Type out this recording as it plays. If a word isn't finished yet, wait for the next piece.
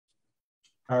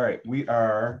All right, we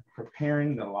are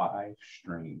preparing the live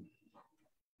stream.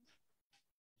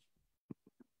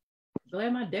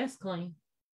 Glad my desk clean.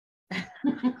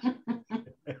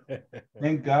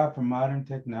 Thank God for modern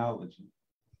technology.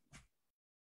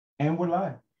 And we're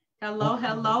live.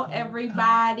 Hello,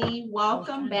 everybody.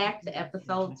 Welcome back to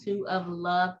episode 2 of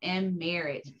Love and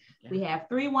Marriage. We have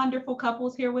 3 wonderful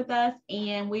couples here with us,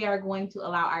 and we are going to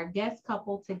allow our guest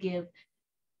couple to give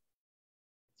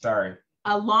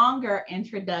a longer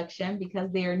introduction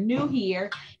because they're new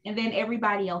here, and then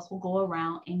everybody else will go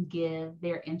around and give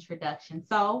their introduction.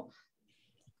 So,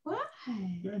 what?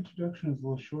 Your introduction is a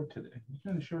little short today. You're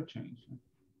kind of shortchanged.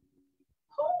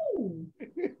 Who?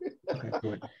 Okay,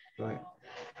 go ahead.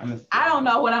 I don't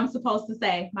know what I'm supposed to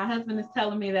say. My husband is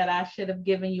telling me that I should have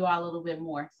given you all a little bit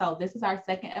more. So this is our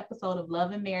 2nd episode of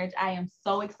Love and Marriage. I am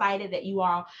so excited that you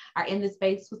all are in this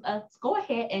space with us. Go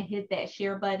ahead and hit that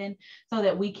share button so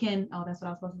that we can, that's what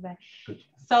I was supposed to say.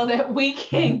 So that we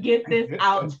can get this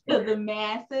out to the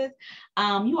masses.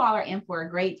 You all are in for a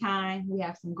great time. We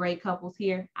have some great couples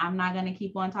here. I'm not going to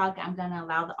keep on talking. I'm going to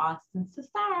allow the Austins to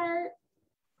start.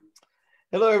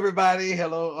 Hello, everybody.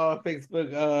 Hello,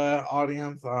 Facebook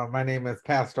audience. My name is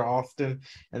Pastor Austin,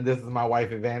 and this is my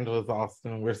wife, Evangelist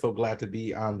Austin. We're so glad to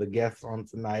be the guests on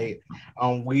tonight.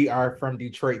 We are from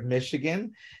Detroit,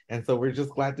 Michigan, and so we're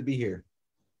just glad to be here.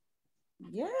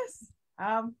 Yes.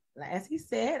 As he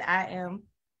said, I am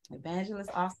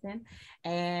Evangelist Austin,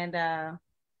 and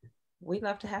we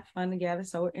love to have fun together.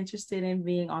 So we're interested in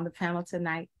being on the panel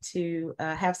tonight to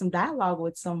have some dialogue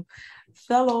with some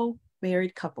fellow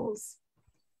married couples.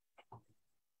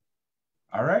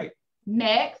 All right.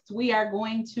 Next, we are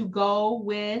going to go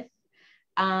with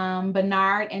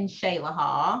Bernard and Shayla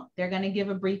Hall. They're going to give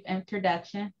a brief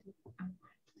introduction.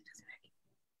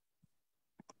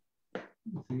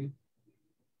 See?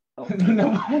 Oh.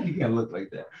 No, you can't look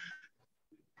like that.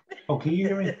 Oh, can you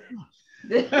hear me?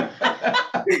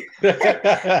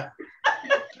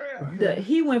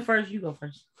 He went first, you go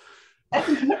first. if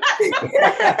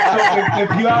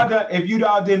you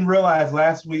all didn't realize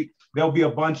last week, there'll be a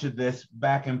bunch of this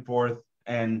back and forth,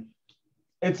 and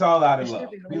it's all out of love.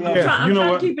 I'm trying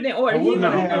to keep it in order.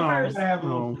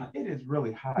 It is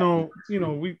really hot. No,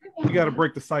 we got to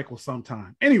break the cycle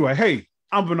sometime. Anyway, hey,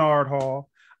 I'm Bernard Hall.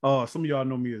 Some of y'all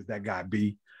know me as that guy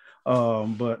B.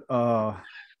 But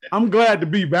I'm glad to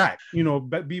be back.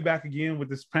 Be back again with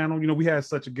this panel. We had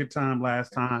such a good time last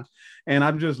time, and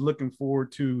I'm just looking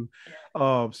forward to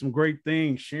some great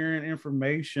things, sharing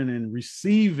information and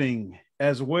receiving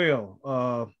as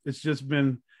well. It's just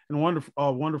been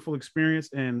a wonderful experience,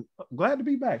 and glad to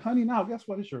be back. Honey, now guess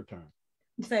what? It's your turn.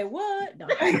 Say what? No.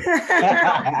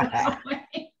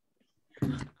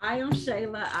 I am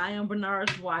Shayla. I am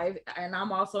Bernard's wife, and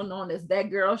I'm also known as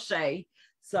that girl Shay.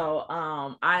 So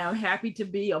I am happy to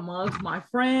be amongst my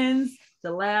friends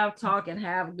to laugh, talk, and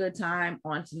have a good time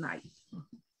on tonight.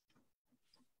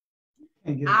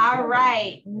 All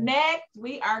right. Next,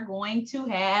 we are going to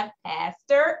have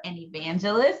Pastor and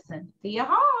Evangelist Cynthia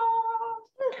Hall.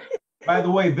 By the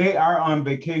way, they are on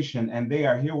vacation, and they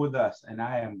are here with us, and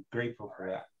I am grateful for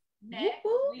that. Next,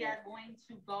 we are going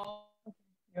to go.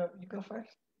 You go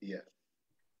first? Yes.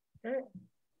 Okay.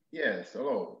 Yes,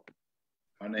 hello.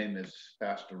 My name is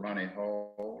Pastor Ronnie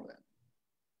Hall, and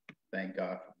thank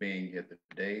God for being here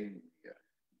today. We are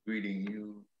greeting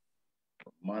you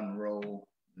from Monroe,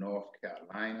 North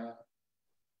Carolina,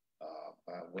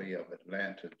 by way of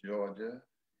Atlanta, Georgia.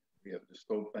 We are just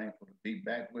so thankful to be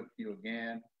back with you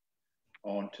again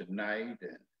on tonight,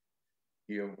 and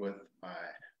here with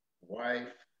my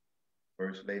wife,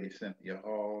 First Lady Cynthia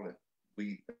Hall, and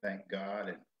we thank God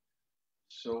and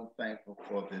so thankful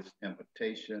for this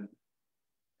invitation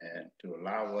and to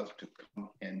allow us to come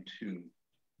and to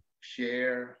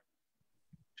share,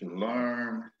 to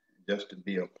learn, just to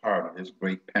be a part of this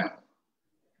great panel.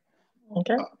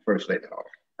 Okay. First Lady Hall.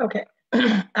 Okay.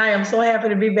 I am so happy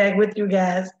to be back with you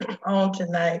guys on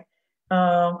tonight.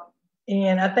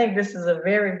 And I think this is a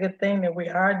very good thing that we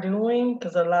are doing,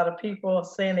 because a lot of people are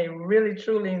saying they really,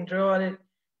 truly enjoyed it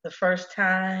the first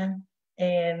time.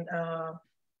 And I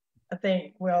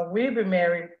think, we've been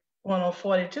married going on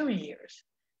 42 years.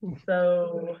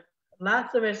 So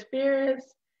lots of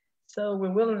experience. So we're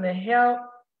willing to help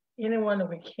anyone that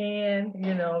we can,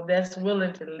 that's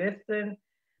willing to listen.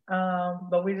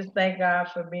 But we just thank God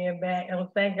for being back, and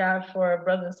thank God for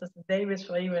Brother and Sister Davis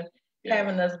for even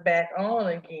having us back on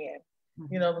again,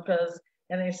 because,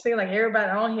 and it seems like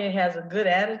everybody on here has a good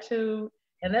attitude,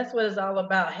 and that's what it's all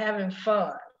about, having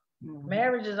fun.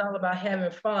 Marriage is all about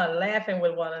having fun, laughing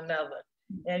with one another,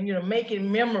 and,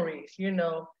 making memories,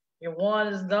 if one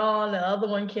is gone, the other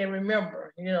one can't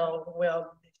remember,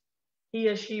 he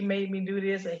or she made me do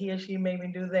this, or he or she made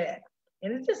me do that.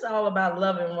 And it's just all about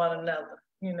loving one another,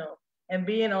 you know, and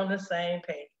being on the same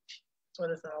page. That's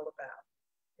what it's all about.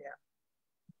 Yeah.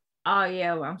 Oh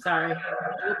yeah, well, I'm sorry.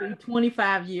 It'll be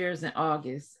 25 years in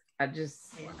August.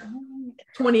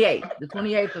 28, the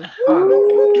 28th of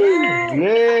August.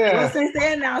 Yeah. Well, since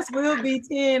they announced we'll be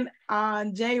 10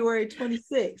 on January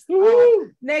 26th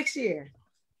next year.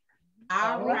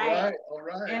 All right. All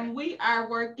right. And we are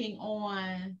working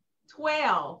on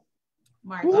 12.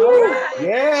 March.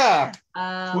 Yeah.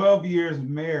 12 years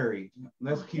married.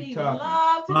 Let's keep talking.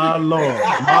 My Lord.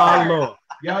 My Lord.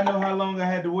 Y'all know how long I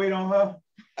had to wait on her?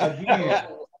 Again.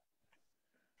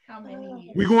 How many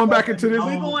years? We going back into this?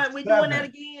 We doing that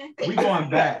again? We going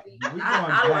back.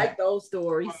 I like those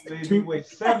stories. Wait,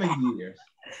 7 years.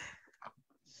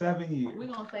 7 years. We're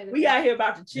gonna say we got here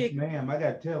about the chicken. Yes, ma'am, I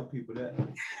gotta tell people that.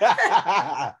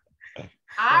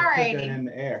 All right. In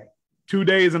the air. 2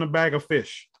 days in a bag of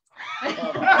fish. Come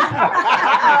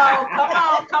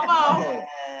on.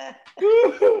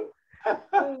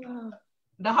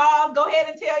 The Halls, go ahead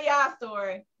and tell y'all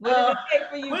story. What did it take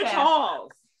for you? Which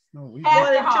Halls? No, we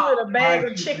Pastor Hall. A bag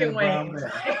of chicken wings.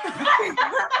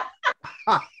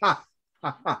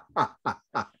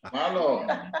 My Lord.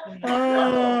 My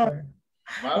Lord.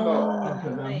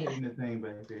 Because I'm hitting the thing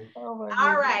back there.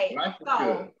 All right.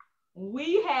 So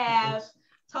we have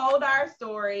told our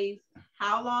stories,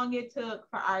 how long it took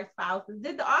for our spouses.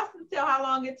 Did the Austin tell how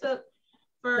long it took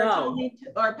for Tony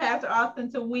or Pastor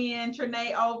Austin to win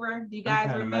Trinae over? Do you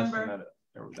guys remember?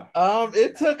 There we go.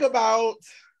 It took about,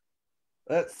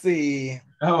 let's see.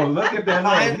 Oh, look at that.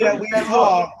 Time that we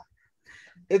talked.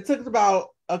 It took about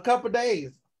a couple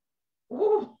days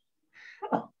for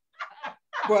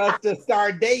us to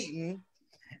start dating,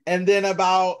 and then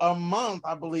about a month,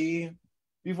 I believe,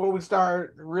 before we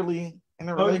start really in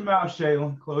a relationship. Close your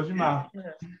mouth, Shayla. Close your mouth.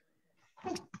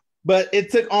 But it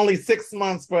took only 6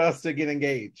 months for us to get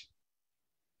engaged.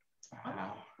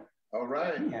 Wow. All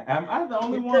right. Yeah, am I the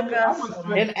only one?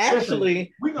 And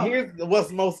actually, here's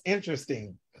what's most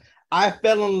interesting. I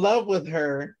fell in love with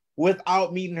her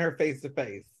without meeting her face to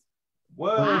face.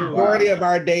 Whoa. The majority of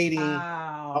our dating,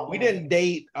 we didn't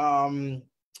date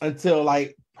until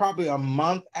like probably a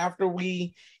month after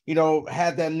we,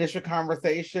 had that initial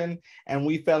conversation, and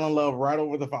we fell in love right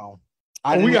over the phone.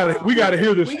 We gotta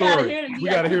hear this story. We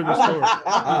gotta hear this story.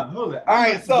 All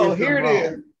right, so here it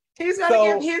is. He's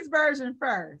gonna give his version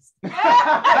first.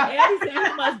 Eddie said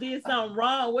he must did something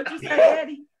wrong. What you say,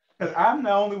 Eddie? Because I'm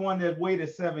the only one that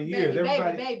waited 7 years.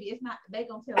 Baby, it's not. They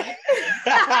gonna tell us.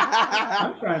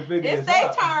 I'm trying to figure it's this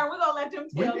out. their turn. We're gonna let them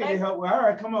tell. We need help. All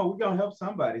right, come on. We're gonna help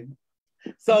somebody.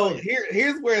 So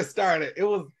here's where it started. It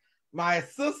was my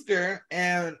sister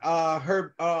and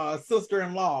her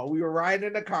sister-in-law. We were riding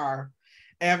in the car,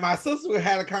 and my sister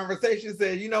had a conversation.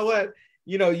 Said, "You know what?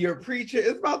 You're a preacher.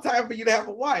 It's about time for you to have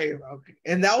a wife." Okay.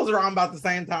 And that was around about the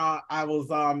same time I was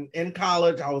in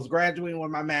college. I was graduating with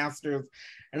my master's,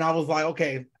 and I was like,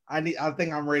 okay, I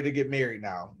think I'm ready to get married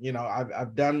now.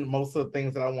 I've done most of the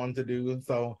things that I wanted to do.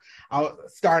 So I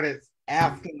started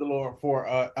asking the Lord for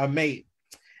a mate.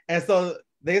 And so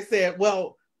they said,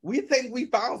 well, we think we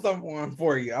found someone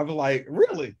for you. I was like,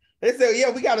 really? They said, yeah,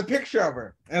 we got a picture of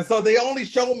her. And so they only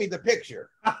showed me the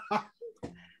picture.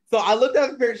 So I looked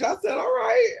at the picture. I said, all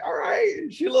right.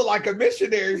 She looked like a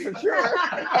missionary for sure.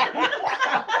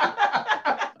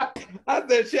 I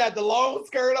said she had the long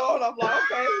skirt on. I'm like,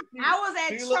 okay. I was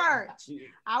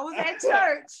at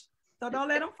church. So don't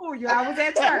let them fool you. I was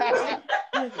at church.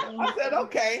 I said,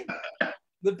 okay.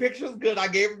 The picture's good. I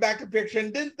gave her back the picture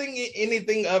and didn't think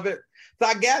anything of it. So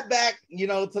I got back,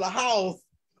 to the house,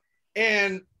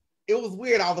 and it was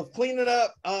weird. I was cleaning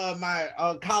up my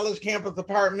college campus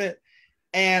apartment,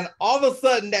 and all of a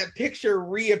sudden that picture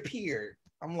reappeared.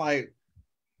 I'm like,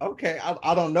 okay,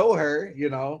 I don't know her,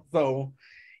 So,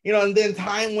 and then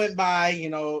time went by,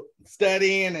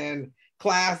 studying and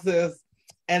classes.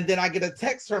 And then I get a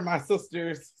text from my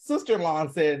sister-in-law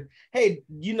and said, hey,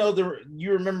 you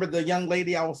remember the young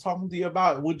lady I was talking to you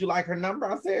about? Would you like her number?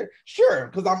 I said, sure.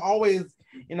 Because I'm always,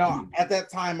 at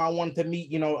that time I wanted to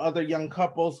meet, other young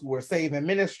couples who were saved in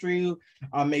ministry,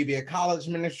 maybe a college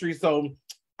ministry. So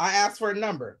I asked for a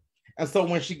number. And so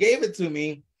when she gave it to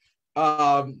me,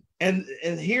 and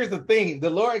here's the thing, the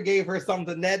Lord gave her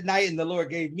something that night and the Lord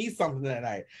gave me something that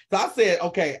night. So I said,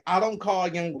 okay, I don't call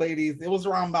young ladies. It was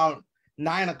around about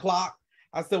 9 o'clock.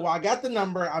 I said, well, I got the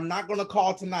number. I'm not going to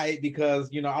call tonight because,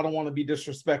 I don't want to be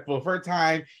disrespectful of her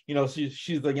time.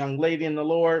 She's a young lady in the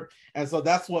Lord. And so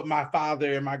that's what my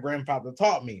father and my grandfather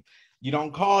taught me. You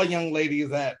don't call young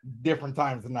ladies at different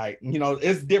times of night. You know,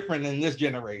 it's different in this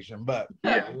generation, but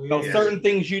you know, certain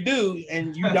things you do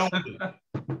and you don't do.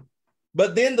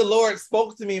 But then the Lord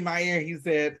spoke to me in my ear. He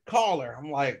said, call her.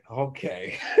 I'm like,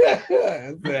 okay.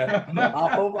 I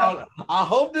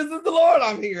hope this is the Lord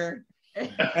I'm hearing.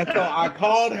 And so I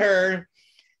called her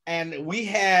and we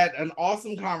had an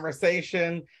awesome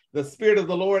conversation. The Spirit of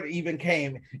the Lord even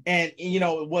came. And, you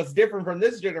know, what's different from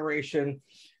this generation,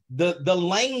 the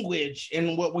language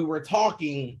in what we were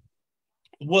talking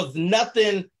was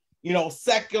nothing, you know,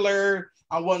 secular.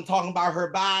 I wasn't talking about her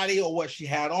body or what she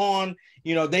had on.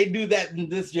 You know, they do that in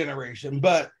this generation.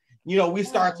 But, you know, we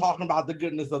started talking about the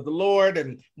goodness of the Lord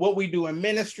and what we do in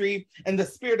ministry. And the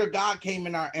Spirit of God came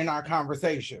in our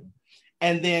conversation.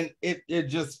 And then it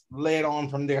just led on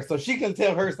from there. So she can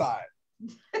tell her side.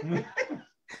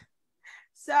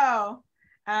 So,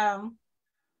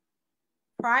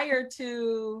 prior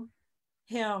to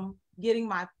him getting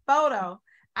my photo,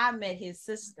 I met his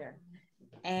sister.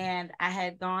 And I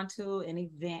had gone to an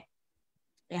event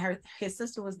and his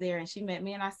sister was there and she met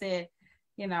me and I said,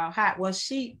 you know, hi. Well,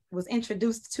 she was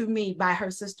introduced to me by her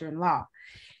sister-in-law.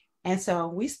 And so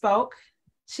we spoke.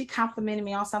 She complimented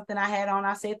me on something I had on.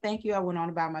 I said, thank you. I went on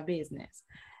about my business.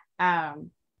 And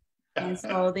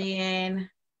so then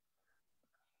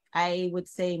I would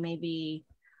say maybe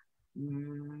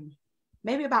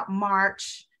about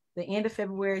March, the end of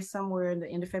February, somewhere in the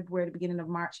end of February, the beginning of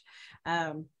March,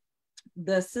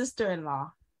 the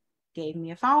sister-in-law gave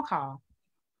me a phone call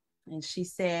and she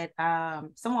said,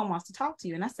 someone wants to talk to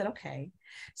you. And I said, okay.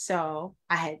 So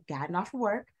I had gotten off of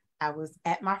work. I was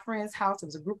at my friend's house. It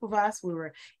was a group of us. We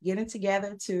were getting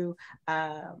together to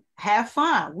have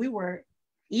fun. We were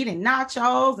eating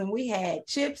nachos and we had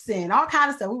chips and all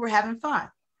kinds of stuff. We were having fun.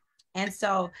 And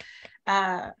so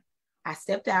I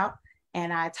stepped out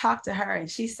and I talked to her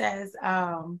and she says,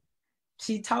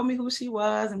 she told me who she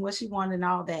was and what she wanted and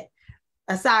all that,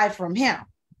 aside from him.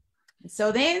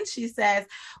 So then she says,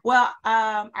 well,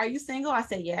 are you single? I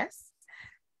said, yes.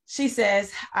 She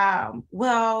says, my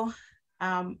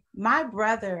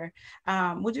brother,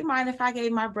 would you mind if I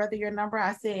gave my brother your number?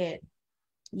 I said,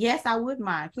 yes, I would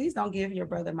mind. Please don't give your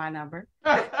brother my number.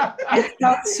 And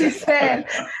so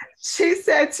she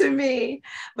said to me,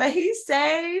 but he's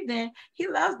saved and he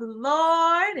loves the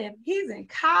Lord and he's in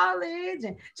college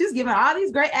and she's giving all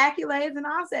these great accolades. And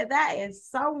I said, that is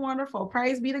so wonderful.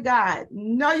 Praise be to God.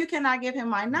 No, you cannot give him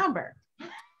my number.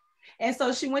 And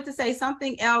so she went to say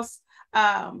something else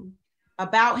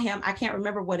about him. I can't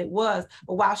remember what it was,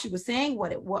 but while she was saying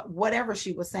whatever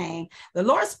she was saying, the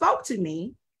Lord spoke to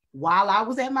me while I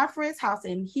was at my friend's house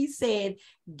and he said,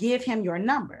 give him your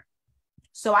number.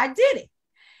 So I did it.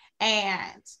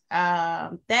 And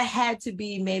that had to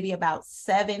be maybe about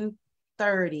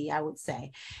 7:30, I would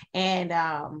say. And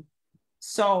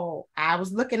so I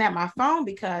was looking at my phone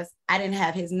because I didn't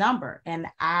have his number and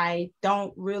I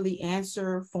don't really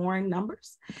answer foreign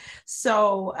numbers.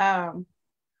 So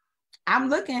I'm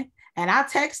looking and I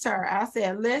text her. I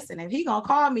said, listen, if he gonna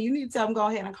call me, you need to tell him go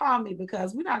ahead and call me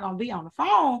because we're not gonna be on the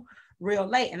phone real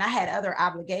late. And I had other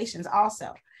obligations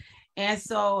also. And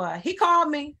so he called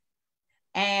me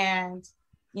and,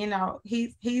 you know,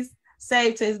 he's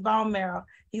saved to his bone marrow.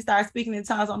 He started speaking in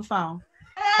tongues on the phone.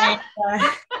 And,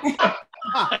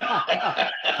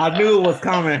 I knew it was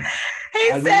coming.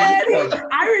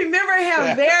 I remember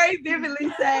him very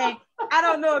vividly saying, I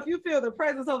don't know if you feel the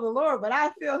presence of the Lord, but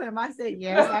I feel him. I said,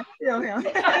 yes, I feel him.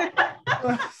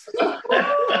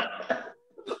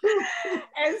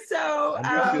 And so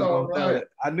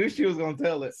I knew she was gonna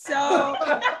tell it. So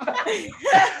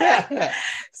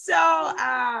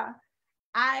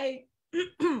I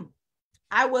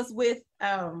was with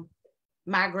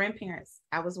my grandparents.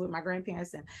 I was with my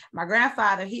grandparents and my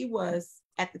grandfather, he was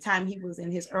at the time he was in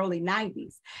his early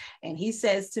 90s. And he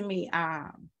says to me,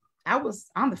 I was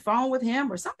on the phone with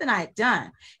him or something I had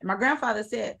done. And my grandfather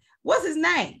said, what's his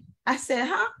name? I said,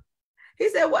 huh? He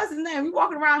said, what's his name? We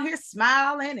walking around here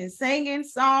smiling and singing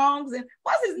songs. And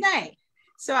what's his name?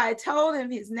 So I told him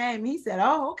his name. He said,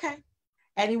 oh, okay.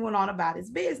 And he went on about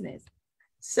his business.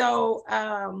 So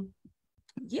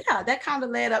yeah, that kind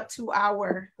of led up to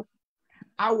our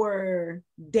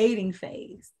dating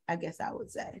phase, I guess I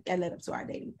would say. That led up to our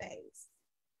dating phase.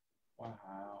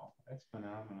 Wow, that's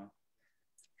phenomenal.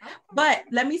 But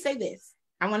let me say this.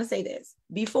 I want to say this.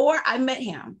 Before I met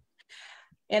him,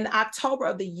 in October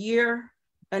of the year,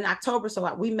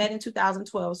 so we met in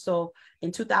 2012. So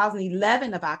in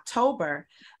 2011 of October,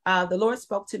 the Lord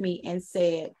spoke to me and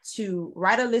said to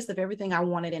write a list of everything I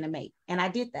wanted in a mate. And I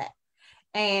did that.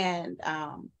 And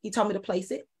he told me to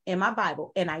place it in my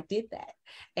Bible, and I did that.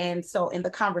 And so in the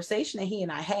conversation that he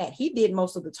and I had, he did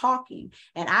most of the talking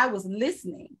and I was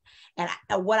listening. And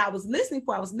what I was listening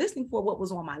for what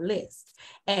was on my list.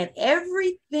 And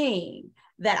everything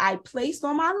that I placed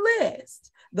on my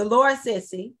list, the Lord said,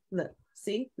 see, look,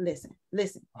 see, listen,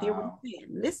 hear what I'm saying,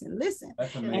 listen.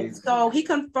 That's amazing. And so he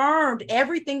confirmed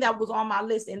everything that was on my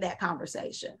list in that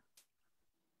conversation.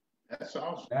 That's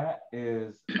awesome. That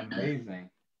is amazing.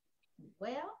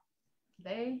 Well,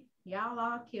 y'all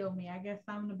all killed me. I guess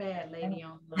I'm the bad lady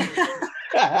on the list.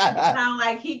 Sound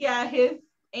like he got his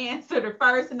answer the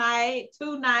first night,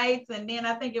 2 nights, and then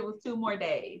I think it was 2 more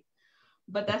days.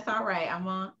 But that's all right.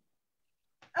 I'm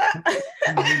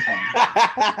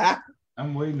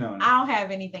waiting on it. I don't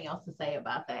have anything else to say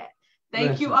about that.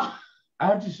 Thank you all.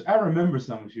 I remember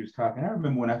something she was talking. I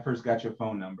remember when I first got your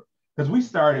phone number. Because when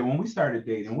we started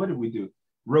dating, what did we do?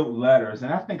 Wrote letters.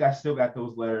 And I think I still got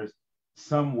those letters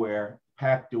somewhere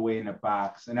packed away in a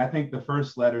box. And I think the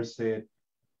first letter said,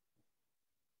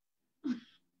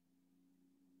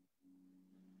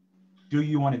 do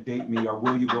you want to date me or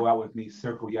will you go out with me?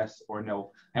 Circle yes or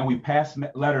no. And we passed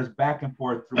letters back and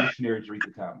forth through missionary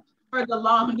Jerika Thomas. For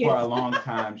a long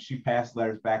time, she passed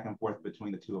letters back and forth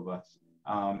between the two of us.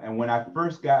 And when I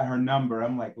first got her number,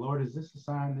 I'm like, Lord, is this a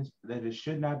sign that it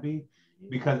should not be?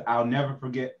 Because I'll never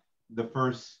forget the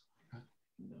first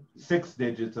 6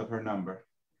 digits of her number.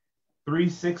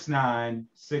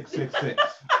 369666.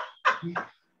 He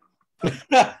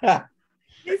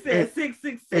said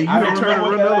 666. Hey, I don't remember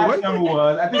what the last number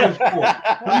was. I think it was 4.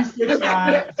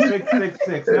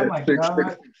 369666. And I'm like,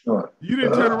 God. You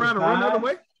didn't turn around and run the other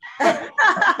way?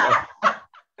 That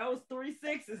was 3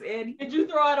 6s, Eddie. Did you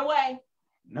throw it away?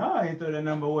 No, I ain't throw that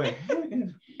number away.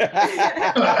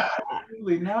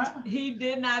 Absolutely not. He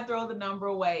did not throw the number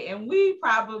away. And we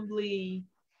probably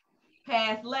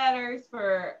passed letters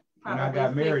for probably when I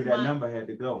got married, 6 that months. number had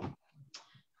to go.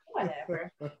 Whatever.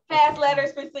 Passed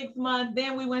letters for 6 months.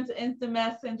 Then we went to Instant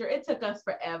Messenger. It took us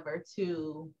forever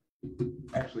to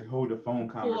actually hold a phone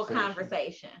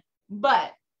conversation.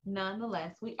 But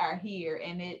nonetheless, we are here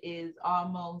and it is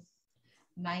almost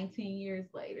 19 years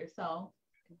later. So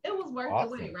it was worth the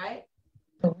wait, right?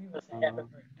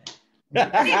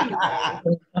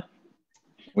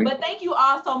 But thank you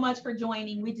all so much for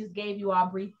joining. We just gave you all a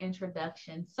brief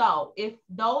introduction. So if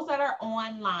those that are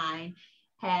online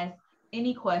has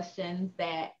any questions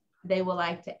that they would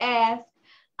like to ask,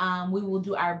 we will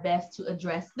do our best to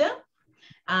address them.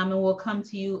 And we'll come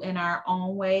to you in our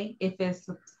own way. If it's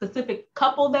a specific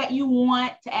couple that you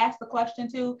want to ask the question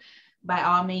to, by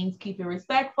all means, keep it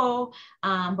respectful.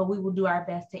 But we will do our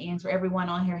best to answer. Everyone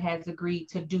on here has agreed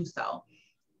to do so.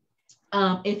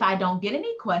 If I don't get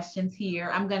any questions here,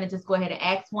 I'm going to just go ahead and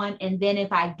ask one. And then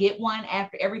if I get one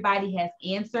after everybody has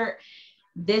answered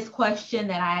this question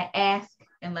that I ask,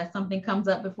 unless something comes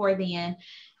up before then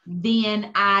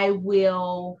I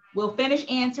will finish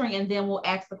answering and then we'll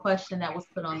ask the question that was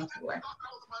put on the floor.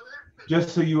 Just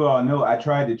so you all know, I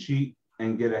tried to cheat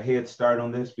and get a head start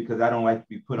on this because I don't like to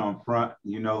be put on front,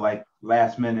 like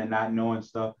last minute not knowing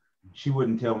stuff. She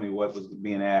wouldn't tell me what was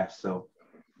being asked. So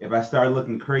if I start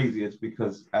looking crazy, it's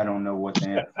because I don't know what to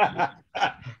answer.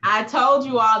 I told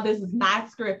you all this is not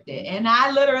scripted. And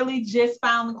I literally just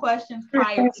found the questions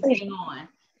prior to being on.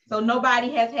 So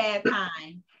nobody has had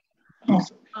time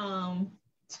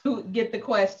to get the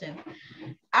question.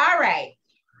 All right.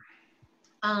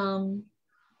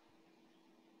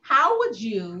 How would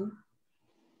you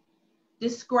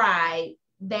describe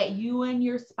that you and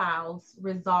your spouse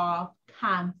resolve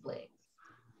conflicts?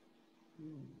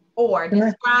 Or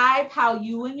describe how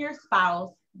you and your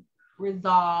spouse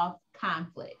resolve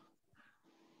conflict.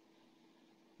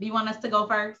 Do you want us to go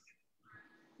first?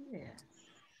 Yeah.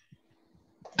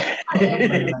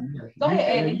 Go ahead,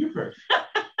 Eddie. You first.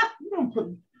 You don't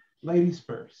put ladies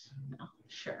first. No,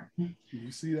 sure.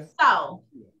 You see that? So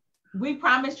we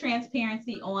promise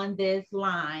transparency on this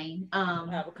line.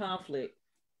 Have a conflict.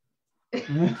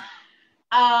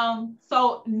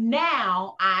 So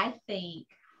now I think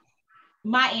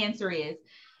my answer is,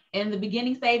 in the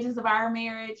beginning stages of our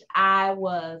marriage, I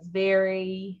was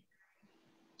very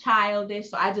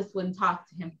childish, so I just wouldn't talk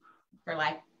to him for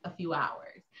like a few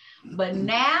hours. But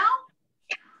now,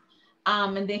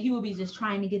 and then he would be just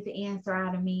trying to get the answer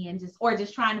out of me and just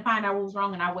trying to find out what was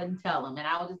wrong, and I wouldn't tell him, and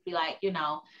I would just be like,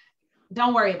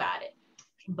 don't worry about it.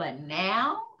 But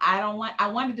now I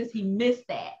wonder, does he miss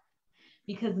that?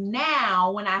 Because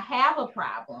now when I have a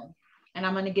problem, and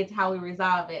I'm going to get to how we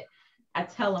resolve it, I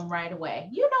tell him right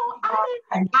away,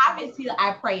 obviously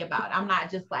I pray about it. I'm not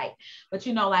just like, but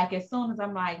like as soon as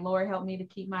I'm like, Lord, help me to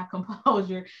keep my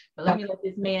composure, but let me let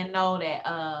this man know that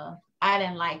I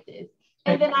didn't like this.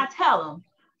 And then I tell him,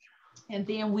 and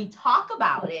then we talk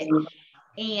about it.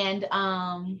 And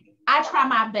I try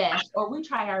my best, or we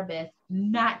try our best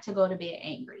not to go to bed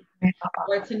angry,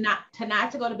 or to not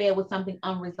to go to bed with something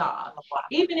unresolved,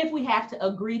 even if we have to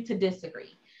agree to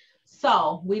disagree.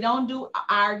 So we don't do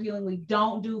arguing, we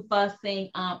don't do fussing.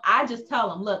 I just tell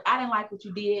them, look, I didn't like what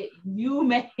you did. You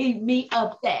made me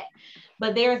upset.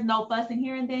 But there's no fussing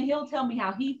here. And then he'll tell me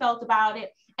how he felt about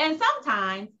it. And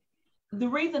sometimes the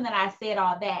reason that I said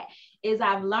all that is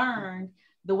I've learned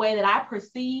the way that I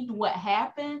perceived what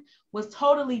happened was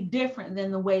totally different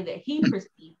than the way that he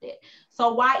perceived it.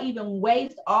 So why even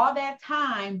waste all that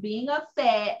time being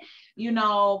upset, you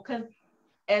know, because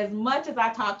as much as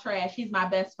I talk trash, he's my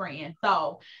best friend.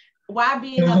 So why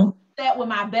being upset with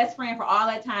my best friend for all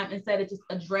that time instead of just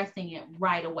addressing it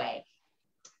right away?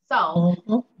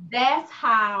 So that's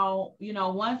how, you know,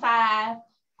 once I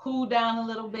cool down a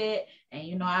little bit and,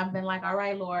 you know, I've been like, all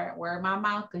right, Lord, word my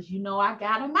mouth, because you know I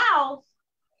got a mouth.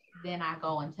 Then I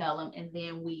go and tell him, and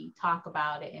then we talk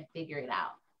about it and figure it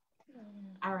out.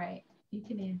 All right, you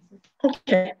can answer.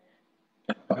 Okay.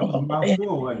 That was a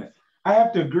mouthful, wasn't it? I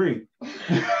have to agree.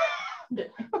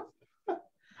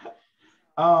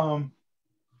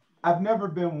 I've never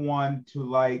been one to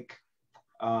like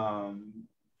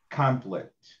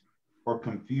conflict or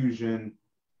confusion,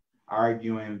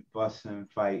 arguing, fussing,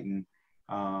 fighting.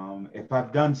 If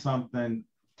I've done something,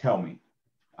 tell me.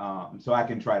 So I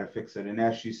can try to fix it. And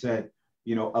as she said,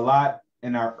 you know, a lot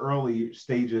in our early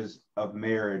stages of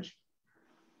marriage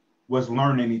was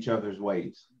learning each other's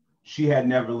ways. She had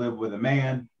never lived with a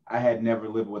man. I had never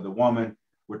lived with a woman.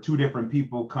 We're two different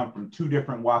people, come from two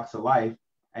different walks of life.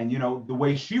 And, you know, the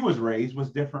way she was raised was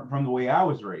different from the way I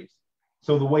was raised.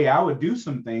 So the way I would do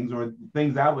some things, or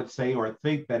things I would say or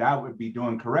think that I would be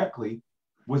doing correctly,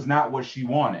 was not what she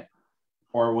wanted,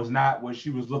 or was not what she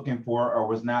was looking for, or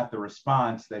was not the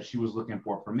response that she was looking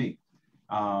for me.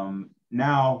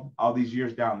 Now, all these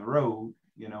years down the road,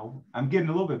 you know, I'm getting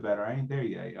a little bit better. I ain't there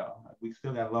yet, y'all. We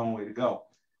still got a long way to go.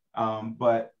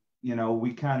 But, you know,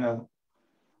 we kind of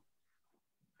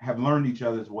have learned each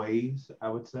other's ways, I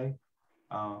would say,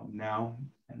 now.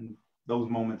 And those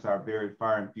moments are very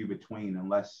far and few between,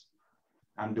 unless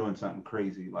I'm doing something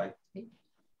crazy like,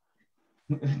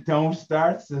 don't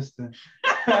start, sister.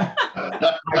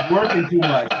 like working too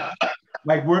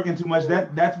much.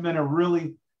 That's been a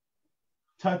really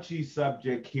touchy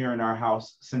subject here in our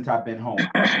house since I've been home.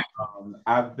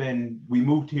 We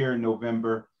moved here in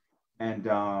November, and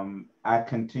I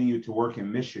continued to work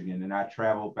in Michigan, and I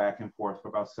traveled back and forth for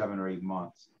about 7 or 8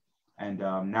 months. And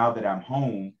now that I'm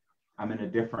home, I'm in a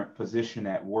different position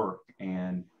at work,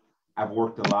 and I've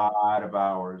worked a lot of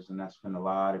hours, and I spent a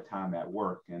lot of time at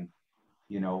work. And,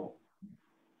 you know,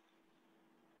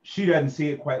 she doesn't see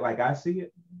it quite like I see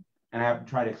it, and I have to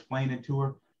try to explain it to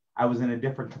her. I was in a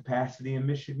different capacity in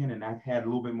Michigan, and I've had a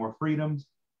little bit more freedoms.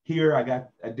 Here, I got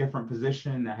a different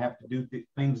position, and I have to do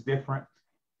things different.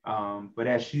 But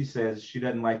as she says, she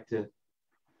doesn't like to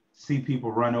see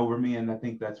people run over me, and I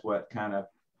think that's what kind of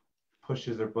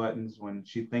pushes her buttons when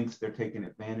she thinks they're taking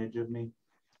advantage of me.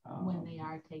 When they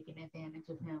are taking advantage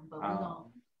of him, but we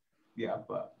don't. Yeah,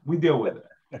 but we deal with it.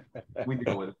 We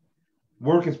deal with it.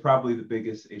 Work is probably the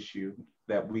biggest issue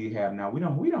that we have now. We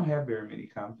don't have very many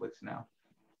conflicts now.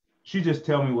 She just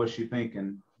tell me what she think,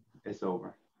 and it's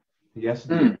over. Yes,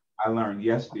 dear. I learned.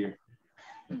 Yes, dear.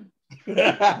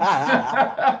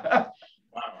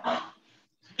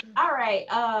 All right.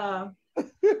 I'm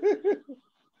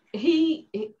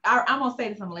gonna say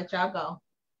this. I'm gonna let y'all go.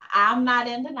 I'm not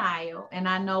in denial, and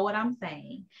I know what I'm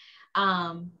saying.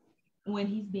 When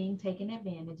he's being taken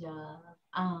advantage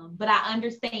of, but I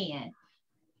understand.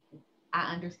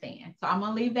 So I'm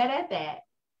gonna leave that at that.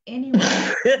 Anyway,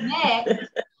 next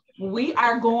we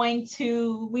are going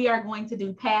to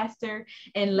do Pastor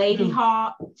and Lady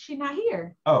Hall. She's not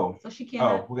here. Oh, so she can't.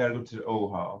 Oh, we gotta go to the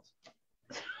old halls.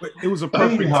 It was a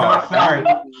perfect time. Sorry.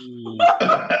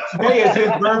 Today is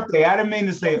his birthday. I didn't mean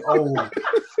to say old.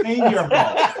 Senior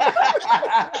hall.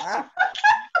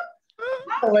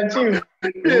 How about you?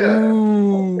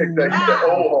 Yeah. Exactly.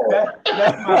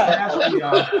 That's my pastor,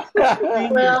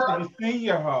 y'all.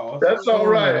 Senior hall. That's all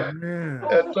right.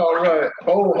 That's all right.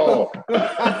 Whole hall.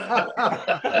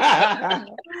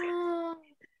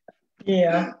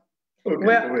 Yeah.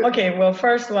 Well,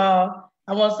 first of all,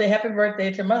 I want to say happy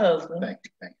birthday to my husband. Thank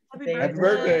you. Happy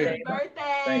birthday.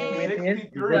 We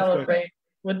did celebrate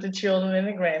with the children and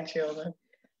the grandchildren.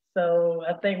 So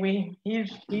I think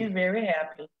he's very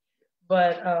happy.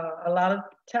 But a lot of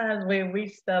times where we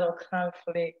settle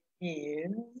conflict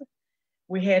is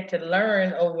we had to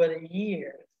learn over the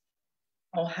years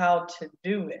on how to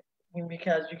do it.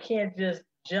 because you can't just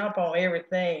jump on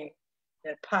everything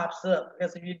that pops up.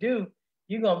 Because if you do,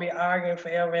 you're going to be arguing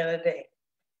forever and a day.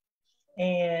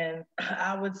 And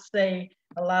I would say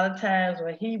a lot of times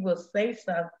when he will say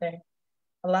something,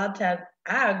 a lot of times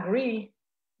I agree,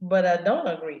 but I don't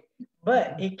agree.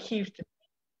 But it keeps,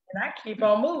 and I keep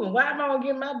on moving. Why am I going to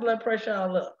get my blood pressure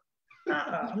all up?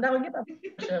 I'm not going to get my blood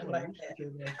pressure up like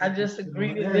that. I just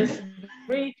agree to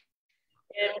disagree.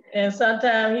 And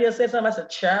sometimes he'll say something, I said,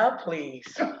 child, please.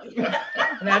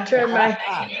 And I turn my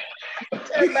head.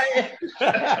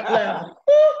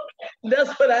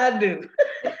 That's what I do.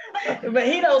 But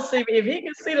he don't see me. If he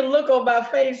can see the look on my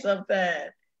face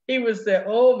sometimes, he would say,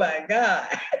 oh my God.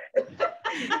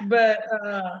 But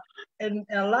and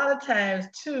a lot of times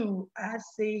too, I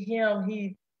see him,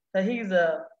 he's kind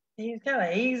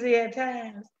of easy at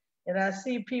times. And I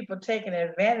see people taking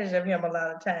advantage of him a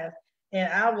lot of times.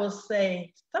 And I will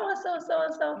say,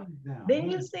 so-and-so.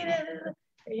 Didn't you see that? And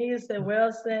he said,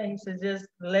 well said. He said, just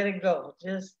let it go.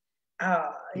 Just,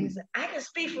 he said, I can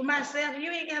speak for myself.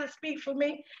 You ain't got to speak for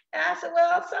me. And I said,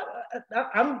 well,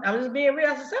 I'm just being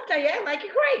real. I said, sometimes you act like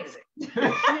you're crazy.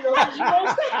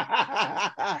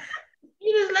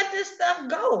 You just let this stuff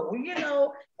go,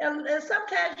 and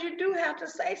sometimes you do have to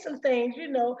say some things,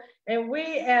 and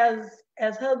we as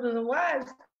husbands and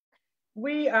wives,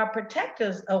 we are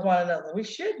protectors of one another. We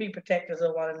should be protectors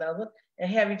of one another and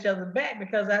have each other back,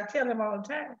 because I tell him all the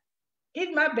time,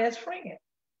 he's my best friend.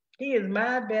 He is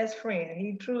my best friend.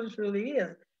 He truly, truly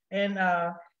is. And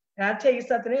I'll tell you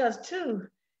something else too.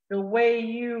 The way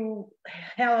you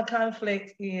handle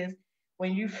conflict is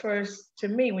when you first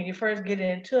get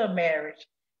into a marriage,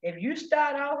 if you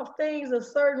start off things a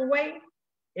certain way,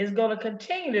 it's going to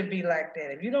continue to be like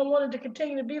that. If you don't want it to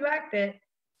continue to be like that,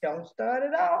 don't start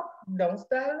it off.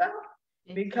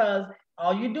 Because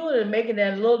all you're doing is making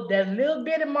that little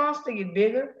bitty monster get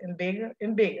bigger and bigger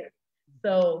and bigger.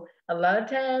 So a lot of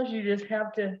times you just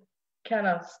have to kind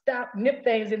of nip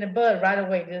things in the bud right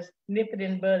away. Just nip it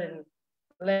in the bud and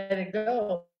let it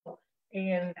go.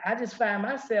 And I just find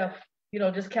myself,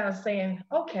 just kind of saying,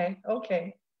 okay.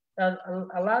 A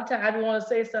lot of times I don't want to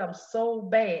say something so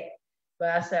bad, but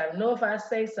I said, I know if I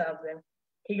say something,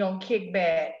 he gonna kick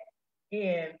back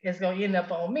and it's gonna end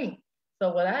up on me.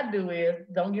 So what I do is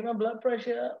don't get my blood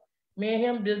pressure up. Me and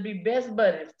him just be best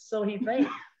buddies, so he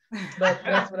thinks. But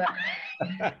that's what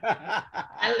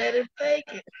I let him think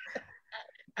it.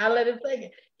 I let him think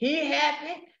it. He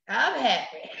happy, I'm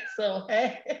happy. So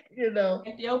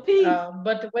your peace.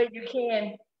 But the way you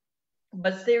can,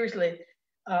 but seriously,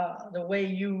 the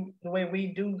way we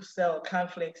do settle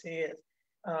conflicts is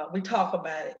we talk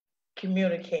about it,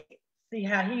 communicate, see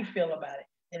how he feel about it.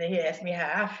 And then he asked me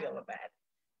how I feel about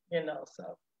it,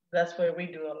 so that's what we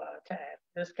do a lot of times.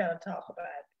 Just kind of talk about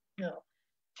it,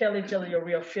 tell each other your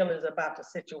real feelings about the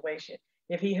situation.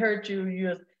 If he hurt you,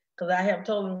 because I have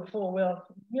told him before, well,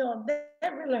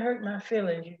 that really hurt my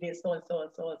feelings. You did so and so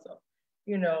and so and so,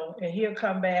 and he'll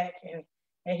come back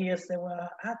and he'll say, well,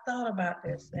 I thought about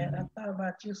this and I thought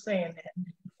about you saying that. And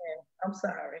I'm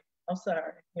sorry, so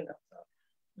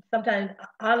sometimes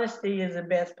honesty is the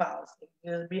best policy.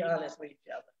 Just be honest with each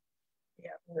other.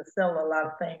 Yeah, we'll sell a lot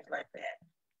of things like that.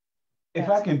 If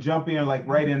I can jump in like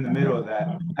right in the middle of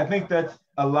that, I think that's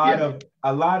a lot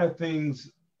of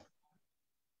things.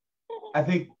 I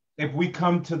think if we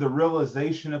come to the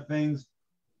realization of things,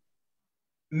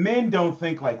 men don't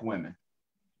think like women.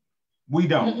 We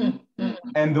don't.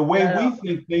 And the way we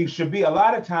think things should be, a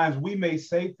lot of times we may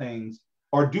say things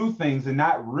or do things and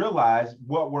not realize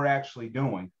what we're actually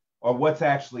doing or what's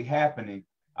actually happening.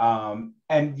 And,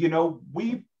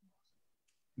 we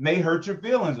may hurt your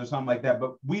feelings or something like that,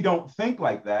 but we don't think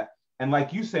like that. And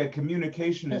like you said,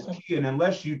 communication is key. And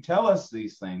unless you tell us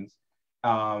these things,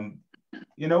 I'm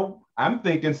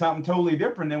thinking something totally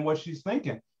different than what she's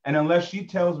thinking. And unless she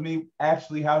tells me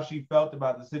actually how she felt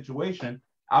about the situation,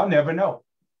 I'll never know.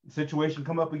 The situation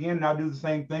come up again and I'll do the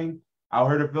same thing. I'll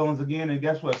hurt her feelings again. And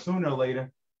guess what? Sooner or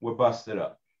later, we're busted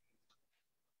up.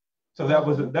 So that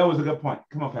was a good point.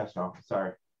 Come on, Pastor.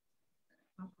 Sorry.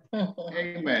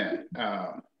 Amen.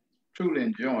 Truly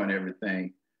enjoying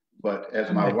everything. But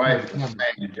as my wife was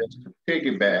saying, just to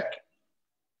piggyback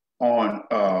on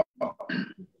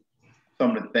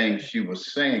some of the things she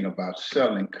was saying about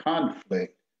settling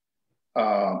conflict,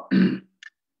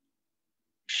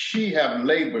 she have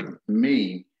labeled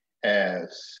me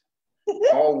as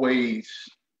always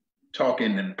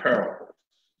talking in parables,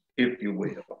 if you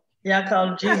will. Yeah, I call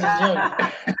him Jesus Jr.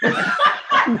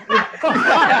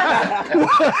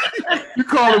 You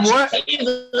call him what?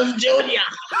 Jesus Jr.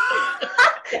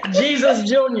 Jesus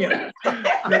Jr.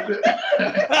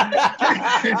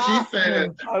 She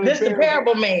said, This the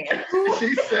parable man.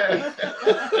 she said,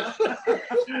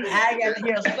 I got to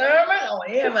hear a sermon on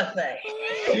everything.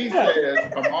 she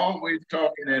says, I'm always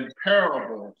talking in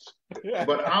parables,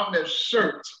 but I'm in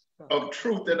search of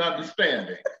truth and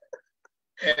understanding.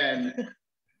 And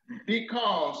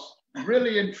because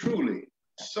really and truly,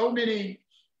 so many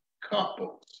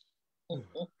couples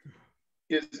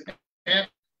is at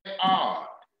odds,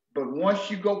 but once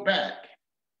you go back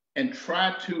and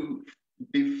try to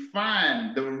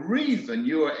define the reason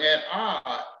you're at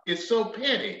odds, it's so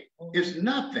petty, it's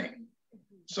nothing.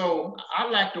 So I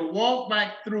like to walk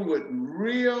back through it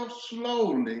real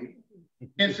slowly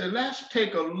and say, let's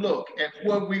take a look at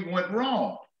where we went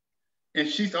wrong. And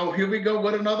she said, oh, here we go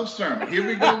with another sermon. Here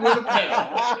we go with a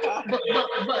parable.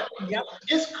 But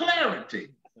it's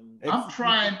clarity. I'm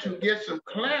trying to get some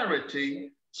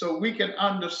clarity so we can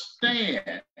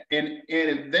understand. And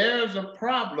if there's a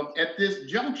problem at this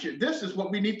juncture, this is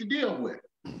what we need to deal with.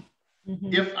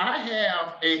 Mm-hmm. If I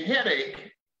have a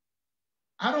headache,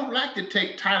 I don't like to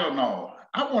take Tylenol.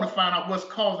 I want to find out what's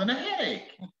causing the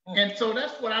headache. Mm-hmm. And so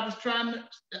that's what I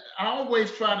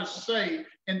always try to say,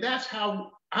 and that's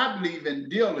how I believe in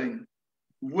dealing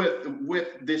with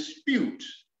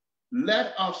disputes.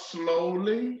 Let us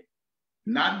slowly,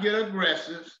 not get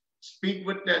aggressive, speak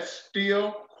with that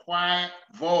still, quiet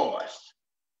voice.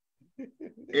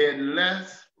 And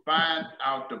let's find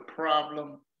out the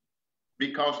problem,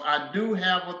 because I do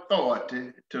have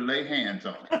authority to lay hands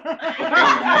on it.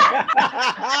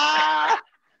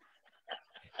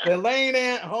 The laying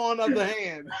on of the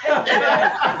hand.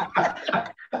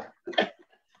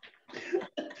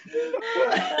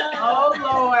 Oh,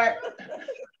 Lord.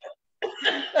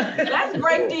 Let's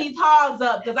break these halls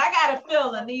up, because I got a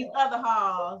feeling these other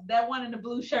halls, that one in the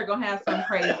blue shirt gonna have some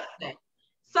crazy thing.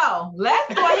 So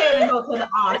let's go ahead and go to the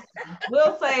Austin.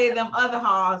 We'll save them other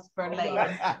halls for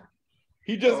later.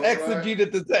 He just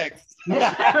exegeted the text.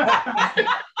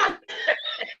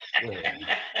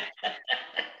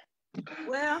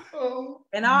 Well,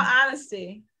 in all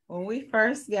honesty, when we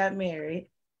first got married,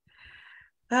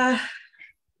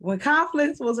 when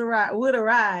conflicts would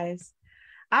arise,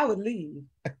 I would leave.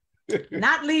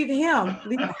 Not leave him,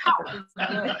 leave the house.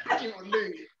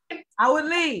 I would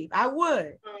leave. I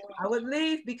would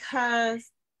leave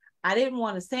because I didn't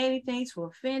want to say anything to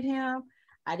offend him.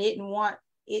 I didn't want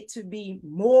it to be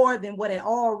more than what it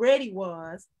already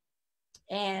was.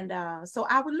 And so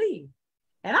I would leave.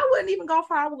 And I wouldn't even go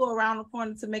far. I would go around the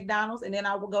corner to McDonald's, and then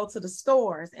I would go to the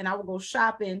stores, and I would go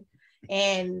shopping,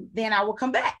 and then I would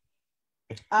come back.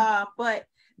 But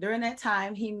during that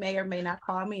time, he may or may not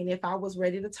call me. And if I was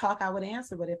ready to talk, I would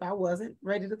answer. But if I wasn't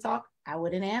ready to talk, I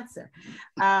wouldn't answer.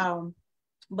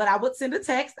 But I would send a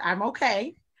text, I'm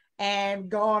okay, and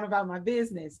go on about my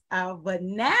business. But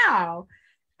now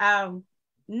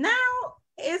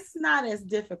it's not as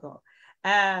difficult.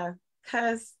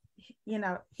 Because,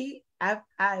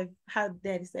 I've heard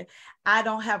Daddy say, I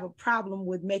don't have a problem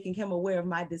with making him aware of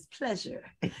my displeasure.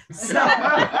 So,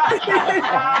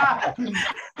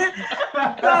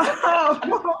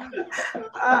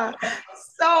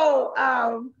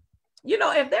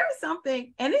 if there's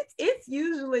something, and it's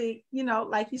usually,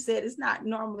 like you said, it's not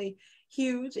normally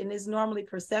huge, and it's normally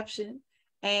perception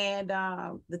and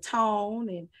the tone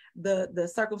and the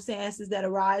circumstances that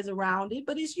arise around it,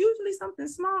 but it's usually something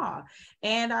small.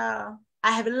 And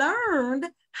I have learned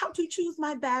how to choose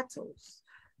my battles.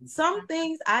 Some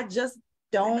things I just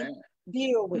don't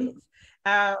deal with.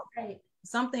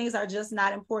 Some things are just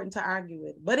not important to argue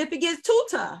with. But if it gets too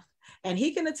tough, and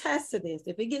he can attest to this,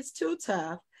 if it gets too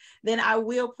tough, then I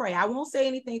will pray. I won't say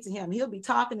anything to him. He'll be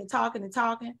talking and talking and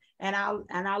talking, and I'll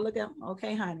look at him,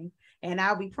 okay, honey, and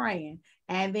I'll be praying.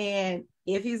 And then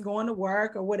if he's going to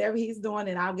work or whatever he's doing,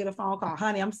 and I'll get a phone call,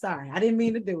 honey, I'm sorry, I didn't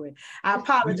mean to do it. I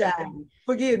apologize.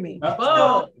 Forgive me.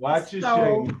 Watch your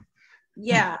shade.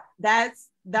 Yeah, that's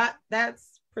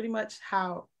pretty much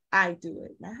how I do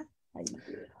it. How you do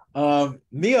it?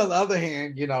 Me on the other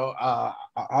hand,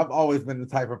 I've always been the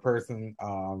type of person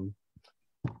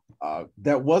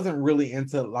that wasn't really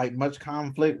into like much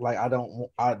conflict. Like I don't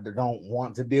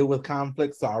want to deal with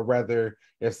conflict. So I'd rather,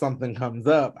 if something comes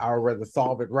up, I'd rather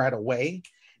solve it right away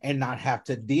and not have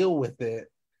to deal with it,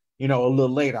 a little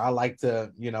later. I like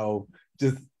to,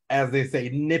 just, as they say,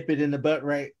 nip it in the butt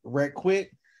right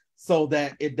quick, so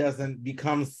that it doesn't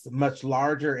become much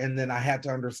larger. And then I had to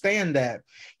understand that,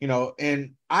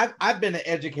 and I've been an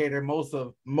educator most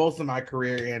of my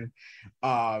career.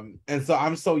 And so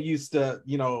I'm so used to,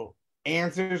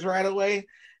 answers right away.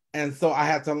 And so I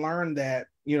had to learn that,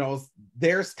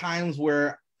 there's times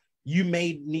where you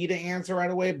may need an answer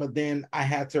right away, but then I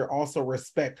had to also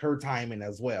respect her timing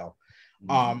as well.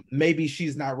 Maybe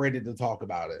she's not ready to talk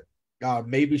about it.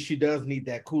 Maybe she does need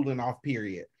that cooling off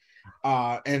period.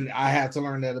 And I had to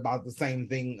learn that about the same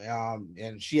thing.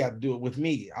 And she had to do it with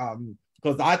me.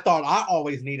 Because I thought I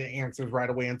always needed answers right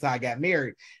away until I got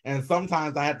married. And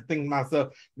sometimes I had to think to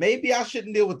myself, maybe I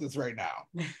shouldn't deal with this right now.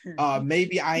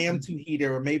 Maybe I am too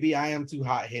heated, or maybe I am too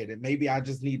hot-headed. Maybe I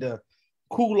just need to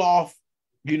cool off,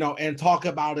 you know, and talk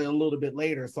about it a little bit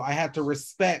later. So I had to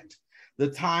respect the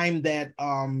time that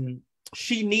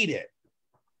she needed.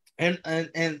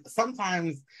 And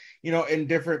sometimes, you know, in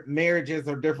different marriages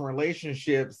or different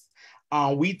relationships,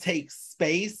 we take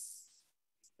space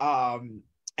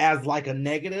as like a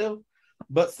negative,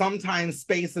 but sometimes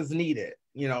space is needed.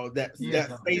 You know, that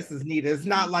space is needed. It's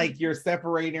not like you're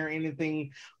separating or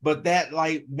anything, but that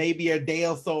like maybe a day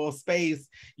or so of space,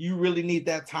 you really need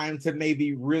that time to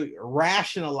maybe really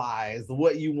rationalize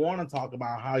what you want to talk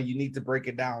about, how you need to break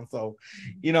it down. So,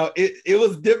 you know, it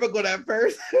was difficult at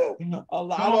first. A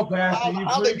lot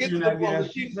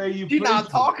of she's not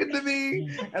talking to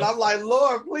me, and I'm like,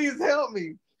 Lord, please help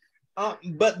me.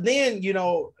 But then, you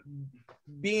know,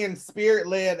 being spirit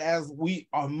led as we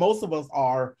most of us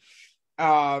are,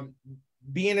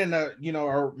 being in a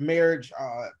marriage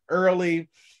early,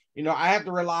 you know, I have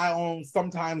to rely on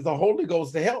sometimes the Holy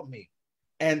Ghost to help me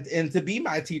and to be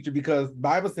my teacher, because the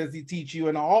Bible says he teach you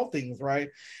in all things, right?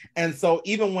 And so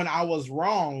even when I was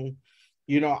wrong,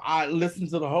 you know, I listened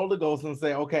to the Holy Ghost and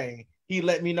say, okay, he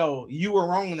let me know you were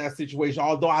wrong in that situation.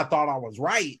 Although I thought I was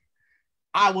right,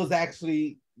 I was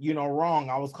actually, you know, wrong.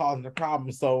 I was causing the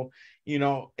problem. So, you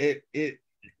know, it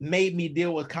made me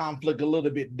deal with conflict a little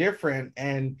bit different,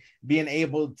 and being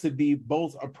able to be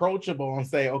both approachable and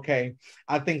say, okay,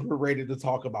 I think we're ready to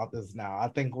talk about this now. I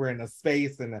think we're in a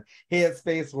space, in a head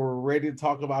space where we're ready to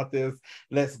talk about this.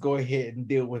 Let's go ahead and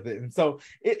deal with it. And so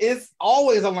it's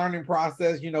always a learning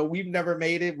process. You know, we've never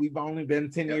made it. We've only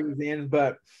been 10 years in,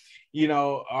 but you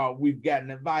know, we've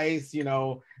gotten advice, you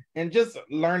know, and just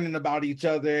learning about each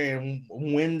other, and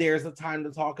when there's a time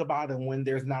to talk about it and when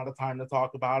there's not a time to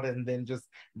talk about it, and then just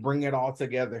bring it all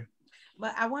together.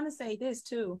 But I want to say this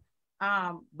too.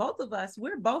 Both of us,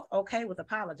 we're both okay with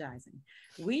apologizing.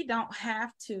 We don't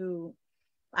have to,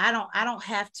 I don't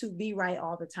have to be right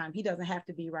all the time. He doesn't have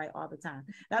to be right all the time.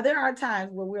 Now, there are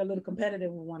times where we're a little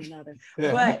competitive with one another,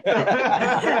 but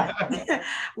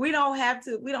we don't have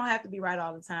to be right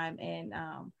all the time. And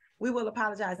we will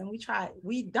apologize, and I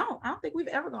don't think we've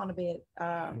ever gone to bed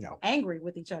angry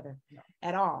with each other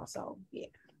at all. So yeah.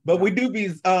 But we do be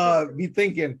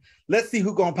thinking, let's see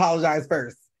who's gonna apologize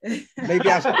first. Maybe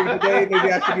I should give it today,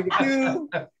 maybe I should give it you.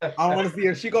 I want to see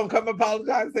if she gonna come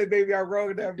apologize and say, baby, I'm wrong,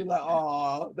 and then be like,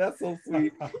 oh, that's so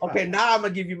sweet. Okay, now I'm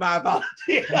gonna give you my apology.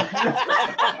 Thank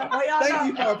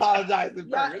you for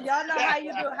apologizing first. Y'all know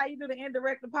how you do the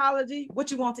indirect apology. What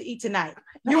you want to eat tonight?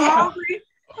 You hungry?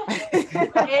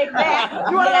 Exactly.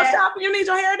 You want to go shopping? You need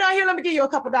your hair done? Here, let me give you a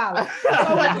couple dollars.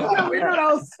 So we do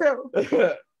those too.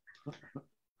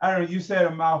 I don't know. You said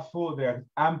a mouthful there.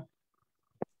 I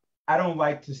don't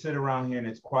like to sit around here and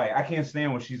it's quiet. I can't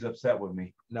stand when she's upset with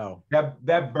me. No.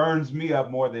 That burns me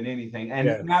up more than anything.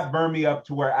 And not burn me up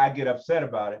to where I get upset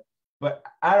about it. But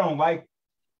I don't like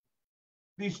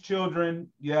these children.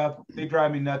 Yeah, they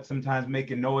drive me nuts sometimes,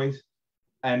 making noise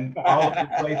and all over the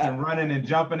place and running and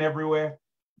jumping everywhere.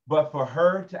 But for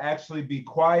her to actually be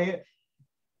quiet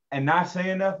and not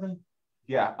saying nothing,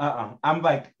 I'm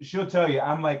like, she'll tell you,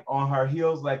 I'm like on her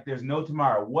heels like there's no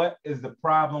tomorrow. What is the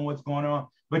problem? What's going on?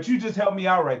 But you just helped me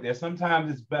out right there.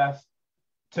 Sometimes it's best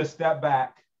to step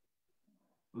back.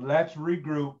 Let's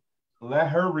regroup. Let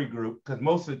her regroup, because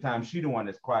most of the time she's the one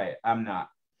that's quiet. I'm not.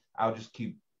 I'll just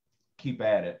keep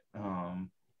at it. And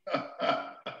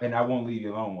I won't leave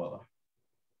you alone with her.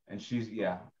 And she's,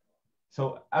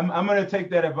 So I'm gonna take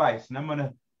that advice,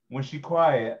 and when she's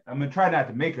quiet, I'm gonna try not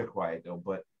to make her quiet though.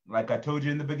 But like I told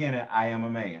you in the beginning, I am a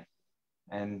man,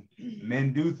 and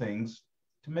men do things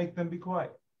to make them be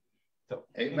quiet. So,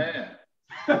 amen.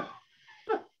 All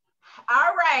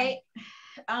right.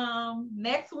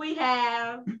 Next we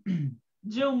have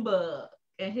Junebug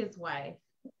and his wife.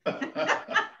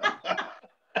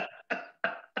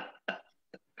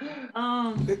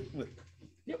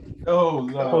 Oh,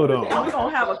 Lord. Hold on. We're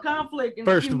gonna have a conflict.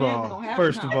 First of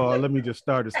all, let me just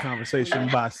start this conversation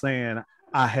by saying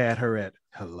I had her at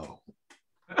hello.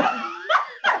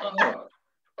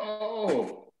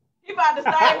 You about to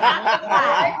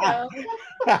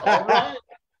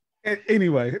start.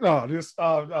 Anyway, no, just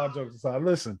jokes aside.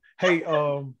 Listen, hey,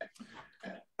 I'm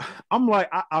like,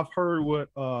 I've heard what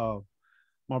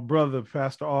my brother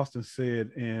Pastor Austin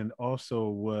said, and also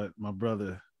what my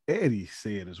brother Eddie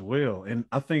said as well. And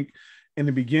I think in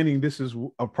the beginning, this is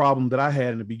a problem that I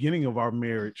had in the beginning of our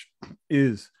marriage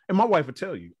is, and my wife will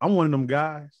tell you, I'm one of them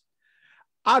guys.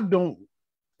 I don't,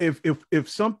 if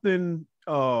something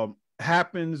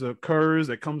happens, occurs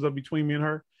that comes up between me and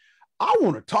her, I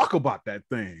want to talk about that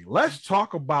thing. Let's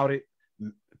talk about it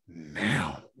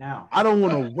now. I don't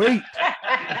want to wait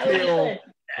until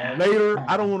later.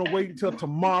 I don't want to wait until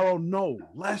tomorrow. No,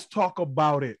 let's talk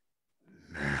about it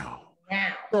now.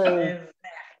 So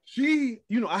she,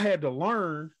 I had to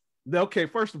learn that, okay,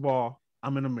 first of all,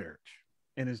 I'm in a marriage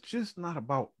and it's just not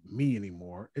about me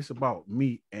anymore. It's about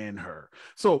me and her.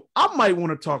 So I might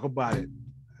want to talk about it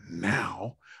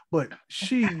now, but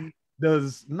she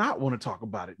does not want to talk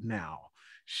about it now.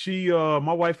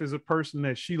 My wife is a person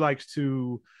that she wants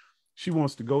to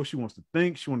go, she wants to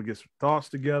think, she wants to get some thoughts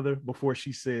together before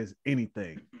she says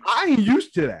anything. I ain't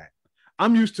used to that.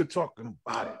 I'm used to talking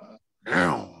about it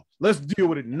now. Let's deal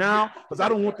with it now, because I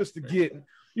don't want this to get,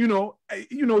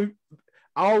 I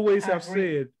always have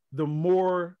said, the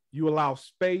more you allow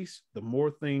space, the more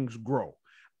things grow.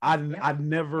 I've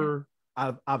never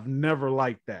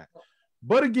liked that.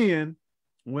 But again,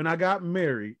 when I got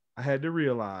married, I had to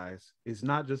realize it's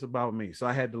not just about me. So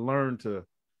I had to learn to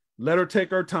let her take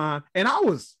her time. And I'm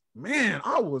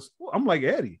like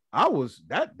Eddie,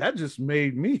 that just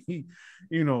made me,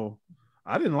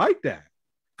 I didn't like that.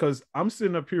 Because I'm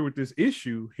sitting up here with this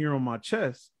issue here on my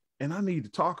chest, and I need to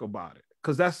talk about it.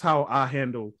 Because that's how I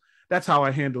handle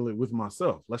it with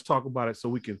myself. Let's talk about it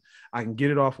so I can get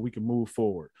it off and we can move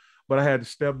forward. But I had to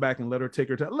step back and let her take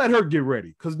her time, let her get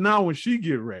ready. Because now when she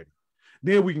get ready,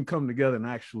 then we can come together and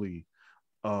actually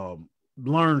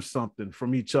learn something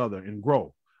from each other and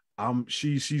grow.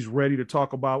 She's ready to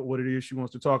talk about what it is she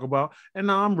wants to talk about. And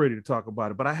now I'm ready to talk about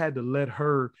it. But I had to let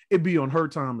it be on her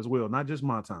time as well, not just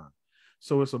my time.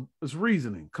 So it's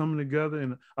reasoning, coming together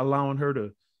and allowing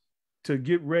her to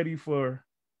get ready for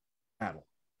battle.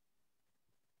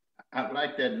 I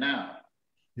like that now.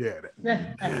 Yeah.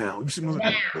 Now.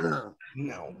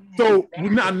 No. So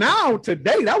now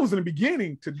today, that was in the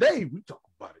beginning. Today we talk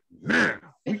about it now.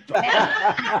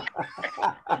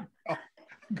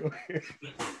 Go ahead.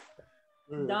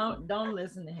 Don't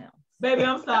listen to him. Baby,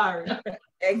 I'm sorry.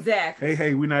 Exactly.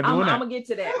 Hey, we're not doing that. I'm gonna get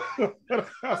to that.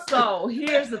 So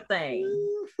here's the thing.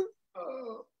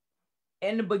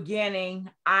 In the beginning,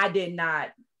 I did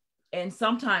not, and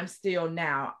sometimes still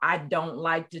now, I don't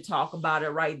like to talk about it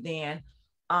right then.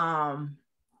 I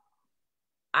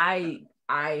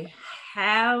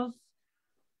have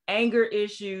anger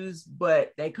issues,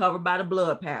 but they covered by the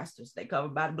blood, pastors. They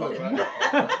covered by the blood.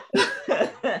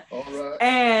 All right.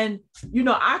 And,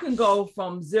 I can go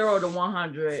from 0 to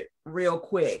 100 real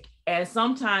quick. And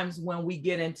sometimes when we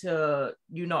get into,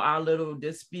 our little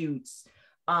disputes,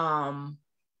 I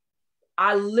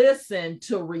listen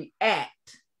to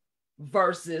react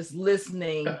versus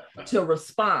listening to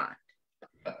respond.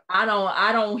 I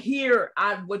don't hear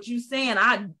what you saying.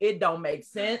 It don't make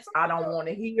sense. I don't want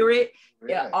to hear it.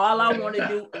 Yeah, all I want to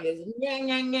do is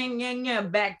yeah,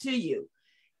 back to you.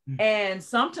 And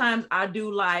sometimes I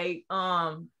do like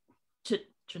Trinae.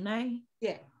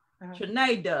 Yeah.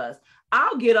 Trinae does.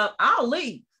 I'll get up, I'll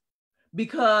leave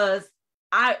because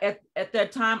at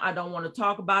that time I don't want to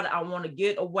talk about it. I want to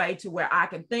get away to where I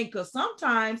can think, because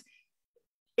sometimes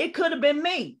it could have been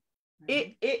me.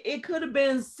 It could have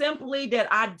been simply that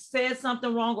I said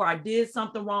something wrong or I did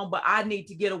something wrong, but I need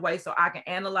to get away so I can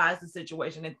analyze the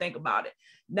situation and think about it.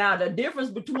 Now, the difference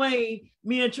between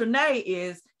me and Trinae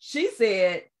is she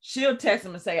said she'll text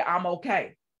him and say, I'm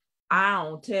okay. I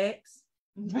don't text.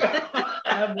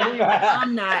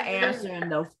 I'm not answering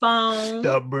the phone.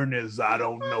 Stubborn as I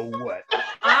don't know what.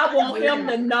 I want him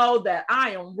to know that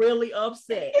I am really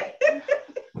upset.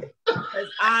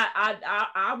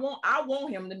 I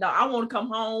want him to know. I want to come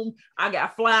home. I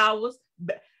got flowers.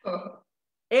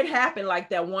 It happened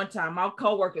like that one time. My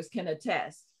coworkers can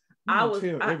attest. He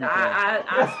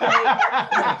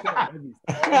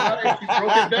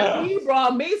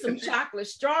brought me some chocolate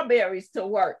strawberries to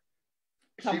work.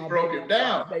 She broke it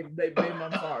down. Baby,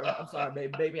 I'm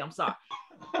sorry, baby, I'm sorry.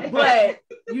 But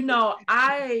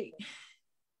I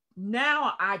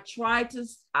try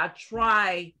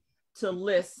to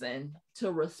listen,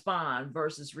 to respond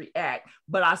versus react.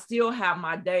 But I still have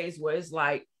my days where it's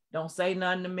like, don't say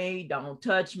nothing to me, don't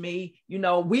touch me. You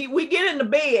know, we get in the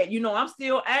bed, you know, I'm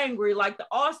still angry. Like the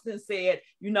Austin said,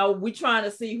 you know, we trying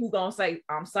to see who gonna say,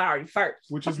 I'm sorry first.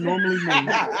 Which is normally me.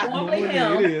 Normally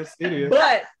him. It is.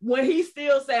 But when he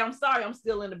still say, I'm sorry, I'm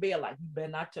still in the bed, like, you better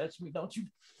not touch me. Don't you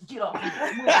get off.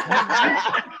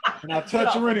 And I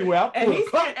touch her anyway. And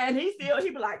he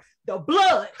be like, the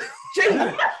blood.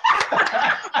 Jesus.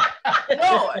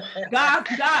 Lord, God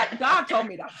told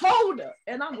me to hold her.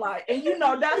 And I'm like, and you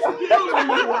know, that's feeling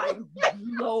me like,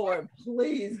 Lord,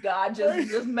 please, God,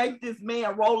 just make this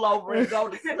man roll over and go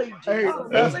to sleep. Hey,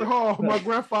 that's the hall. My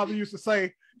grandfather used to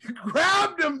say,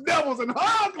 grab them devils and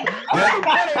hug them. He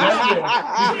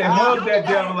said, hug that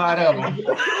devil out of him.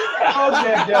 Hug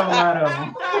that devil out of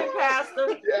him. Pastor,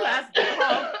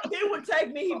 he would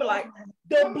take me, he'd be like,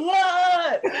 the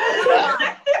blood.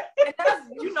 And that's,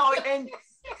 you know, and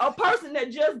a person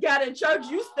that just got in church,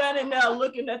 you standing there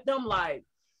looking at them like,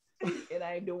 it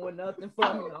ain't doing nothing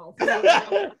for me.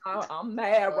 I'm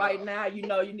mad right now. You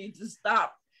know, you need to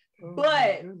stop.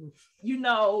 But, you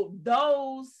know,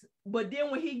 but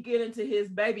then when he get into his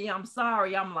baby, I'm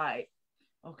sorry, I'm like,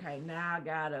 okay, now I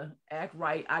gotta act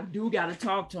right. I do gotta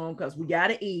talk to him because we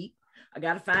gotta eat. I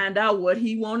gotta find out what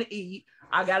he want to eat.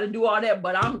 I gotta do all that,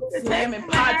 but I'm slamming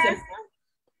pots and,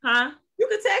 huh? You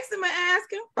can text him and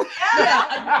ask him. Yeah,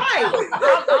 right.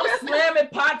 I'm slamming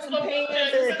pots and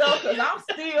pans and stuff because I'm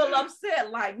still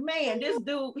upset. Like, man, this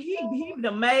dude, he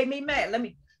done made me mad.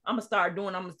 I'm gonna start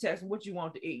doing. I'm gonna text him what you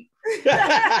want to eat.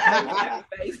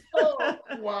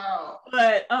 Wow.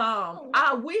 But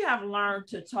we have learned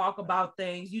to talk about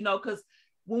things, you know, because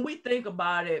when we think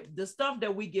about it, the stuff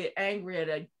that we get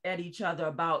angry at each other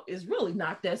about is really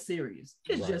not that serious.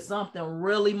 It's just something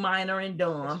really minor and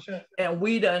dumb, and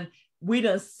we done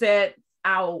set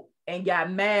out and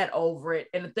got mad over it.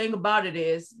 And the thing about it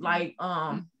is, like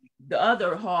the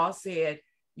other hall said,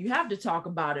 you have to talk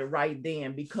about it right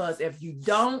then, because if you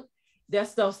don't, that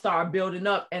stuff start building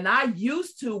up. And I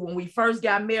used to, when we first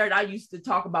got married, I used to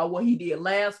talk about what he did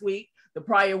last week, the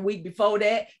prior week before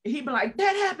that. And he'd be like,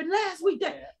 that happened last week.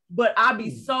 But I'd be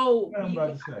so, I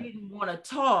didn't want to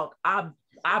talk. I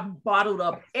bottled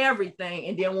up everything.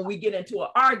 And then when we get into an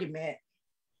argument,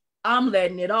 I'm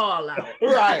letting it all out.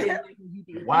 Right.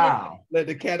 Wow. Let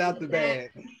the cat out the bag.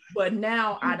 But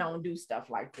now I don't do stuff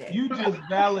like that. You just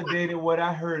validated what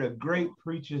I heard a great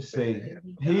preacher say.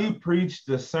 He preached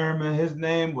the sermon. His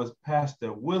name was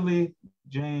Pastor Willie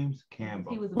James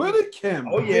Campbell. Willie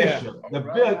Campbell. Oh, yeah.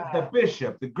 The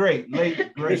bishop, the great,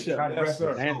 late, great. Bishop. Yes,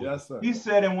 sir. Yes, sir. He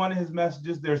said in one of his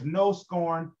messages, there's no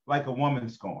scorn like a woman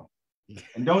scorn.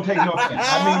 And don't take no offense.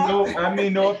 I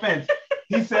mean no offense.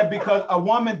 He said, because a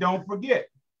woman don't forget.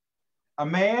 A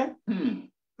man,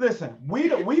 listen,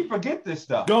 we forget this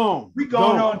stuff. We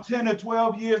going on 10 or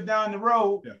 12 years down the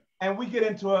road, and we get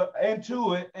into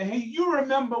it, and you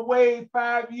remember way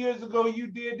 5 years ago you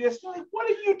did this. Like, what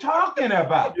are you talking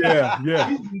about?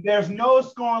 Yeah. There's no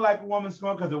scorn like a woman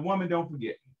scorn, because a woman don't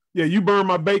forget. Yeah, you burn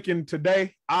my bacon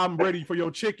today, I'm ready for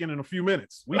your chicken in a few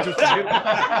minutes. We just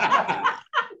yeah.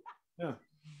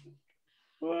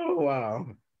 Oh, wow.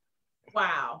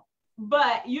 Wow.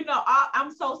 But, you know,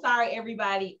 I'm so sorry,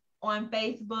 everybody on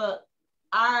Facebook.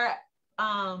 Our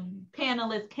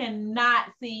panelists cannot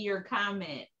see your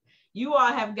comment. You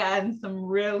all have gotten some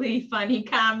really funny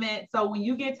comments. So when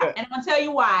you get time, and I'm going to tell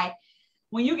you why.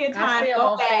 When you get time,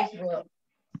 go back. Facebook.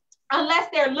 Unless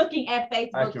they're looking at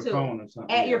Facebook at too.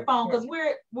 At your phone, because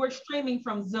we're streaming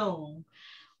from Zoom.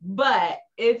 But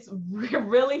it's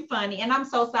really funny. And I'm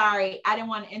so sorry. I didn't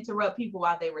want to interrupt people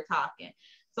while they were talking.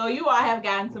 So you all have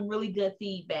gotten some really good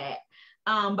feedback.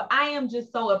 But I am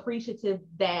just so appreciative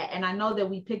that, and I know that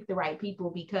we picked the right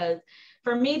people, because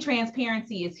for me,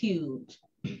 transparency is huge.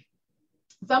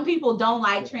 Some people don't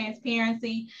like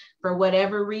transparency for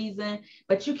whatever reason,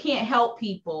 but you can't help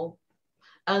people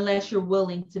unless you're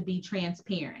willing to be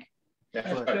transparent.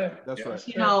 That's right. That's right.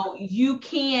 You know, you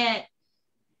can't,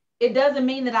 it doesn't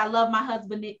mean that I love my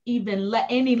husband even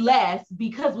any less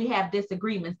because we have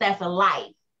disagreements. That's a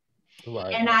life.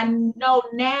 Right. And I know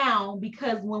now,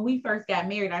 because when we first got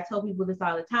married, I tell people this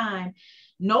all the time,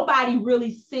 nobody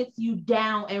really sits you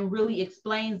down and really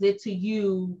explains it to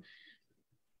you.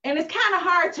 And it's kind of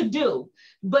hard to do,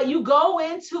 but you go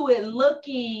into it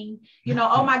looking, you know,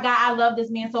 oh my God, I love this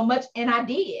man so much. And I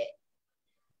did,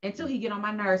 until he get on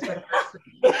my nerves for the first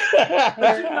time.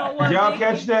 But you know what? Y'all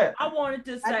catch that? I wanted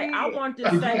to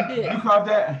say this. You caught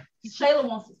that? Shayla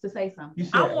wants to say something.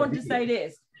 I wanted to say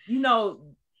this. You know,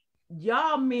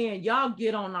 y'all men, y'all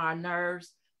get on our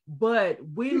nerves, but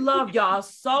we love y'all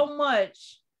so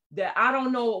much that I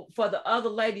don't know for the other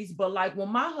ladies, but like when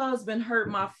my husband hurt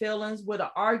my feelings with an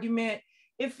argument,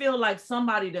 it feels like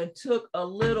somebody that took a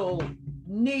little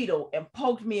needle and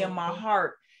poked me in my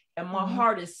heart, and my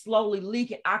heart is slowly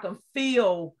leaking. I can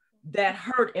feel that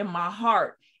hurt in my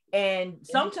heart. And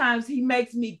sometimes he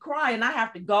makes me cry, and I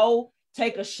have to go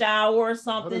take a shower or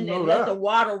something and let the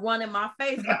water run in my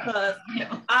face because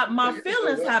my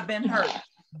feelings have been hurt.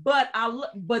 But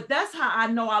that's how I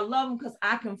know I love him, because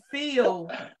I can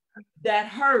feel that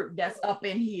hurt that's up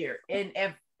in here. And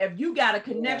if you got a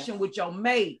connection with your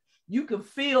mate, you can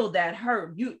feel that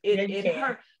hurt. It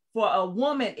hurt. For a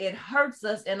woman, it hurts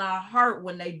us in our heart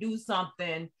when they do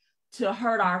something to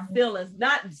hurt our feelings.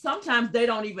 Not sometimes they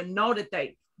don't even know that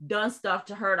they done stuff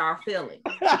to hurt our feelings.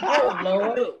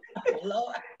 Oh,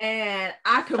 Lord. And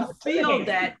I can feel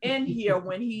that in here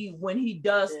when he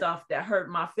does stuff that hurt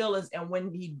my feelings. And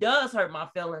when he does hurt my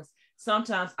feelings,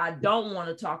 sometimes I don't want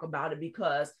to talk about it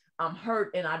because I'm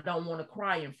hurt and I don't want to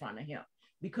cry in front of him,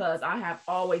 because I have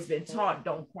always been taught,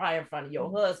 don't cry in front of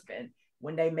your husband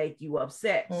when they make you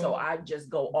upset. So I just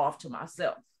go off to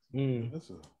myself. That's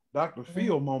a Dr.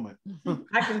 Phil moment. Can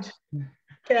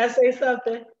I say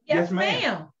something? Yes,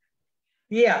 ma'am.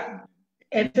 Yeah.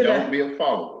 And don't be a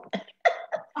follower.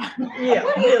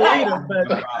 Yeah, be a leader,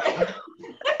 but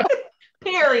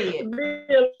period.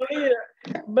 Be a leader.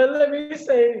 But let me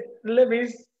say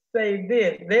this.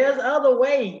 There's other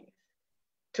ways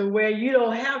to where you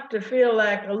don't have to feel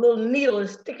like a little needle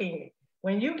is sticking you.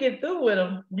 When you get through with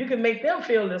them, you can make them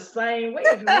feel the same way.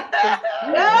 You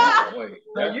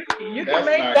can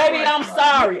make baby, I'm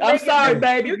sorry. I'm sorry,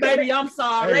 baby. Baby, I'm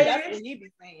sorry. That's what you be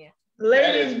saying.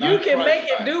 Ladies, you can make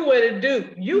it do what it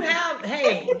do. You have,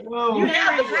 you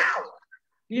have the power.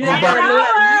 You have to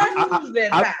use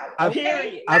that power. I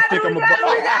think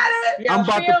I'm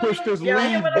about to push this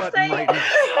leave button right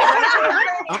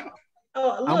now.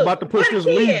 I'm about to push this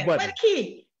leave button. What a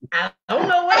key. I don't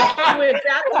know what you went.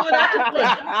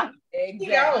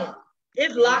 Exactly.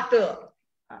 It's locked up.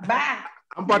 Bye.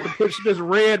 I'm about to push this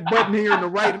red button here in the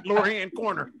right lower hand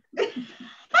corner.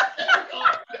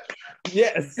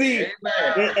 Yeah, see,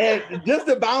 and just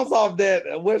to bounce off that,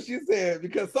 what she said,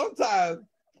 because sometimes,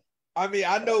 I mean,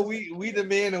 I know we the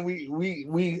men and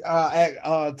we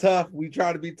act tough. We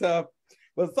try to be tough,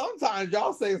 but sometimes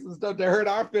y'all say some stuff that hurt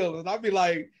our feelings. I'll be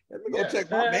like, let me go check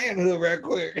my manhood real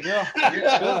quick.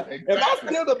 Exactly. Am I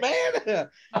still the man?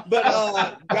 But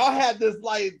y'all had this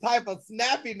like type of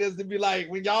snappiness to be like,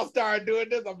 when y'all start doing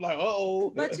this, I'm like,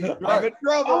 I'm in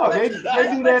trouble. Oh, they do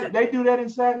that. They do that in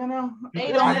Saginaw.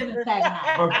 They don't live in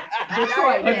Saginaw.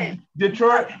 Detroit, man.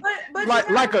 Detroit. But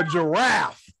like a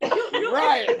giraffe.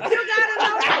 Right.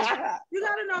 You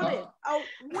gotta know this. Oh,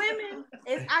 women,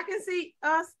 as I can see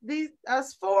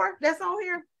us four that's on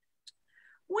here,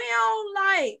 we don't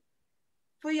like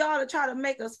for y'all to try to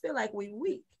make us feel like we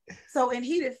weak. So in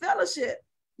heated fellowship,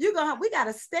 we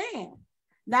gotta stand.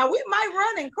 Now we might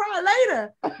run and cry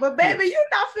later, but baby, you're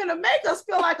not finna make us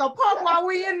feel like a punk while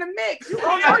we in the mix. You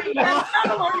gonna know you got a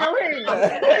saddle on your head.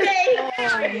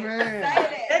 Oh, man.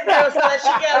 That girl said she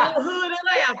got a little hood and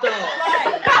after all.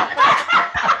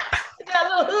 She got a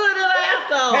little hood and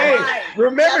after all. Hey,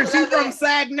 remember she's from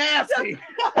Sag Nasty.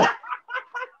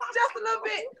 Just a little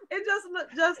bit. It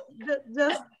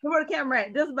just where the camera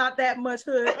at? Just about that much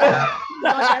hood. Not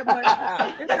that much.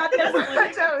 It's not that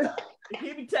much.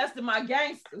 He be testing my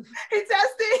gangsters. He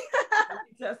testing.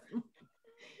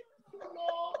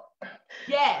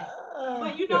 Yes.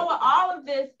 But you know what? All of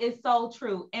this is so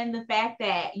true. And the fact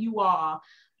that you all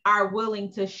are willing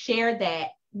to share that,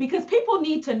 because people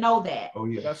need to know that. Oh,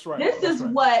 yeah. That's right.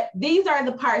 These are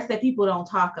the parts that people don't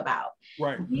talk about.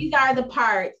 Right. These are the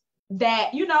parts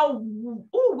that,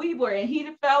 we were in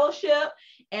heated fellowship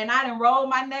and I done rolled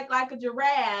my neck like a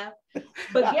giraffe.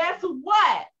 But guess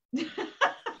what?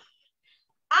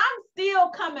 I'm still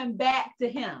coming back to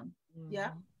him.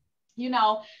 Yeah.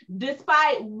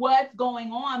 Despite what's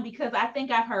going on, because I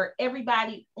think I've heard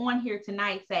everybody on here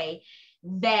tonight say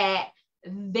that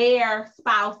their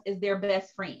spouse is their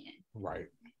best friend. Right.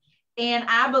 And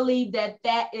I believe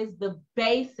that is the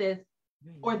basis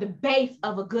or the base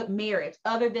of a good marriage,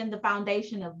 other than the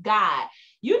foundation of God.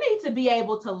 You need to be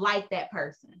able to like that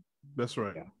person. That's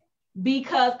right.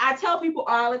 Because I tell people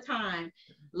all the time,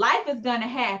 life is going to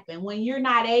happen when you're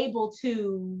not able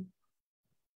to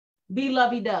be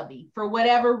lovey-dovey for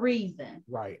whatever reason.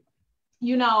 Right.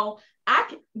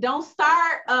 Don't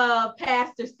start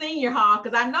Pastor Senior Hall,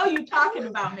 because I know you're talking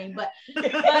about me, but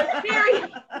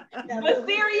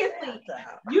seriously,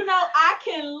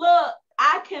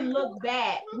 I can look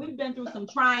back. We've been through some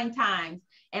trying times,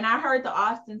 and I heard the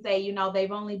Austin say,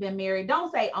 they've only been married.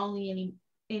 Don't say only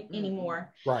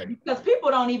anymore. Right. Because people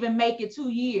don't even make it 2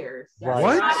 years. Right.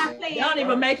 What? You know what I'm saying? They don't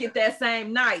even make it that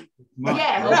same night.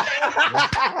 Yes.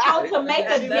 So to make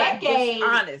a decade,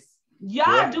 honest.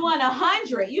 y'all doing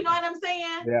 100. You know what I'm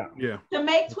saying? Yeah. Yeah. To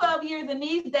make 12 years in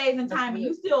these days and time, and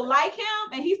you still like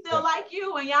him, and he still like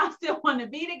you, and y'all still want to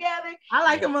be together. I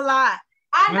like him a lot.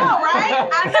 I know, right?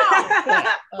 I know.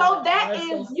 So that That's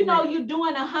is, so you know, sweet. you're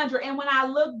doing 100. And when I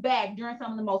look back during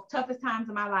some of the most toughest times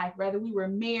of my life, whether we were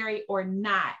married or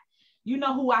not, you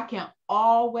know who I can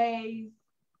always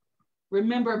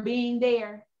remember being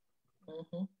there?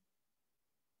 Mhm.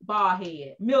 Bald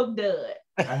head, Milk Dud.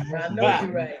 I know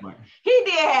you're right. He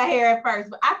did have hair at first,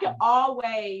 but I can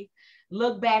always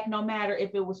look back, no matter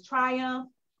if it was triumph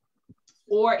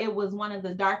or it was one of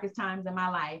the darkest times in my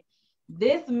life.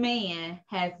 This man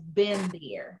has been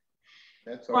there.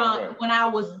 That's From all right. when I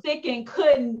was sick and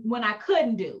when I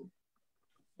couldn't do.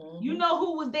 You know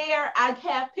who was there? I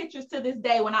have pictures to this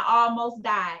day when I almost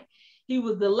died. He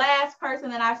was the last person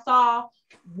that I saw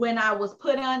when I was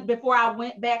put on, before I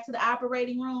went back to the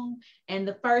operating room, and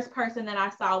the first person that I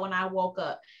saw when I woke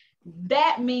up.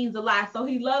 That means a lot. So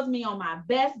he loves me on my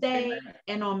best day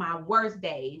and on my worst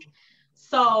days.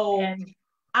 So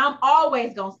I'm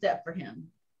always going to step for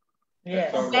him.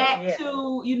 Yes. Back Yes.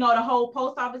 to, you know, the whole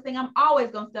post office thing, I'm always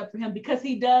going to step for him because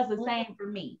he does the same for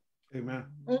me. Amen.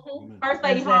 Mhm. First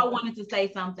Lady Exactly. Hall wanted to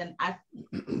say something.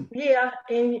 Yeah,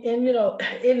 and you know,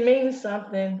 it means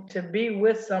something to be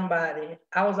with somebody.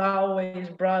 I was always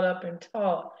brought up and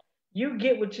taught, you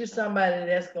get with you somebody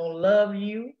that's gonna love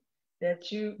you,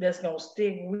 that's gonna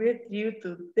stick with you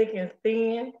through thick and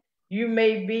thin. You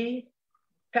may be,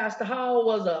 Pastor Hall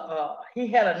was he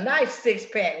had a nice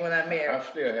 6-pack when I I married.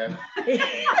 still have.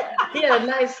 He had a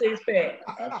nice 6-pack.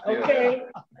 I still Okay.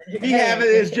 He have it,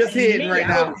 it's just hidden Me, right I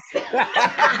now.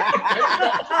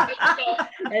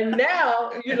 And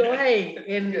now, you know, hey,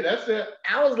 and Yeah, that's it.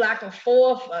 I was like a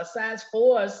size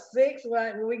 4 or 6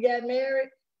 when we got married.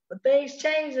 But things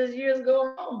change as years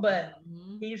go on. But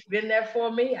he's been there for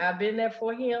me. I've been there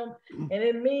for him. And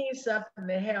it means something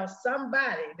to have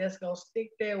somebody that's going to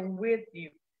stick there with you.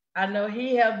 I know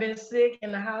he have been sick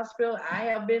in the hospital. I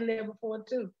have been there before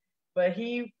too. But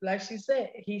he, like she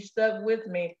said, he stuck with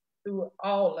me through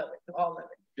all of it.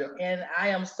 Yeah. And I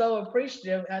am so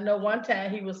appreciative. I know one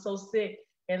time he was so sick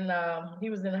and he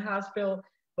was in the hospital,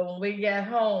 but when we got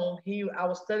home, I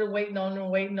was still waiting on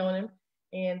him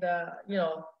and, you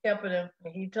know, helping him.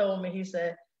 And he told me, he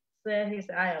said,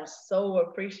 I am so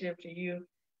appreciative to you.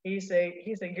 He said,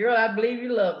 girl, I believe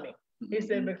you love me. He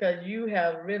said, because you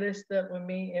have really stuck with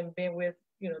me and been with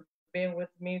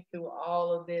me through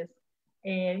all of this.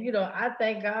 And, you know, I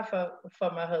thank God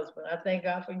for my husband. I thank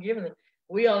God for giving him.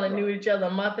 We only knew each other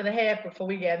a month and a half before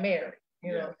we got married.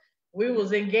 You know, we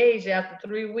was engaged after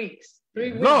 3 weeks.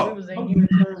 3 weeks we was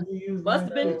engaged. Must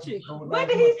have been the chick. What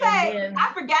did he say? then-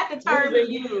 I forgot the term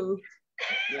he used.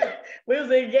 We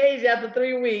was engaged after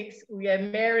 3 weeks. We got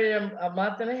married a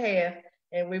month and a half,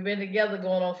 and we've been together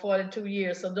going on 42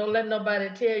 years. So don't let nobody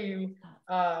tell you,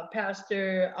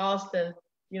 Pastor Austin,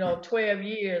 you know, 12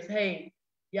 years. Hey,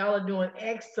 y'all are doing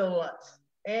excellent.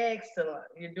 Excellent.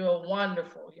 You're doing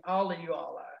wonderful. All of you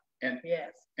all are. And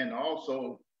yes. And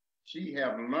also, she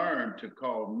have learned to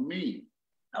call me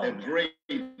the great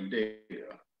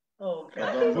digger. Oh,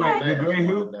 The great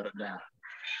who? Let her down.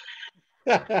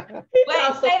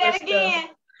 Wait, say that again.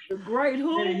 The great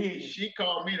who? She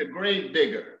called me the grave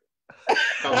digger.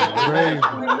 Grave.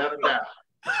 Let her down.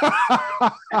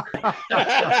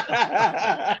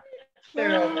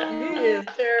 Terrible. He is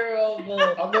terrible.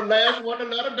 I'm the last one to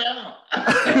let her down.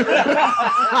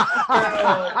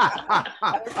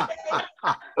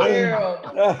 Terrible.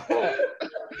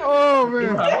 Oh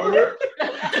man.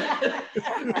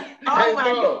 Oh my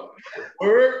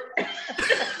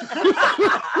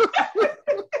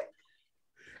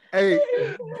Hey,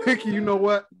 Vicky, you know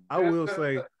what? I will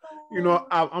say, you know,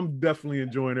 I'm definitely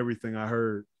enjoying everything I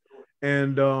heard.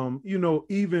 And you know,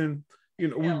 even, you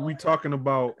know, we talking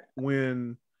about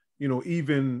when, you know,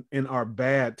 even in our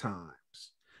bad times,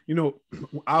 you know,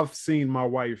 I've seen my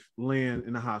wife land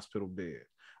in a hospital bed.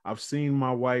 I've seen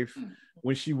my wife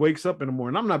when she wakes up in the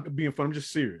morning. I'm not being funny, I'm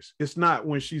just serious. It's not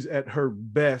when she's at her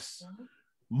best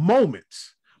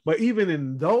moments. But even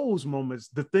in those moments,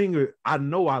 the thing is, I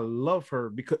know I love her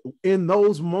because in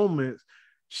those moments,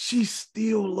 she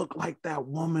still looked like that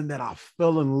woman that I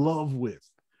fell in love with.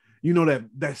 You know,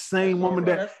 that same woman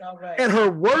that at her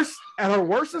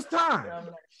worstest time,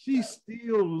 she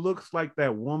still looks like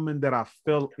that woman that I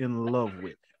fell in love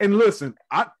with. And listen,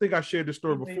 I think I shared this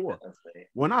story before.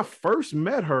 When I first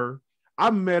met her,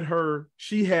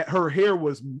 her hair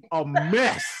was a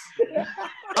mess.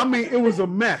 I mean, it was a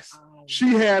mess.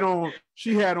 She had on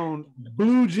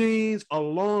blue jeans, a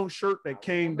long shirt that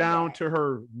came down to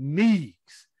her knees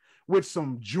with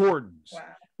some Jordans. Wow.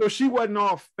 So she wasn't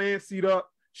all fancied up.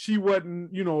 She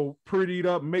wasn't, prettied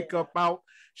up, makeup out.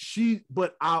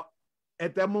 But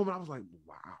at that moment, I was like,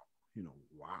 wow,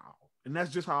 wow. And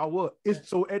that's just how I was.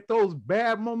 So at those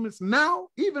bad moments now,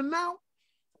 even now,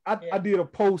 I did a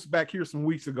post back here some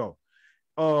weeks ago.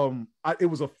 It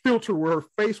was a filter where her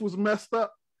face was messed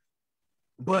up.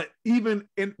 But even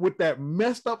with that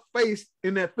messed up face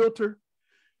in that filter,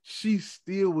 she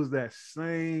still was that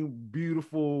same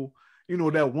beautiful,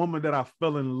 that woman that I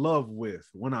fell in love with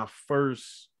when I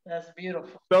first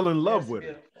fell in love with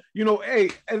her.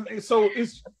 Hey, and so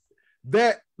it's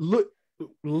that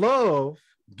love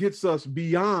gets us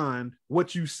beyond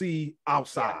what you see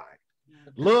outside.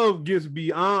 Love gets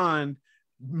beyond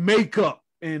makeup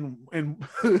and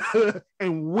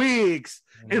and wigs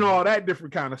and all that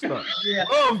different kind of stuff. Yeah.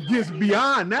 Love gets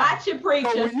beyond that. Watch your preacher.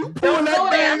 So when you pull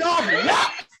that thing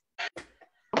off,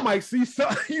 I might see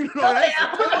something, that's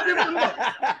a total different look.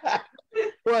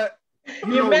 But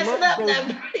you're messing up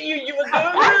now. You were doing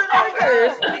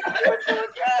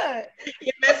good.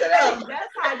 You're messing up. That's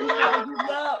how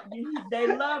you know they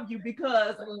love you,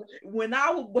 because when I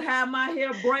would have my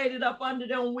hair braided up under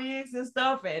them wigs and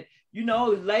stuff, and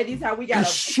ladies, how we got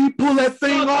she pull that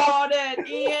thing off, all that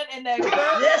in, and that girl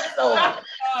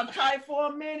tight for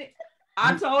a minute.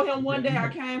 I told him one day I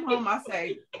came home, I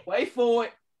say, wait for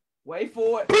it.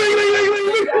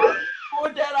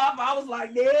 Pulled that off. I was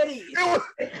like, there it is.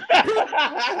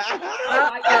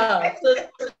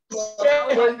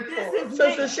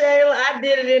 Sister Shayla, I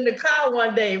did it in the car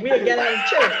one day. We got out of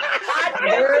church.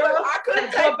 I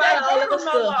couldn't take that all the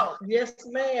stuff. Yes,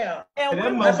 ma'am.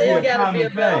 And I said, it gotta be a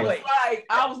better way.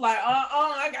 I was like,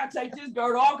 I gotta take this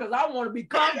girdle off because I want to be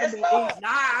comfortable.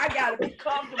 I gotta be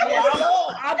comfortable.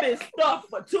 I've been stuck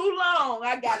for too long.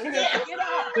 I gotta get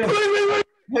off.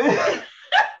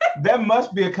 That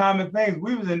must be a common thing.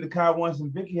 We was in the car once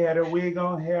and Vicky had her wig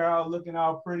on, hair out, looking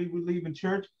all pretty. We leaving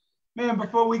church. Man,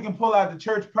 before we can pull out the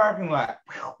church parking lot,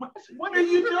 what are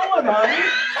you doing, honey?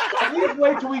 Please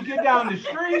wait till we get down the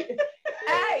street.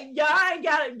 Hey, y'all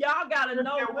gotta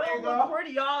know we're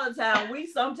pretty all the time. We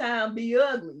sometimes be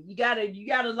ugly. You gotta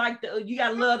love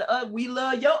we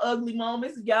love your ugly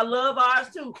moments. You gotta love ours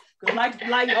too. Cause like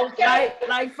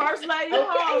First Lady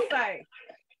Hall say,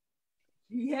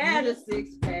 he had a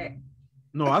 6-pack.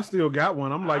 No, I still got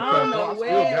one. I'm like, I don't know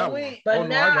where it went. But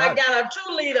now I got a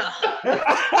 2-liter.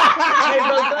 I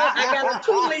got a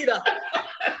 2-liter.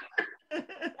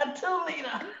 A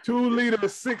 2-liter. 2-liter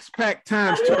 6-pack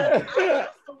times 2.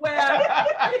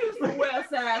 I used to wear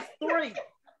size 3.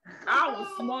 I was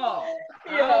small.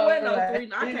 I don't wear no 3.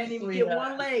 I can't even get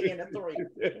one leg in a 3.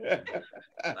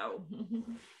 So.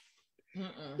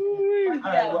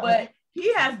 But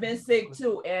he has been sick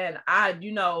too, and our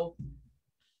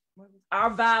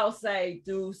vows say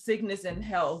through sickness and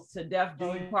health to death do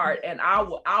you part, and I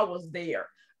was there.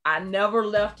 I never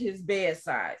left his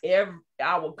bedside.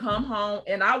 I would come home,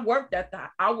 and I work at the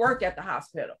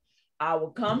hospital. I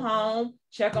would come home,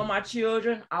 check on my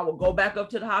children. I would go back up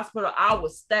to the hospital. I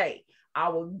would stay. I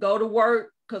would go to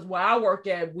work, because where I work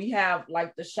at, we have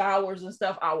like the showers and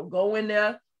stuff. I would go in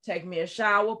there, take me a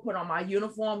shower, put on my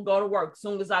uniform, go to work. As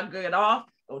soon as I get off,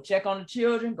 go check on the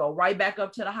children, go right back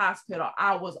up to the hospital.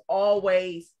 I was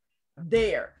always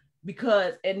there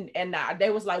because, and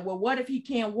they was like, well, what if he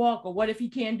can't walk, or what if he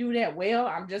can't do that? Well,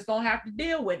 I'm just gonna have to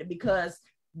deal with it, because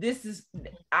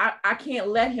I can't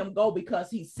let him go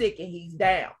because he's sick and he's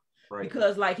down. Right.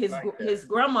 Because like his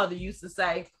grandmother used to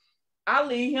say, I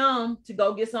leave him to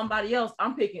go get somebody else.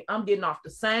 I'm getting off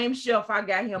the same shelf I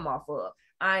got him off of.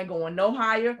 I ain't going no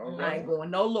higher. I ain't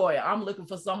going no lawyer. I'm looking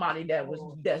for somebody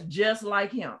that's just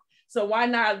like him. So why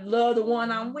not love the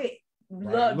one I'm with?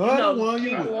 Love the one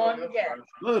you with.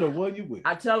 Love the one you with.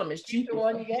 I tell him it's cheaper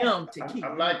for him to keep.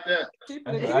 I like that.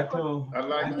 I told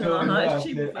him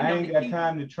I ain't got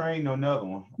time to train another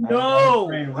one.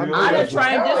 No, I done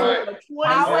trained this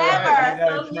one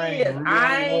for 20 years.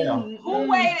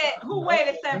 Who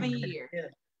waited 7 years?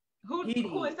 Who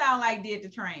it sound like did the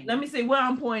train? Let me see where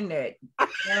I'm pointing at.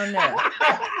 Down there.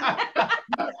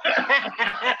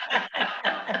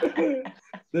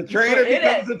 The trainer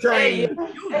becomes the train.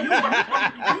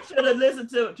 You should have listened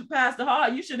to Pastor Hall.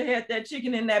 You should have had that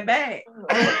chicken in that bag.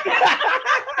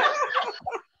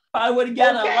 Probably would have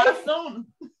got a lot sooner.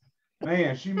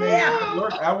 Man, she made it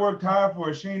work. I worked hard for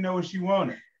her. She didn't know what she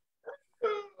wanted.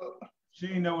 She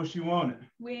didn't know what she wanted.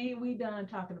 We done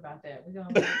talking about that. We're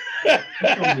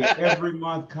gonna be every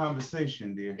month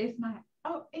conversation, dear. It's my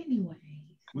anyway.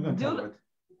 We're gonna talk about it.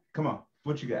 Come on.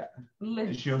 What you got?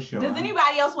 Listen, It's your show. does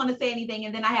anybody else want to say anything?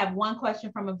 And then I have one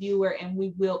question from a viewer, and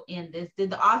we will end this. Did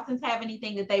the Austins have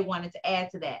anything that they wanted to add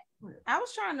to that? I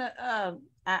was trying to.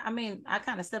 I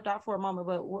kind of stepped out for a moment,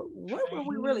 but what were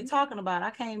we really talking about? I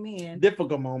came in.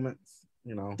 Difficult moments,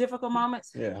 Difficult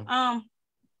moments. Yeah.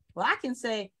 Well, I can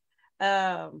say,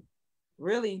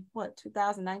 really,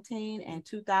 2019 and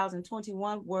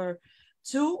 2021 were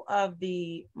two of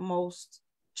the most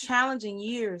challenging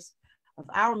years of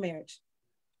our marriage.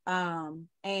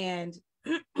 And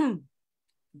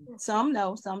some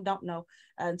know, some don't know.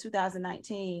 In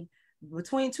 2019,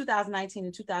 between 2019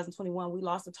 and 2021, we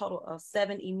lost a total of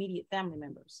 7 immediate family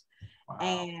members. Wow.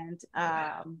 And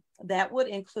that would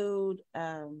include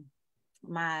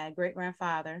my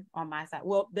great-grandfather on my side.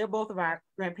 Well, they're both of our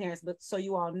grandparents, but so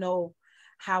you all know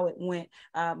how it went.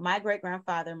 My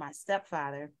great-grandfather, my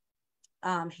stepfather,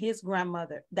 his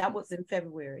grandmother, that was in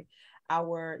February.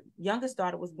 Our youngest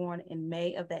daughter was born in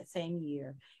May of that same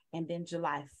year. And then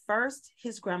July 1st,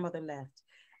 his grandmother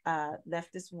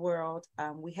left this world.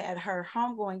 We had her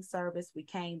homegoing service. We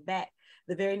came back.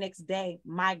 The very next day,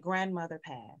 my grandmother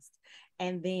passed.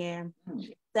 And then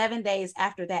 7 days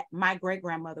after that, my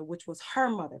great-grandmother, which was her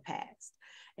mother, passed.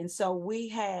 And so we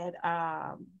had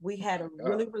a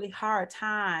really, really hard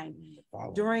time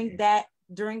during that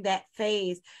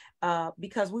phase,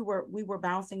 because we were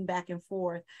bouncing back and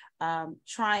forth, I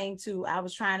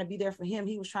was trying to be there for him.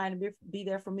 He was trying to be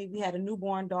there for me. We had a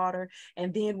newborn daughter,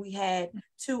 and then we had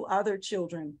 2 other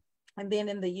children. And then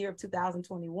in the year of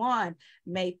 2021,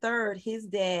 May 3rd, his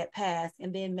dad passed.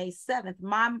 And then May 7th,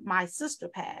 my sister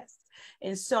passed.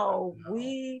 And so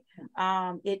it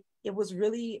was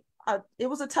really, it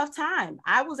was a tough time.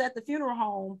 I was at the funeral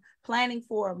home planning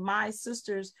for my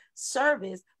sister's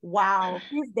service while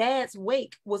his dad's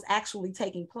wake was actually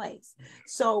taking place.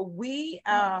 So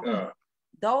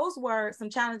those were some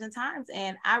challenging times,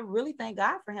 and I really thank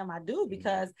God for him. I do,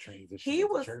 because he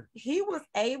was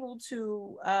able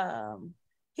to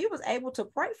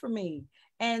pray for me.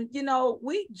 And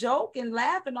we joke and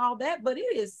laugh and all that, but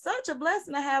it is such a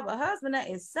blessing to have a husband that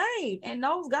is saved and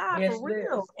knows God for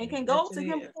real and can go to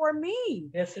him for me.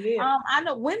 Yes, it is. I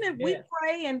know women, we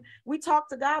pray and we talk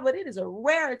to God, but it is a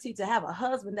rarity to have a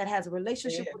husband that has a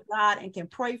relationship with God and can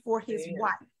pray for his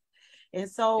wife. And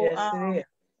so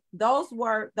those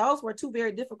were 2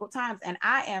 very difficult times, and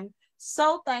I am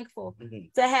so thankful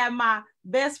to have my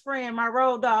best friend, my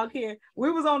road dog here.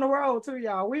 We was on the road too,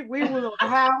 y'all. We was on the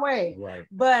highway, right?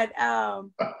 But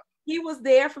he was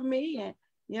there for me, and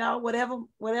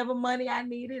whatever money I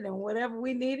needed and whatever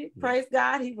we needed, praise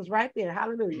God, he was right there.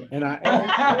 Hallelujah. And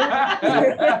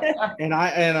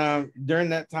during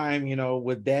that time,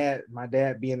 with my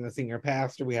dad being the senior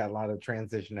pastor, we had a lot of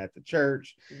transition at the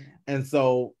church, and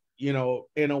so in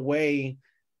a way,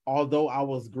 although I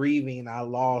was grieving,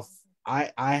 I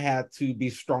had to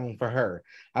be strong for her.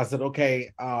 I said,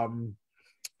 okay,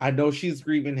 I know she's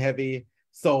grieving heavy,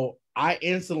 so I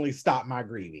instantly stopped my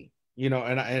grieving,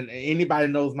 and anybody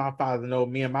knows my father know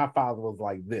me and my father was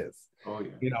like this,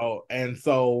 and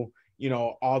so,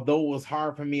 although it was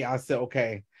hard for me, I said,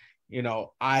 okay,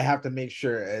 I have to make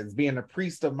sure, as being a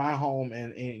priest of my home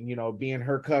and being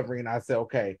her covering, I said,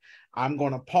 okay, I'm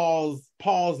going to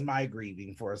pause my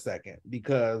grieving for a second,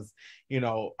 because,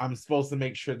 I'm supposed to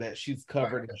make sure that she's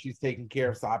covered and she's taken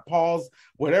care of. So I paused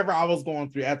whatever I was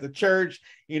going through at the church,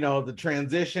 the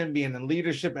transition, being in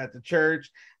leadership at the church.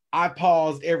 I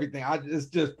paused everything. I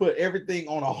just put everything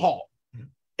on a halt.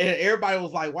 And everybody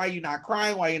was like, why are you not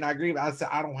crying? Why are you not grieving? I said,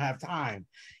 I don't have time.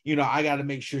 I got to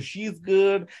make sure she's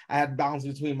good. I had to balance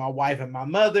between my wife and my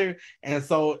mother. And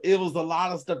so it was a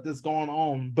lot of stuff that's going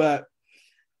on. But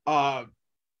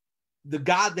the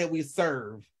God that we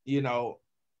serve,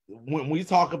 when we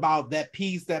talk about that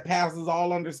peace that passes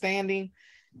all understanding,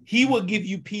 he will give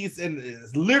you peace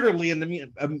literally in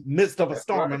the midst of a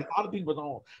storm. And a lot of people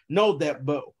don't know that,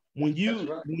 but when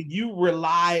you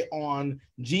rely on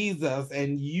Jesus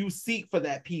and you seek for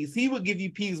that peace, he will give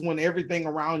you peace when everything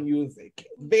around you is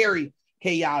very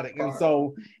chaotic. And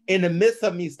so in the midst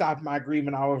of me stopping my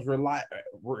grieving, I was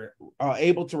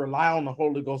able to rely on the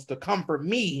Holy Ghost to comfort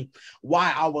me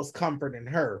while I was comforting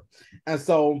her. And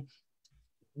so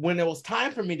when it was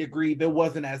time for me to grieve, it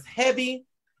wasn't as heavy,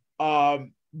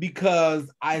 because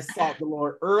I sought the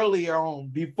Lord earlier on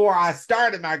before I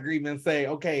started my grieving, and say,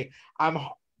 okay,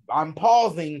 I'm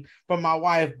pausing for my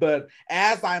wife, but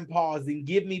as I'm pausing,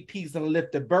 give me peace and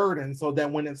lift the burden, so that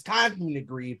when it's time for me to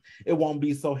grieve, it won't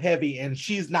be so heavy and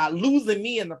she's not losing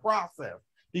me in the process.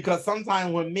 Because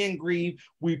sometimes when men grieve,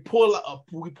 we pull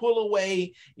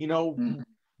away,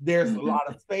 there's a lot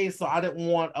of space. So I didn't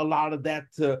want a lot of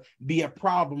that to be a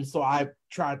problem. So I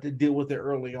tried to deal with it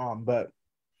early on. But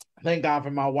thank God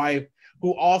for my wife,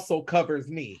 who also covers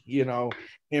me,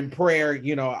 in prayer.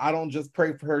 I don't just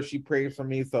pray for her, she prays for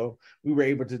me. So we were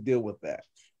able to deal with that.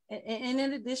 And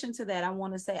in addition to that, I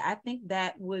want to say, I think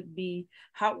that would be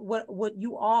what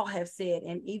you all have said,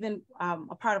 and even a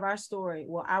part of our story,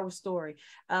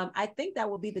 I think that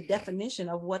would be the definition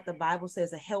of what the Bible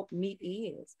says a helpmeet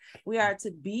is. We are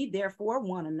to be there for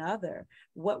one another.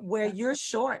 Where you're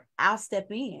short, I'll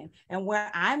step in, and where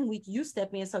I'm weak, you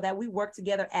step in, so that we work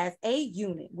together as a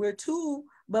unit. We're two,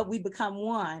 but we become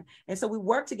one. And so we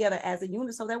work together as a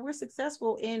unit so that we're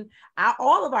successful in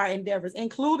all of our endeavors,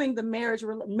 including the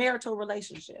marital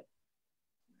relationship.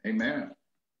 Amen.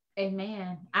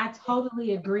 Amen. I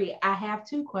totally agree. I have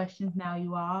 2 questions now,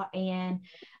 you all. And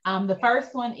the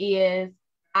first one is,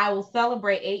 I will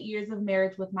celebrate 8 years of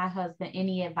marriage with my husband.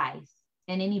 Any advice?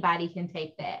 And anybody can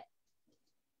take that,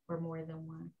 or more than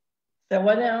one. So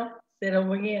what now? Say it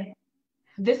over again.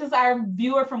 This is our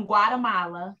viewer from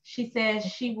Guatemala. She says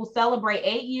she will celebrate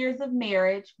 8 years of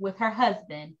marriage with her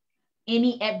husband.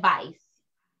 Any advice?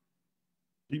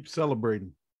 Keep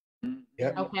celebrating.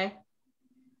 Yep. Okay.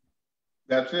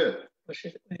 That's it. What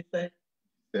she say?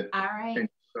 All right.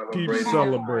 Keep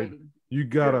celebrating. You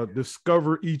gotta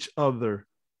discover each other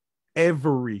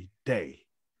every day.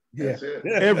 That's it.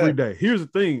 Every day. Here's the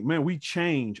thing, man. We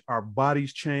change. Our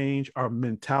bodies change. Our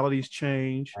mentalities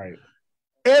change. Right.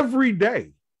 Every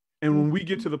day. And when we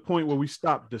get to the point where we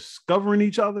stop discovering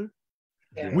each other,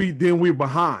 we're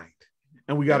behind,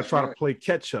 and we got to try to play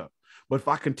catch up. But if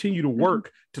I continue to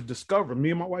work to discover,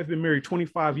 me and my wife have been married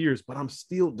 25 years, but I'm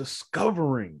still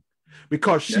discovering,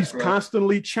 because she's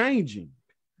constantly changing.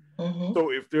 Mm-hmm.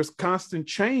 So if there's constant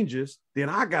changes, then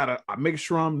I make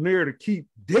sure I'm there to keep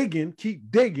digging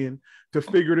to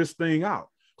figure this thing out.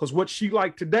 Because what she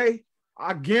liked today,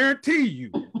 I guarantee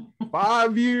you,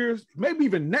 5 years, maybe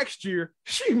even next year,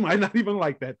 she might not even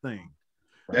like that thing.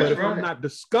 But if I'm not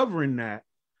discovering that,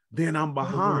 then I'm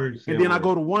behind. And then I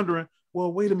go to wondering,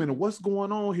 well, wait a minute, what's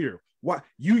going on here? Why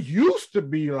you used to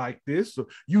be like this, or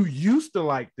you used to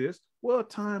like this? Well,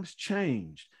 times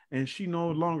changed, and she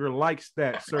no longer likes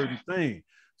that certain thing.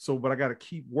 So, but I got to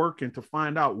keep working to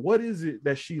find out, what is it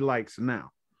that she likes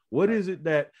now? What is it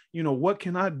that, what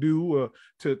can I do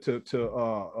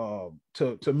to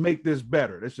make this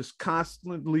better? It's just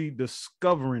constantly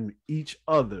discovering each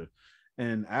other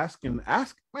and asking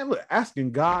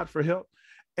God for help,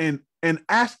 and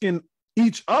asking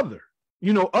each other,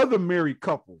 other married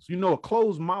couples, a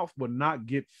closed mouth will not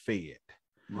get fed.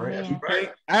 Right. We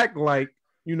can't act like,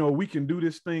 we can do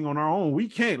this thing on our own. We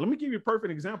can't. Let me give you a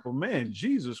perfect example. Man,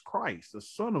 Jesus Christ, the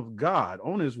Son of God,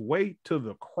 on his way to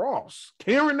the cross,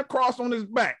 carrying the cross on his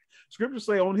back. Scriptures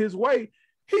say on his way,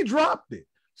 he dropped it.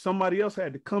 Somebody else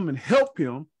had to come and help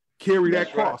him carry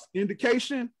that cross. Right.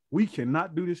 Indication, we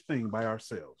cannot do this thing by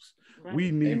ourselves. Right.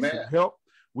 We need some help.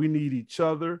 We need each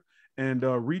other, and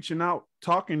reaching out,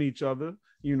 talking to each other,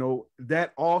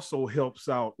 that also helps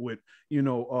out with,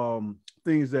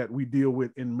 things that we deal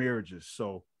with in marriages.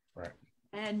 So, right.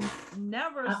 And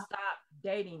never stop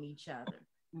dating each other.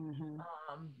 Mm-hmm.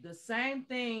 The same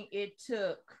thing it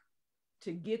took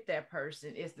to get that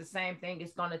person is the same thing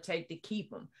it's going to take to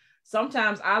keep them.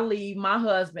 Sometimes I leave my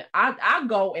husband, I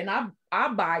go and I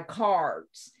buy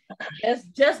cards,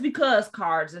 just because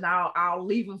cards, and I'll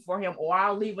leave them for him, or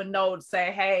I'll leave a note to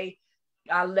say, hey,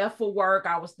 I left for work.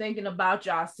 I was thinking about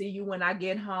you. I'll see you when I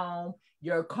get home.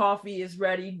 Your coffee is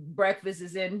ready. Breakfast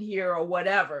is in here, or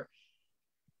whatever.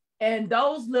 And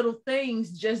those little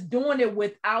things, just doing it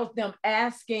without them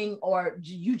asking, or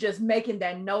you just making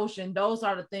that notion, those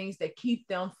are the things that keep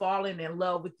them falling in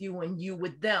love with you and you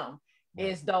with them.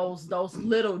 Is those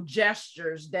little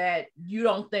gestures that you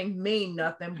don't think mean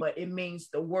nothing, but it means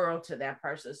the world to that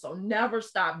person. So never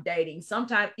stop dating.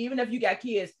 Sometimes, even if you got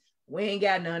kids, we ain't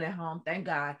got none at home, thank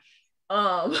God.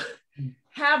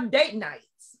 Have date nights.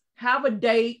 Have a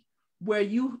date where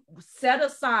you set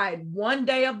aside one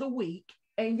day of the week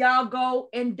and y'all go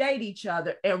and date each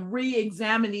other and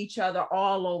re-examine each other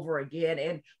all over again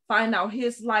and find out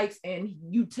his likes, and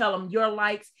you tell him your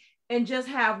likes, and just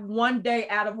have one day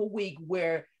out of a week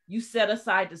where you set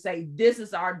aside to say, this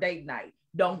is our date night.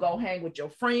 Don't go hang with your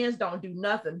friends. Don't do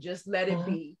nothing. Just let it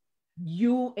be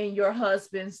you and your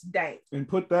husband's date. And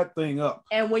put that thing up.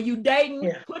 And when you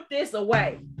dating, put this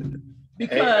away.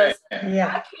 Because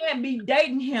I can't be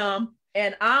dating him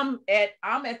and I'm at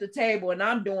the table and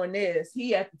I'm doing this.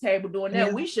 He at the table doing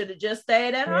that. We should have just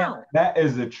stayed at home. That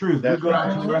is the truth. We go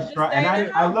out to a restaurant,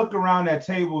 and I look around at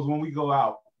tables when we go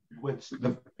out, which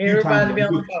the everybody be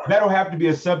on the phone. That'll have to be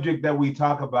a subject that we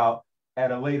talk about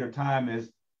at a later time. Is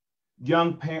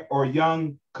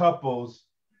young couples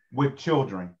with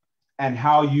children and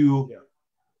how you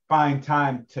find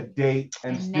time to date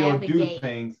and still do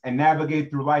things and navigate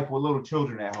through life with little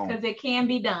children at home. Because it can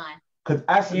be done. Because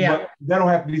but that don't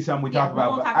have to be something we talk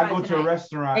about. But I go to a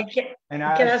restaurant and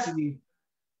I see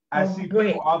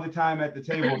people all the time at the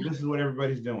table. This is what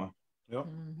everybody's doing. Yep.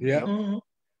 Yeah. Mhm.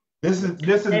 This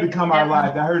has become our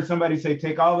lives. I heard somebody say,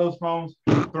 take all those phones,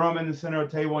 throw them in the center of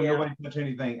the table, and nobody touch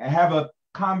anything, and have a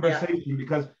conversation,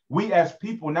 because we as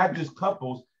people, not just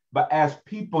couples, but as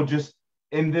people just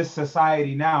in this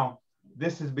society now,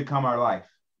 this has become our life.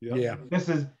 Yeah.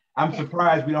 I'm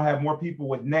surprised we don't have more people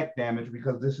with neck damage,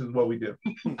 because this is what we do.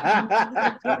 And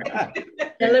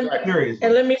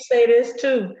let me say this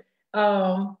too.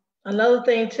 Another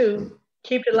thing too,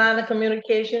 keep the line of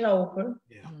communication open,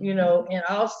 you know, and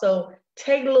also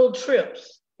take little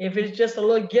trips. If it's just a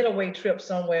little getaway trip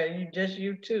somewhere, you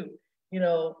two, you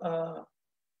know,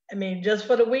 I mean, just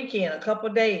for the weekend, a couple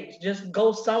of days, just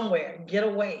go somewhere, get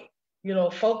away, you know,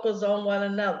 focus on one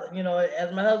another. You know,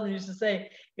 as my husband used to say,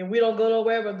 if we don't go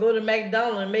nowhere, but go to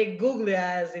McDonald's and make googly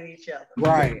eyes at each other.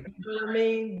 Right. You know what I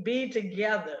mean? Be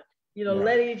together, you know,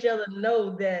 let each other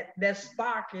know that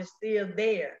spark is still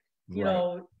there. You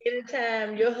know,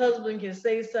 anytime your husband can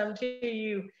say something to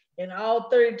you and all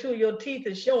 32 of your teeth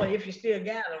are showing, if you still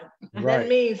got them, that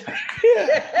means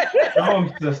show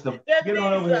them, sister. Get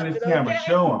on over here in this camera.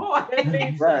 Show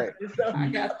them. Right. I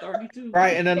got 32.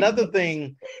 Right. And another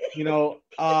thing, you know,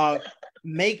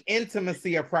 make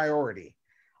intimacy a priority.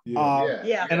 And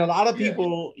a lot of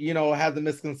people, you know, have the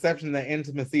misconception that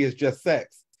intimacy is just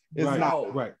sex. It's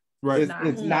not. Right.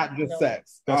 It's not just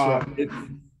sex. That's right. It's,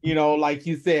 you know, like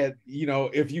you said, you know,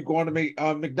 if you're going to make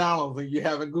McDonald's and you're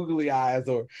having googly eyes,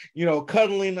 or, you know,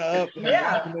 cuddling up and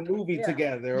watching a movie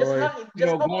together, or, you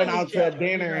know, going out to a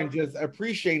dinner and just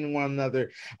appreciating one another.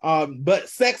 But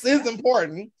sex is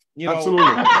important, you know.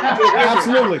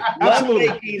 Absolutely.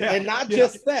 Lovemaking, and not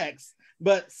just sex.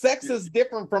 But sex is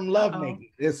different from lovemaking.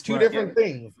 It's two different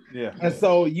things. Yeah. And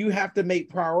so you have to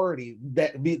make priority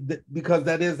because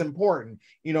that is important,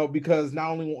 you know, because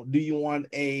not only do you want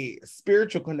a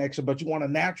spiritual connection, but you want a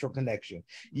natural connection.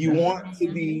 You want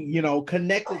to be, you know,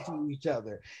 connected to each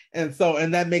other. And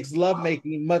that makes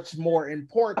lovemaking much more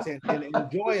important and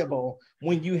enjoyable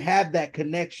when you have that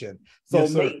connection. So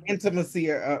make intimacy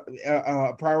a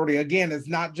priority. Again, it's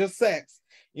not just sex,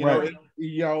 you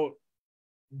know,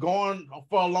 going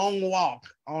for a long walk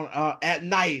on at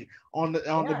night on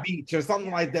the beach or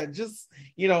something like that. Just,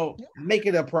 you know, make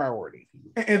it a priority.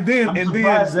 And then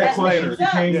that question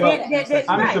came up.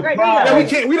 I'm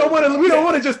surprised. Yeah, we don't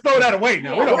want to just throw that away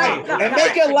now. And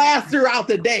make it last throughout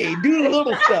the day. Do the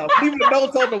little stuff. Leave the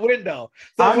notes on the window.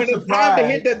 So when it's time to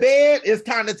hit the bed, it's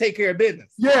time to take care of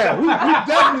business. Yeah, we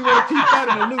definitely want to keep that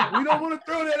in the loop. We don't want to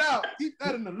throw that out. Keep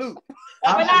that in the loop.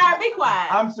 Be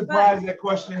quiet. I'm surprised that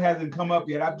question hasn't come up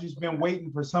yet. I've just been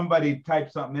waiting for somebody to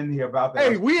type something in here about that.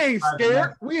 Hey, we ain't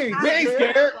scared. We ain't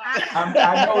scared.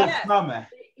 I know it's coming.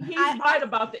 He's right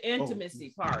about the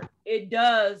intimacy part. It's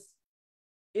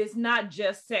not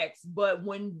just sex, but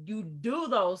when you do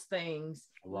those things,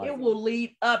 it will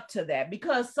lead up to that,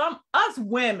 because us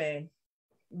women,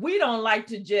 we don't like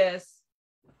to just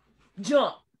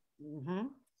jump.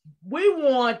 We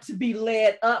want to be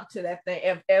led up to that thing.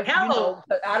 If you know,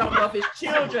 I don't know if it's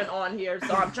children on here,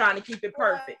 so I'm trying to keep it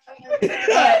perfect.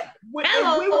 But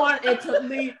we want it to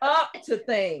lead up to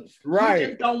things. Right. We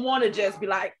just don't want to just be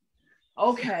like,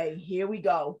 okay, here we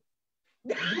go.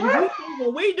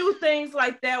 When we do things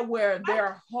like that, where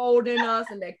they're holding us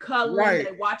and they're cuddling,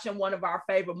 they're watching one of our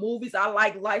favorite movies. I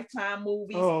like Lifetime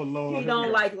movies. Oh, Lord. He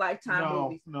don't like Lifetime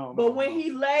movies. But when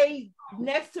he lay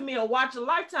next to me or watch a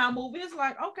Lifetime movie, it's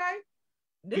like, okay,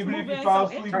 this movie ain't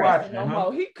so interesting no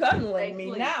more. He cuddling me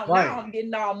now. Now I'm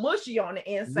getting all mushy on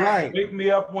the inside. Wake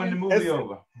me up when the movie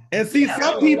over. And see,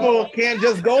 some people can't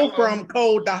just go from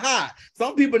cold to hot.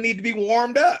 Some people need to be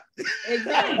warmed up.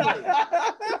 Exactly.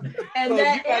 And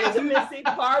that intimacy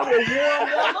part will warm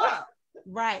them up.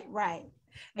 Right.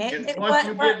 And once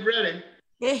you get ready,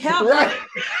 it helps.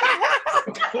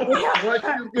 Once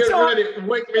you get ready,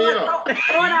 wake me up.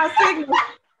 Throwing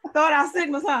out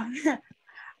signals, huh?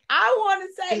 I want to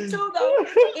say too, though,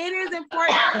 it is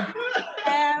important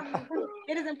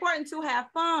to have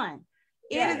fun.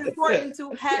 It is important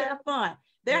to have fun.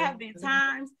 There have been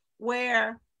times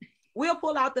where we'll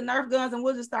pull out the Nerf guns and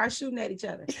we'll just start shooting at each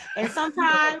other. And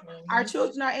sometimes our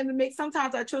children are in the mix.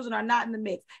 Sometimes our children are not in the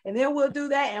mix. And then we'll do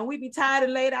that and we be tired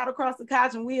and laid out across the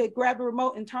couch and we'll grab the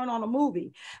remote and turn on a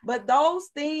movie. But those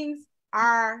things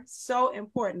are so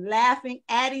important. Laughing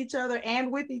at each other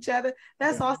and with each other.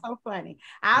 That's also funny.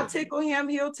 I'll tickle him.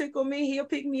 He'll tickle me. He'll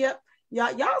pick me up.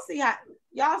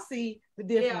 Y'all see the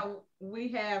difference. Yeah, we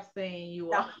have seen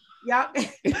you. Y'all.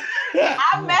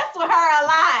 I messed with her a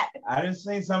lot. I didn't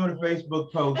see some of the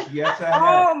Facebook posts. Yes, I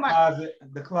Oh, had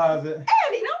the closet.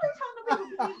 Eddie, don't be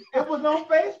telling people. It was on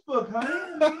Facebook, honey.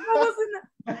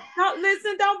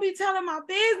 Don't be telling my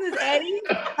business, Eddie.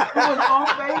 It was on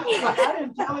Facebook. I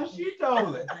didn't tell her, she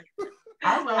told it.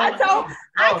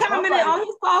 I commented on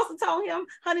his post and told him,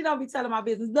 honey, don't be telling my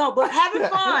business. No, but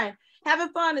having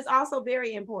fun is also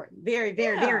very important. Very,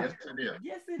 very, very.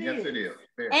 Yes, it is.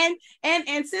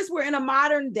 And since we're in a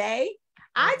modern day,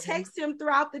 I text him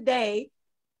throughout the day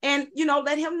and,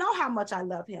 let him know how much I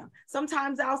love him.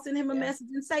 Sometimes I'll send him a message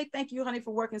and say, thank you, honey,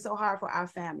 for working so hard for our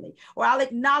family. Or I'll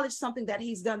acknowledge something that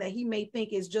he's done that he may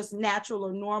think is just natural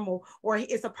or normal, or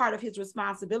it's a part of his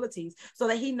responsibilities, so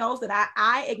that he knows that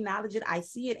I acknowledge it, I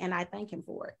see it, and I thank him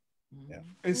for it. Yeah.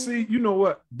 And see, you know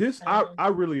what? I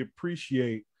really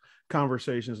appreciate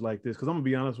conversations like this, because I'm gonna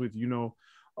be honest with you,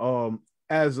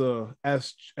 as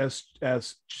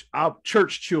our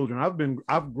church children,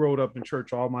 I've grown up in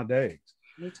church all my days.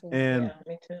 Me too. And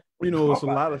Me too. It's a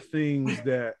lot of things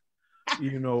that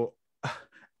I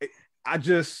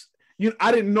just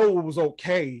I didn't know it was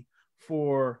okay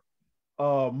for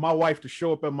my wife to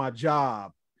show up at my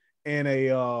job in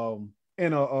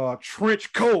a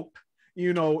trench coat,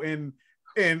 and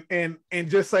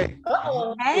just say,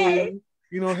 Hey.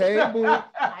 Hey, boo.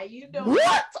 How you doing?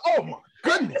 What? Oh my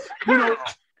goodness.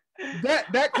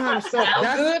 That kind of stuff.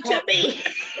 Sounds good to me.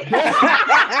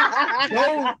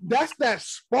 That's that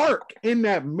spark in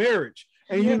that marriage.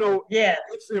 And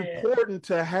it's important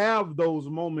to have those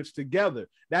moments together.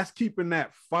 That's keeping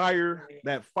that fire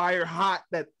hot,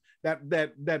 that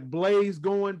blaze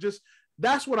going. Just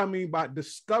that's what I mean by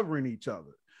discovering each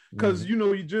other. Because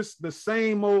you just the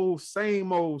same old, and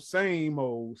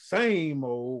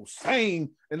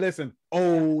listen,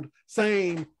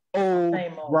 same old.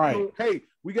 Right. Hey,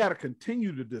 we got to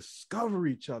continue to discover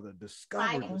each other.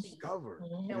 Discover.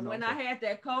 And when I had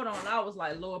that coat on, I was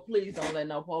like, Lord, please don't let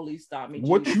no police stop me.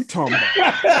 What you talking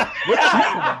about?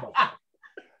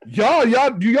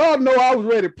 Y'all, do y'all know I was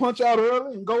ready to punch out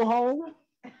early and go home?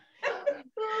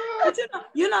 But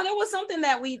there was something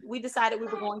that we decided we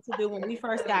were going to do when we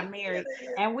first got married,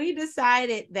 and we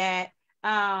decided that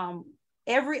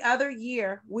every other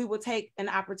year we would take an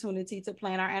opportunity to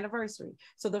plan our anniversary.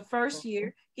 So the first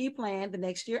year he planned, the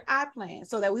next year I planned,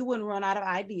 so that we wouldn't run out of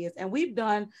ideas. And we've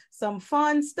done some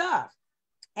fun stuff.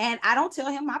 And I don't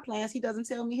tell him my plans. He doesn't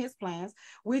tell me his plans.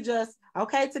 We just,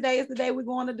 okay, today is the day we're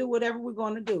going to do whatever we're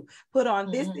going to do. Put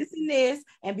on this, this, and this,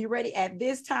 and be ready at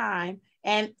this time.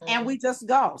 And we just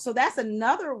go. So that's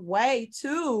another way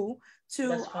to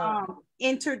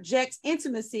interject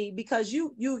intimacy, because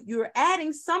you're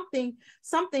adding something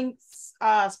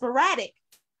sporadic.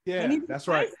 Yeah, that's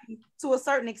right. To a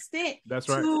certain extent. That's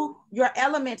right. To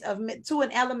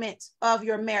an element of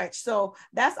your marriage. So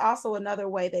that's also another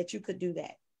way that you could do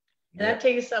that. And I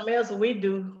tell you something else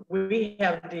we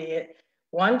have did.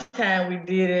 One time we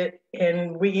did it,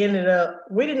 and we didn't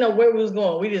know where we was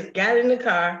going. We just got in the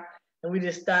car and we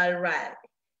just started riding.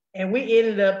 And we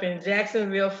ended up in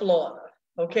Jacksonville, Florida.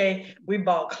 Okay. We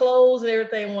bought clothes and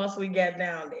everything once we got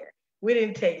down there. We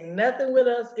didn't take nothing with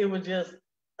us. It was just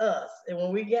us. And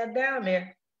when we got down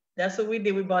there, that's what we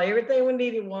did. We bought everything we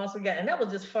needed once we got, and that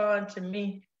was just fun to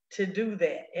me to do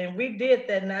that. And we did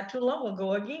that not too long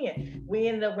ago again. We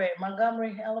ended up at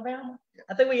Montgomery, Alabama.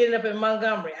 I think we ended up in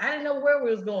Montgomery. I didn't know where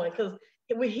we was going, because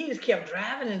he just kept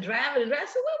driving and driving and driving. I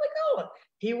said, where we going?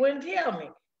 He wouldn't tell me.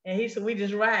 And he said, we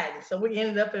just riding. So we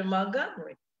ended up in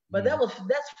Montgomery. But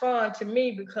that's fun to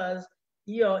me, because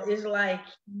it's like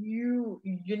you're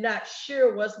not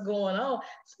sure what's going on.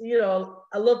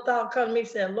 A little thought come to me and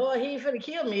said, Lord, he ain't finna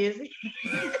kill me, is he? He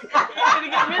ain't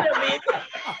finna get rid of me.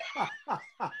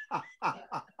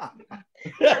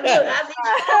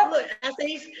 I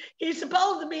said, he's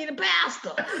supposed to be the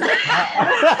pastor.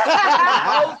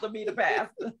 Supposed to be the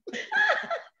pastor.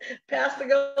 Pastor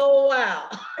go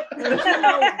wild.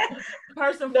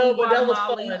 Person no, but that was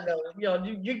fun though.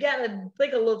 You gotta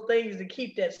think of little things to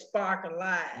keep that spark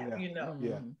alive.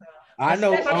 Yeah. I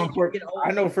know.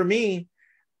 For me,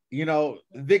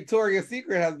 Victoria's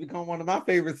Secret has become one of my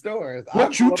favorite stores.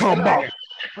 What you talking about?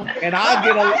 And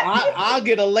I'll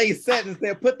get a lace set and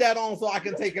say, put that on so I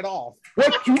can take it off.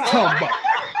 What you talking about?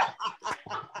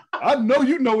 I know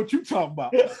you know what you talking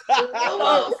about.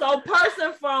 So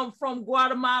person from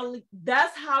Guatemala,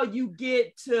 that's how you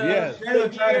get to. Yes. They're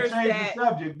trying to change the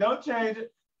subject. Don't change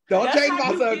it. Don't change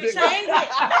my subject. Change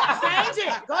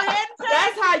it. Go ahead.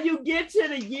 That's how you get to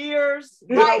the years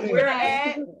right we're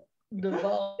at.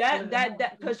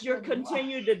 that because you're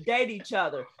continuing to date each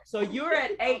other. So you're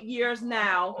at 8 years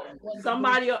now.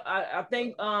 Somebody, I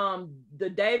think the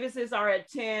Davises are at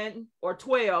 10 or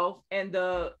 12, and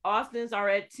the Austins are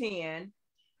at 10.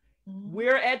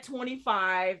 We're at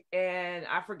 25, and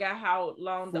I forgot how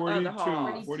long the 42, other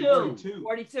hall.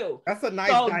 42. That's a nice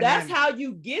dynamic. That's how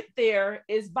you get there,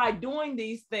 is by doing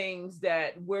these things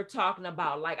that we're talking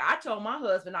about. Like I told my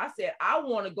husband, I said, I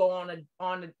want to go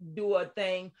do a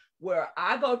thing where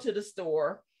I go to the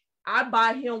store, I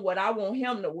buy him what I want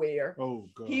him to wear. Oh,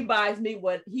 God. He buys me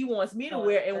what he wants me to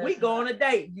wear, and we go on a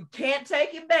date. You can't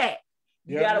take it back.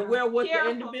 You gotta wear what the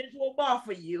individual bought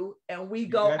for you, and we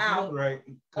go out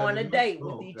on a date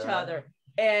with each other.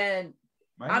 And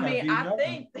I mean, I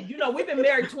think, we've been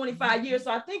married 25 years,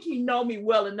 so I think he know me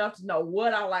well enough to know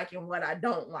what I like and what I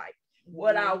don't like,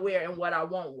 what I wear and what I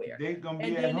won't wear. The date gonna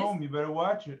be at home, you better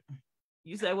watch it.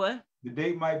 You say what? The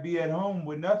date might be at home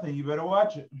with nothing, you better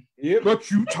watch it. Yeah, what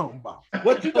you talking about?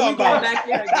 What you talking about? Back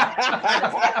there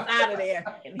out of there,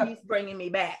 and he's bringing me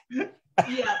back.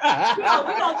 Yeah,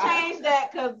 we're gonna change that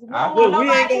because we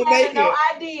ain't gonna make no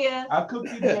idea. I'll cook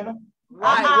you dinner.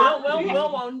 Right. We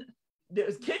want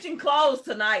there's kitchen closed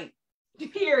tonight.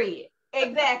 Period.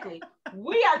 Exactly.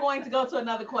 We are going to go to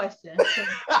another question.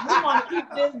 We want to keep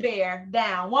this bear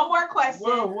down. One more question.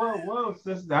 Whoa,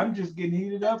 sister. I'm just getting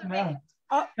heated up now.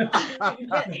 Anyway,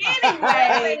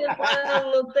 one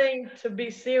little thing to be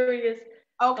serious.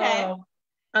 Okay.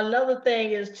 Another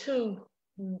thing is too,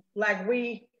 like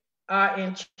we are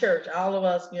in church. All of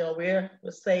us, we're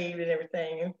saved and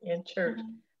everything in church.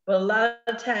 Mm-hmm. But a lot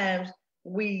of times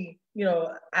we,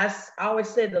 I always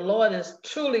said the Lord is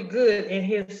truly good in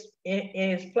his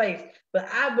place. But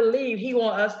I believe he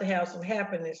wants us to have some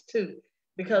happiness too.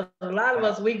 Because a lot of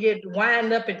us, we get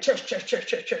wind up in church. And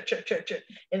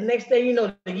the next thing you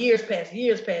know, the years pass.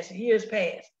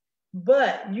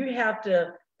 But you have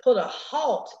to put a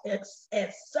halt at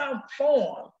some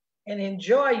form and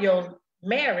enjoy your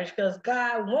marriage, because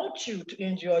God wants you to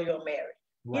enjoy your marriage.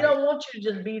 Right. He don't want you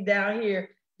to just be down here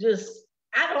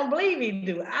I don't believe he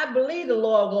do. I believe the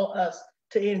Lord wants us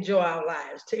to enjoy our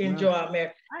lives, to enjoy our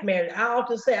marriage. I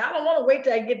often say, I don't want to wait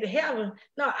till I get to heaven.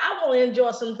 No, I want to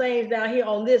enjoy some things down here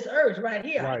on this earth right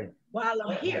here while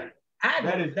I'm here.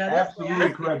 That is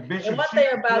absolutely correct, Bishop. And one thing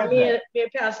about me and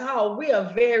Pastor Hall, we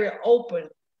are very open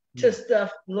to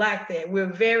stuff like that.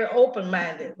 We're very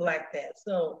open-minded like that.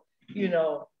 So,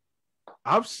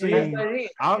 I've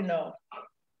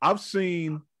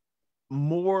seen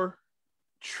more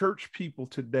church people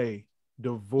today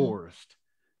divorced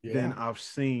than I've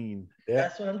seen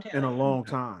in a long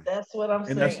time. That's what I'm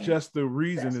saying. And that's just the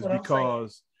reason, is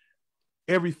because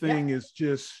everything is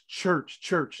just church.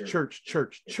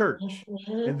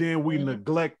 Mm-hmm. And then we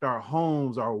neglect our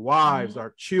homes, our wives,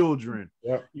 our children,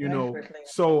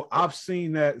 so I've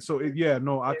seen that. So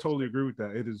I totally agree with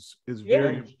that. It's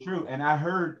very true. And I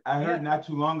heard not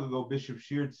too long ago, Bishop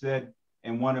Sheard said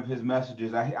in one of his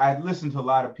messages, I listened to a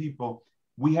lot of people,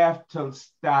 we have to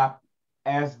stop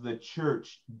as the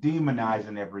church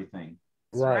demonizing everything.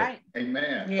 Right.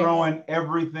 Amen. Throwing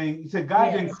everything. He said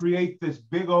God didn't create this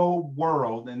big old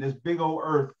world and this big old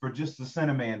earth for just the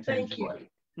sinner man to enjoy.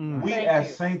 We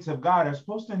as saints of God are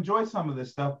supposed to enjoy some of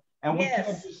this stuff. And we can't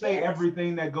just say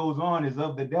everything that goes on is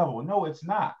of the devil. No, it's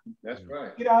not. That's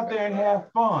right. Get out there and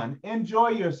have fun. Enjoy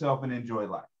yourself and enjoy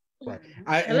life. Right.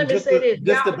 And let me say this.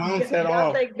 Just to bounce that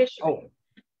off.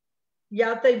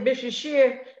 Y'all think Bishop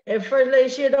Sheard and First Lady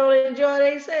Sheard don't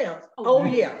enjoy themselves?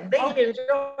 They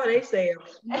enjoy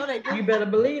themselves. No, they do. You better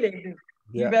believe they do.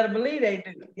 Yeah. You better believe they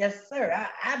do. Yes, sir.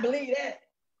 I believe that.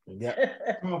 Yeah.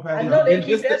 I know they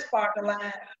keep that spark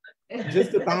alive.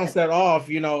 Just to bounce that off,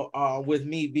 with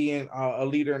me being a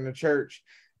leader in the church,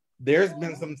 there's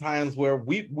been some times where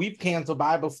we've canceled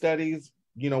Bible studies.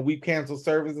 We've canceled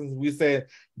services. We said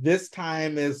this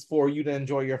time is for you to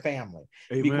enjoy your family.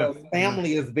 Amen. Because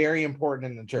family is very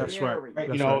important in the church. That's right.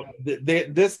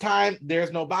 This time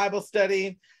there's no Bible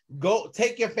study. Go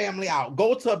take your family out.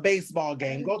 Go to a baseball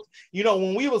game.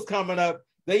 When we was coming up,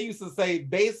 they used to say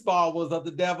baseball was of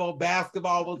the devil,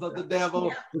 basketball was of the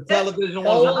devil, the television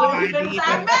was of the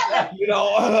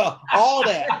devil, all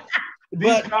that.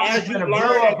 But as you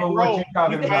learn and grow,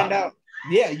 you find out.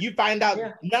 You find out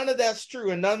none of that's true,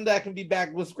 and none of that can be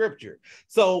backed with scripture.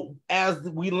 So as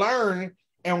we learn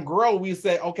and grow, we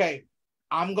say, okay,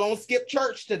 I'm going to skip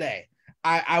church today.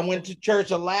 I went to church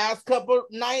the last couple of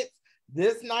nights.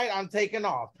 This night I'm taking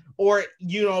off. Or,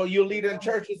 your leader in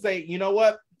church will say, you know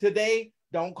what, today,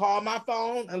 don't call my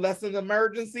phone unless it's an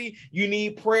emergency. You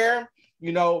need prayer.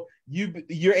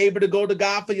 You're able to go to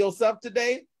God for yourself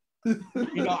today. You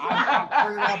know, I'm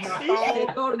turning off my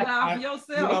phone. Go to God for yourself.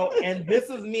 You know, and this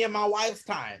is me and my wife's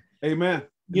time. Amen.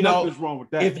 You know, nothing's wrong with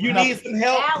that. If you need some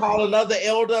help, call another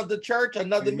elder of the church,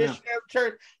 another missionary of the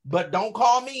church, but don't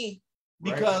call me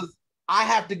because I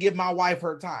have to give my wife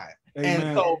her time. Amen.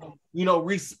 And so, you know,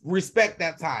 respect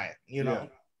that time, you know.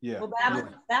 Yeah. Well,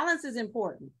 balance is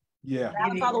important. Yeah.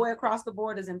 Balance all the way across the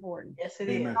board is important. Yes, it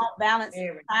is. You don't balance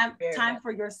time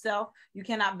for yourself. You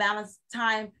cannot balance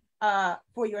time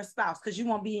for your spouse because you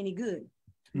won't be any good.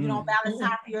 You don't balance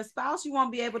time for your spouse, you won't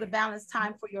be able to balance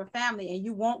time for your family, and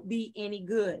you won't be any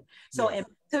good. So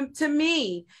to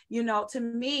me, you know,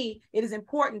 it is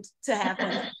important to have fun.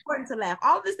 It's important to laugh.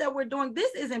 All of this that we're doing,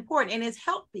 this is important and it's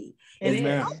healthy. It's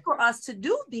healthy for us to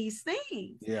do these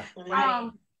things. Yeah.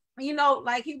 You know,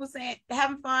 like he was saying,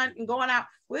 having fun and going out.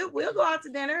 We'll go out to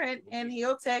dinner and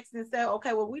he'll text and say,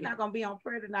 okay, well, we're not going to be on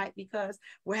prayer tonight because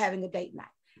we're having a date night.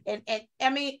 And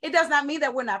I mean, it does not mean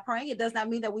that we're not praying. It does not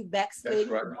mean that we backslid.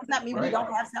 Right. It does not mean we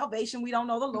don't have salvation. We don't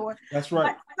know the Lord. That's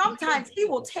right. But sometimes he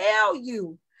will tell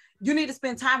you, you need to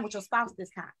spend time with your spouse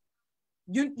this time.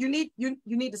 You need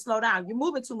to slow down. You're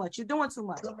moving too much. You're doing too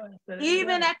much.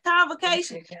 Even at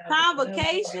convocation,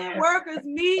 workers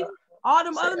meet, all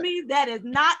them other meetings, that is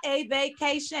not a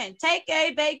vacation. Take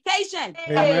a vacation.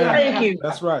 Thank you.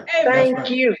 That's right. Thank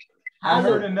you. I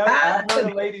heard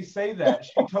a lady say that.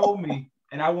 She told me,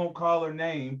 and I won't call her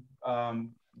name, God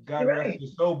rest her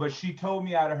soul, but she told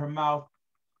me out of her mouth,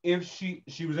 if she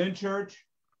was in church,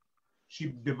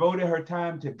 she devoted her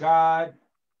time to God,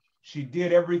 she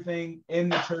did everything in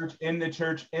the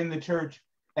church,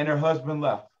 and her husband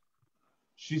left.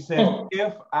 She said,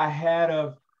 if I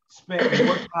had spent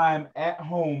more time at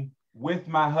home with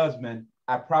my husband,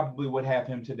 I probably would have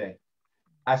him today.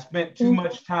 I spent too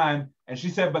much time, and she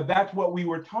said, but that's what we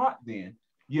were taught then.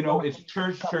 You know, it's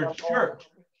church.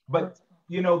 But,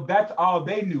 you know, that's all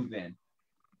they knew then.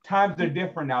 Times are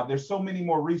different now. There's so many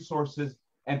more resources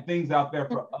and things out there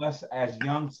for us as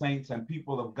young saints and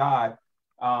people of God,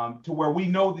 to where we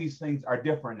know these things are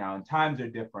different now and times are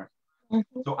different.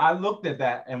 So I looked at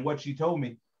that and what she told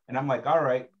me, and I'm like, all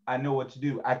right, I know what to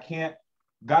do.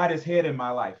 God is head in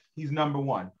my life. He's number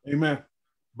one. Amen.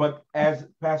 But as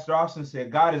Pastor Austin said,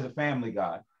 God is a family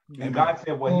God. And God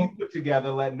said, what he put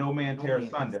together, let no man tear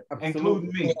asunder,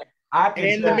 including me. I can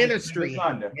in the ministry.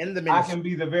 I can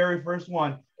be the very first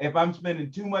one. If I'm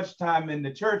spending too much time in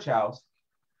the church house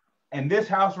and this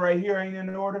house right here ain't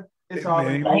in order, it's all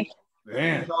in order.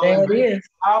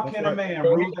 How can a man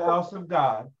rule the house of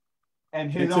God and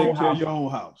his own house? Your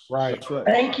own house. Right. That's right.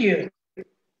 Thank you.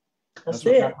 That's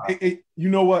it. You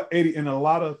know what, Eddie, and a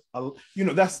lot of, you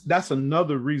know, that's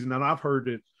another reason, and I've heard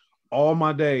it all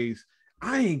my days.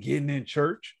 I ain't getting in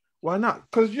church. Why not?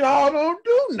 Because y'all don't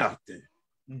do nothing.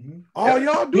 All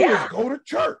y'all do is go to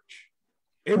church.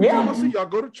 Every time I see y'all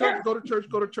go to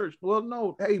church. Well,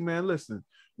 no, hey man, listen.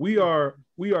 We are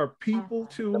people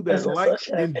too that like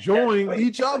enjoying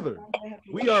each other.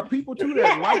 We are people too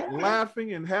that like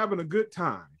laughing and having a good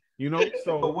time. You know,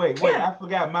 so but wait, I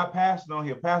forgot my pastor on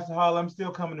here. Pastor Hall, I'm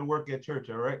still coming to work at church,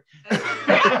 all right?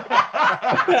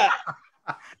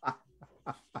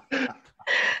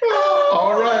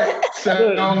 All right.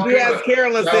 Yes,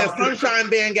 Carolyn said Sunshine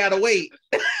Band gotta wait.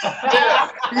 Yeah.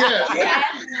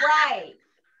 That's right.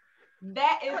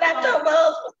 That is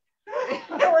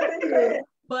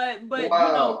but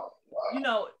you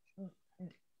know,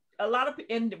 a lot of,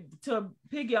 and to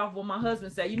piggy off what my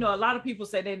husband said, you know, a lot of people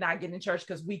say they're not getting in church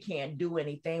because we can't do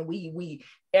anything. We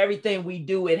everything we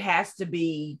do, it has to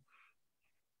be,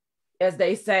 as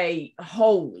they say,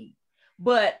 holy.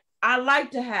 But I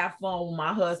like to have fun with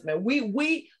my husband.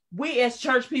 We as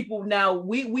church people now,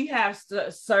 we have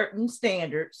certain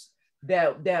standards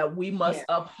that we must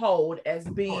uphold as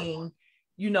being,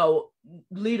 you know,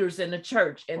 leaders in the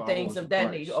church and followers things of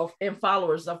that nature, and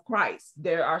followers of Christ.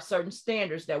 There are certain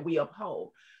standards that we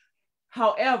uphold.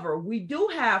 However, we do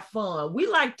have fun. We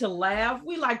like to laugh.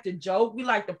 We like to joke. We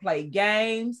like to play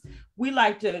games. We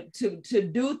like to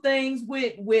do things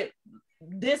with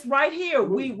this right here.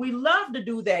 We love to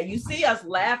do that. You see us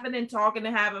laughing and talking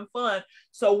and having fun.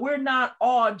 So we're not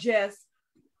all just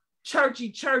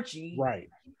churchy, right?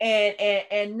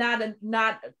 And not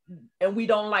and we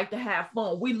don't like to have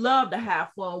fun. We love to have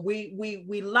fun.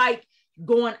 We like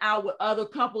going out with other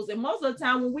couples, and most of the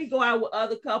time when we go out with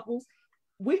other couples,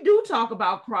 we do talk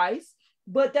about Christ,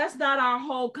 but that's not our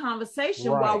whole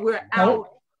conversation. While we're out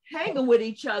hanging with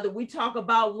each other, we talk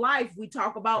about life, we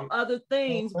talk about other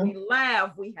things, we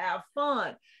laugh, we have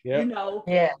fun, you know.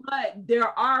 But there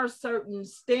are certain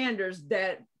standards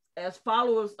that as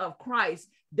followers of Christ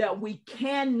that we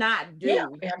cannot do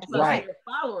because right. we're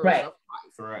followers Right. of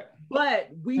Christ. Right. But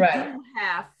we Right. do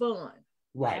have fun.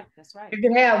 Right. Yeah, that's right. You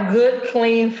can have good,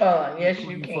 clean fun. Yes,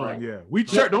 you Fun, can. yeah. We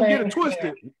church. Don't get it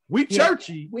twisted. We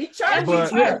churchy. We church,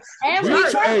 But- Yes. And We we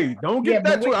church. Hey, don't get Yeah, that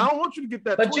but we- twisted. I don't want you to get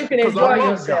that But you twisted. can 'cause I enjoy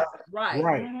love yourself. right.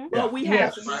 Right. But we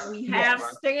have Yes. we have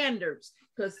Yes. standards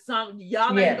because some y'all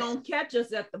ain't Yes. gonna catch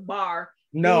us at the bar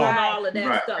No. doing all of that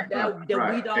Right. stuff. That we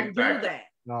Right. don't do Exactly. that.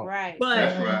 No. Right. But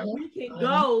That's right. we can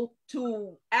go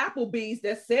to Applebee's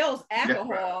that sells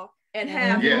alcohol and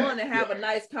have Yes. fun and have a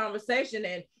nice conversation.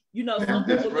 And you know, some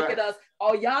That's people look right. at us,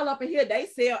 oh, y'all up in here, they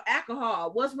sell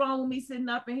alcohol. What's wrong with me sitting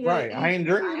up in here? Right. I ain't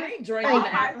drinking. I ain't drinking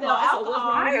I alcohol. So what's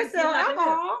wrong I with me ain't sell sitting up in here?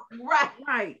 alcohol. Right,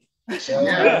 right.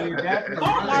 Yeah. You definitely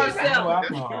Walmart don't sell-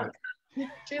 alcohol.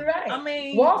 You're right. I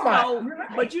mean, Walmart. so, You're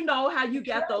right. but you know how you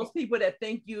got those people that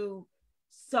think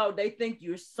they think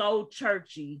you're so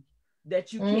churchy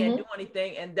that you can't do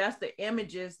anything, and that's the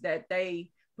images that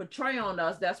they portray on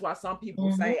us. That's why some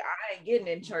people say I ain't getting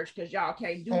in church because y'all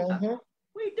can't do nothing.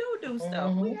 We do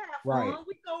stuff. We have fun. Right.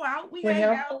 We go out. We We hang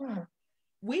have out. fun.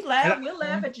 We laugh. And we'll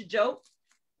laugh at your jokes.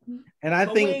 And I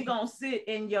But we think ain't gonna sit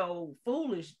in your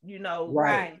foolish,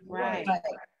 Right. Right.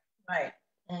 Right.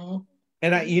 Mhm.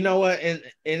 and I, you know what, and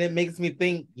it makes me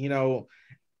think,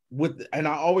 and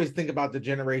I always think about the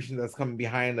generation that's coming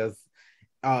behind us.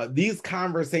 These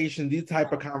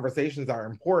type of conversations are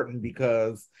important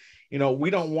because, we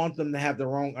don't want them to have the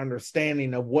wrong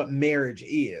understanding of what marriage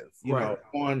is.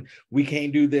 We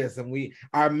can't do this, and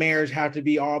our marriage have to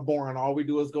be all boring. All we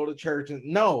do is go to church, and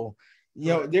no,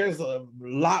 there's a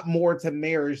lot more to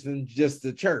marriage than just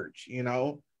the church.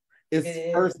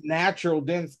 It's first natural,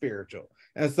 then spiritual.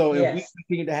 And so if we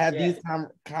continue to have these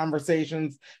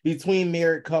conversations between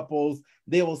married couples,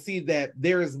 they will see that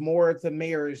there is more to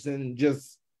marriage than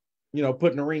just,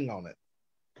 putting a ring on it.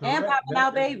 And popping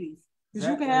out babies. Because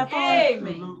you can have fun.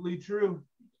 Absolutely true.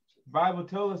 Bible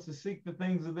tells us to seek the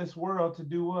things of this world to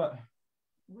do what?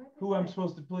 Who I'm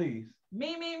supposed to please?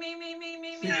 Me. Seek the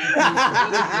things of Ding, this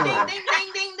world ding,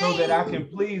 ding, ding, so that ding. I can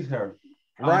please her.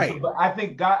 Right. But I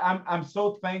think God, I'm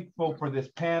so thankful for this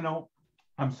panel.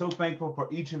 I'm so thankful for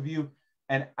each of you.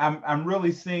 And I'm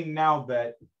really seeing now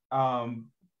that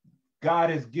God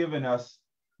has given us,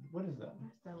 what is that?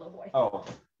 Oh,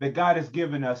 that God has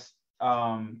given us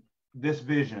this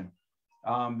vision.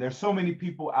 There's so many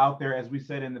people out there, as we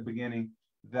said in the beginning,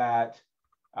 that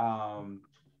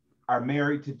are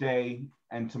married today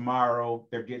and tomorrow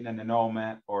they're getting an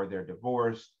annulment or they're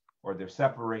divorced or they're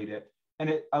separated.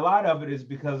 And a lot of it is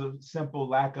because of simple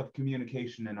lack of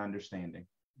communication and understanding.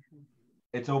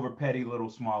 It's over petty little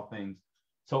small things.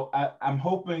 So I'm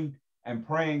hoping and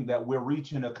praying that we're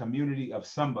reaching a community of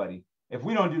somebody. If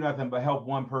we don't do nothing but help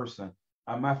one person,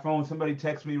 my phone, somebody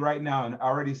texted me right now and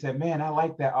already said, man, I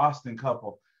like that Austin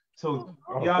couple. So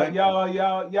y'all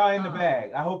in the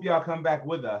bag. I hope y'll come back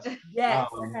with us. Yes.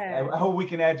 I hope we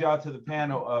can add y'all to the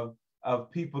panel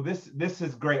of people. This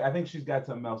is great. I think she's got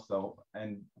something else though.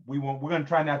 And we're going to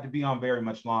try not to be on very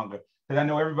much longer because I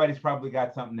know everybody's probably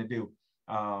got something to do.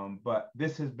 But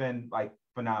this has been like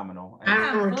phenomenal. And I'm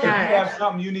if you retired. have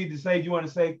something you need to say, you want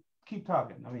to say, keep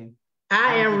talking. I mean,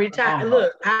 I am retired.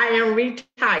 Look, I am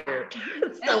retired.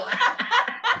 So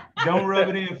don't rub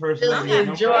it in first. just lady.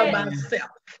 enjoy Don't rub it in. myself.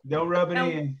 Don't rub it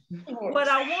in. What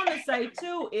I want to say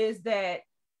too is that,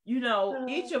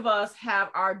 each of us have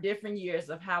our different years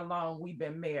of how long we've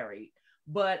been married.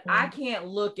 But I can't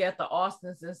look at the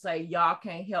Austins and say, y'all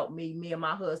can't help me. Me and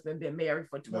my husband been married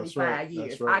for 25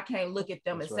 years. Right. I can't look at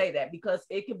them and say that because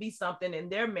it could be something in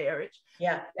their marriage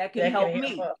Yeah. that can help can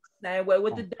me. help us. Same way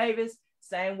with the Davis,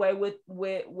 same way with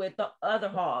the other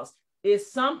Halls.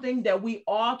 It's something that we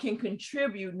all can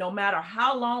contribute no matter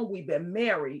how long we've been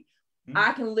married. Mm-hmm.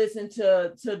 I can listen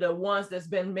to the ones that's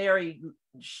been married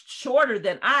shorter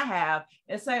than I have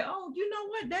and say, oh, you know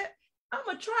what, that I'm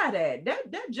gonna try that.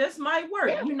 That just might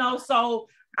work, so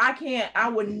I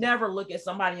would never look at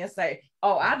somebody and say,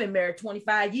 oh, I've been married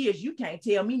 25 years. You can't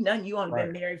tell me nothing. You only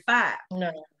been married 5.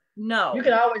 No. You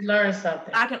can always learn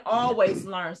something. I can always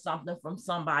learn something from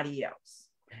somebody else.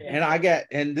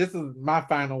 And this is my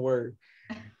final word.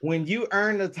 When you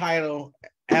earn the title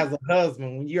as a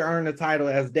husband, when you earn the title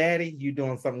as daddy, you're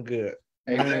doing something good.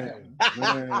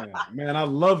 Man, I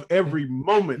love every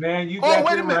moment. Man, you Oh, got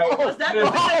wait a it minute. right. Was that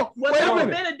wait a the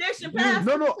minute. benediction,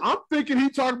 Pastor? No, I'm thinking he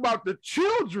talking about the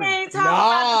children. We ain't talking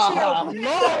about the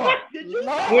children.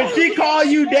 Lord. When she call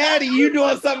you daddy, you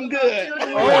doing something good.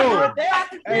 Oh,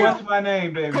 hey, what's my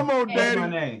name, baby? Come on, What's my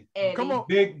daddy. name? Eddie. Come on.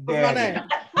 Big What's my Daddy. name?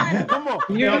 Come on.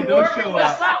 Don't show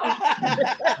out.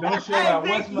 Don't show out.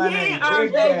 What's my name?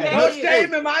 Big Daddy. No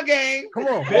shame in my game. Come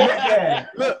on. Big Daddy.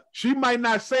 Look, she might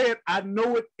not say it. I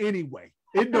know it anyway.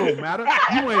 It don't matter.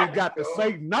 You ain't got to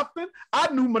say nothing.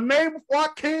 I knew my name before I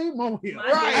came on here.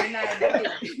 Right.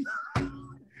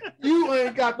 You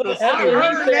ain't got to That's say what he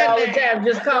it. said all the time.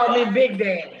 Just call me Big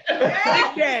Daddy.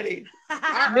 Big Daddy.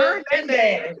 I heard Big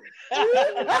that. Daddy.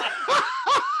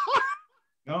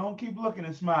 Don't keep looking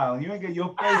and smiling. You ain't get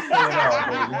your face say it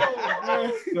all,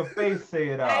 baby. Your face say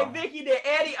it all. Hey, Vicky, did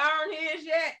Eddie earn his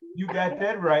yet? You got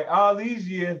that right. All these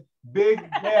years, Big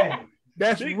Daddy.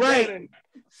 That's Big right. Daddy.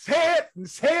 Say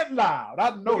it loud.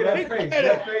 I know Look at that. that face.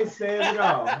 That face says it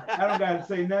all. I don't got to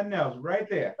say nothing else. Right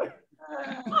there.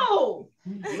 Oh,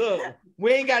 Look,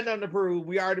 we ain't got nothing to prove.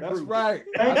 We already That's proved it. right.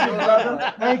 Thank you,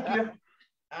 brother. Thank you.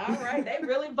 all right. They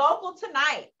really vocal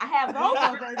tonight. I have Vocal,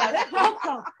 vocal. baby.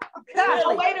 Vocal.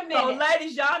 Oh, wait a So, minute.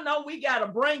 ladies, y'all know we gotta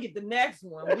bring it the next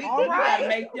one. We All right. gotta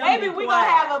make them Maybe be we quiet.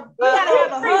 gonna have We gotta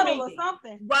have a pre-meeting. huddle or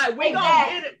something. Right, we gonna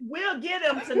Exactly. get it. We'll get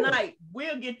them tonight.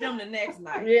 We'll get them the next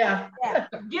night. Yeah.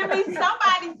 Give me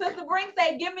somebody, Sister Brink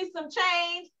say, give me some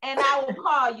change, and I will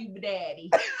call you Daddy.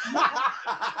 Okay.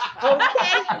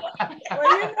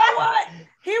 Well, you know what?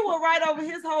 He will write over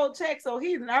his whole check, so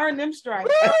he earned them stripes.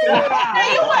 Now,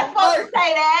 you weren't supposed to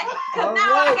say that, because All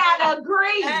now right. I gotta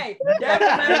agree. Hey,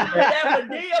 that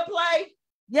Medea play.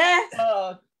 Yes.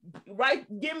 Hand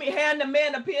the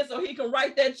man a pen so he can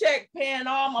write that check, paying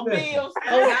all my Listen. bills.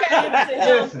 I give it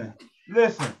to him.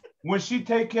 Listen. When she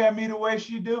take care of me the way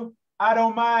she do, I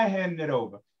don't mind handing it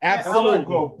over. I will Absolutely.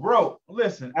 go broke.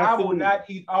 Listen, I will Absolutely. not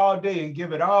eat all day and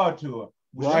give it all to her.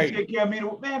 When Right. she take care of me,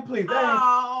 man, please, that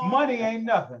Oh. ain't, money ain't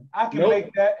nothing. I can Nope.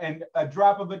 make that and a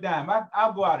drop of a dime.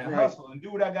 I'll go out and Right. hustle and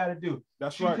do what I got to do.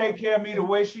 That's She right. take care of me the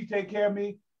way she take care of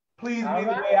me, please All me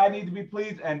the right. way I need to be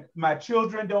pleased, and my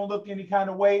children don't look any kind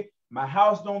of way. My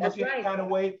house don't That's look any right. kind of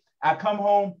way. I come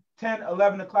home 10,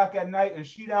 11 o'clock at night, and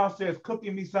she downstairs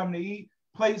cooking me something to eat,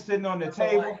 plate sitting on the That's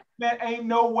table. right. Man, ain't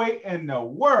no way in the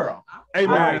world. Hey I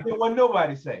man, don't care what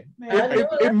nobody say. Man,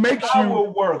 it makes I you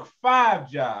will work 5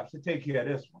 jobs to take care of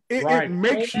this one. it Right.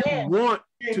 makes you Amen. want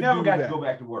You ain't to never do got that. to go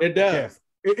back to work. It does. Yes.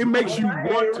 It makes you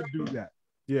Alright. want to do that.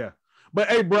 Yeah. But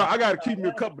hey, bro, I gotta keep me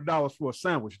a couple dollars for a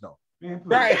sandwich though. Man, please.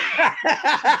 Right.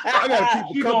 I gotta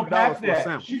keep She a couple gonna dollars pack for a that.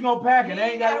 sandwich. She gonna pack it. You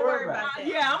Ain't ain't got to gotta worry worry about about it.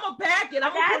 it. Yeah, I'm gonna pack it.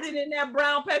 I'm gonna put it in that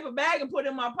brown paper bag and put it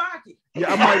in my pocket.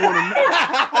 Yeah, I might want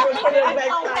It's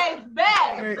gonna taste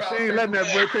better. to. She ain't letting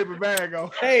that red paper bag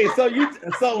go. Hey, so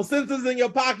since it's in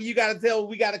your pocket, you gotta tell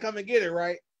we gotta come and get it,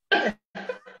 right?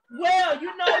 Well,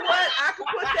 you know what? I could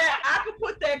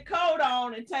put that coat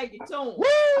on and take it to him.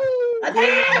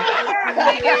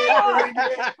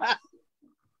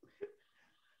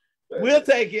 We'll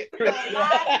take it. Yeah.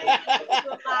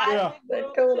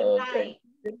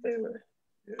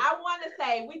 I want to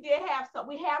say we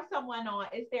have someone on.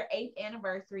 It's their 8th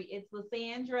anniversary. It's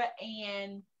Lysandra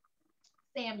and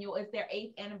Samuel. It's their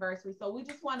 8th anniversary. So we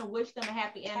just want to wish them a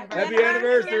happy anniversary. Happy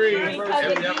anniversary. Because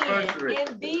Happy again, anniversary.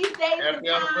 in these days Happy and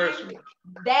times, anniversary.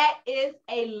 that is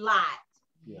a lot.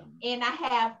 Yeah. And I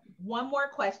have one more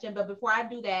question, but before I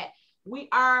do that, we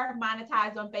are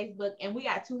monetized on Facebook and we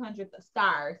got 200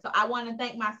 stars. So I want to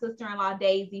thank my sister-in-law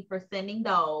Daisy for sending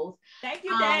those. Thank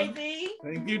you, Daisy.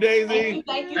 Thank you, Daisy.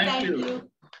 Thank Thank you. you.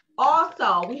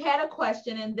 Also, we had a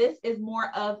question, and this is more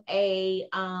of a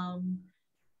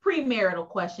premarital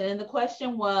question. And the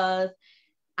question was,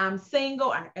 I'm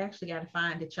single. I actually got to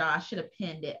find it, y'all. I should have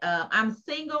pinned it. I'm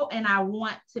single and I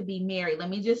want to be married.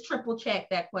 Let me just triple check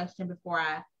that question before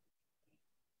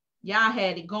y'all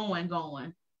had it going.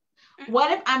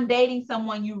 What if I'm dating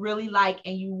someone you really like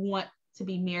and you want to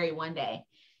be married one day?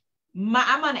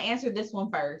 I'm going to answer this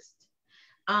one first.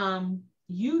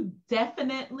 You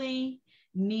definitely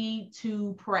need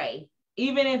to pray.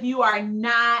 Even if you are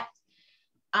not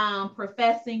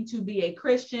professing to be a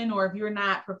Christian, or if you're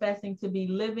not professing to be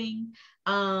living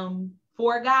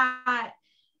for God,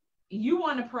 you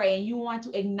want to pray and you want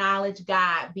to acknowledge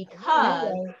God,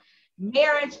 because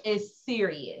marriage is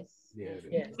serious.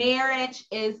 Yeah. Marriage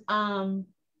is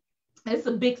it's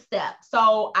a big step.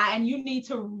 So and you need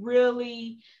to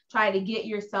really try to get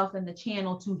yourself in the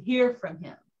channel to hear from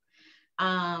him.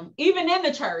 Even in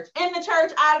the church,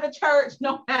 out of the church,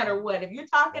 no matter what. If you're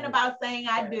talking about saying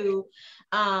I do,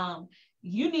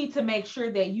 you need to make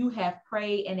sure that you have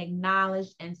prayed and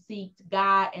acknowledged and seeked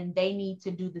God, and they need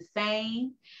to do the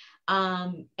same.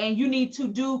 And you need to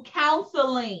do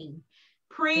counseling,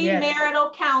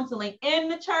 premarital counseling in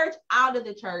the church, out of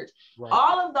the church. Right.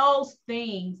 All of those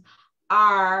things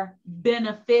are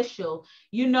beneficial.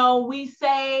 You know, we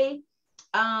say,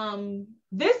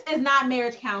 this is not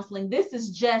marriage counseling. This is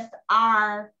just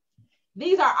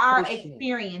these are our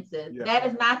experiences. Yeah. That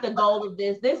is not the goal of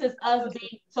this. This is us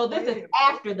this is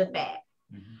after the fact.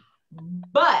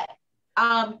 But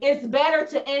it's better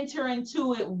to enter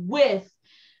into it with,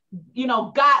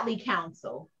 godly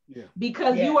counsel. Yeah.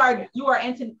 Because you are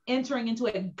entering into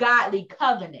a godly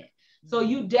covenant. So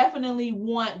you definitely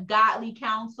want godly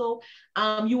counsel.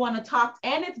 You want to talk,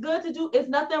 and it's good to do. It's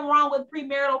nothing wrong with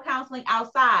premarital counseling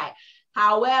outside.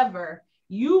 However,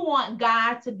 you want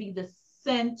God to be the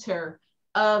center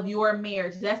of your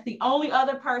marriage. That's the only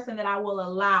other person that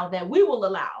we will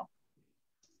allow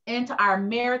into our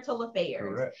marital affairs.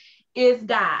 Correct. Is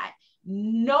God.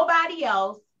 Nobody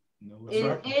else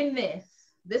is in this.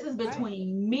 This is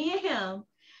between me and him.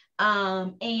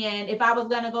 And if I was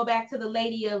going to go back to the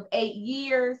lady of 8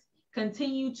 years,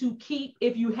 continue to keep,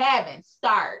 if you haven't,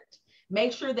 start.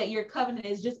 Make sure that your covenant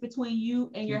is just between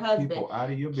you and your husband. People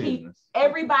out of your business. Keep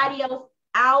everybody else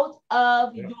out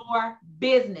of your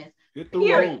business.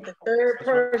 Period. The third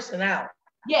person out.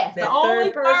 Yes, the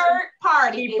only third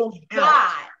party is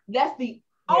God. That's the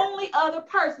only other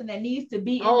person that needs to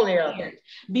be in the marriage.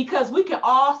 Because we can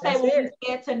all say what we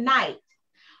said tonight,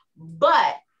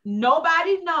 but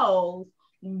nobody knows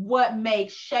what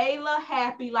makes Shayla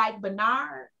happy like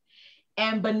Bernard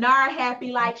and Bernard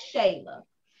happy like Shayla.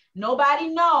 Nobody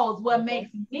knows what makes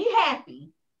me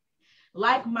happy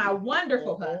like my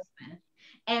wonderful husband,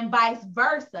 and vice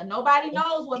versa. Nobody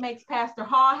knows what makes Pastor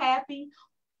Hall happy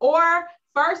or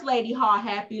First Lady Hall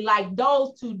happy like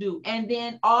those two do. And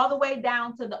then all the way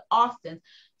down to the Austins.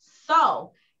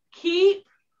 So keep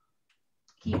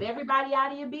everybody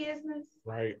out of your business.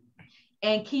 Right.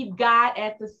 And keep God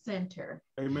at the center.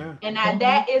 Amen. And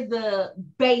that is the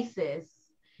basis.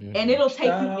 And it'll take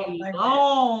you a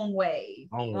long way.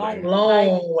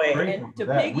 Long way. And to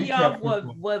piggy off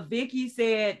what Vicky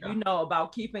said,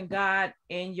 about keeping God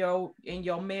in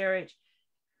your marriage,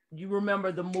 you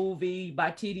remember the movie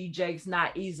by T.D. Jakes,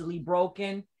 Not Easily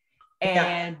Broken.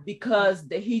 And because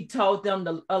he told them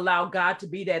to allow God to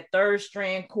be that third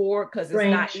strand cord, because it's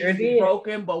not easily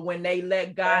broken, but when they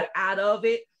let God out of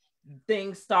it,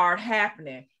 things start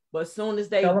happening. But as soon as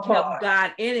they kept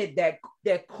God in it,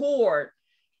 that cord,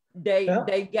 they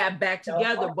got back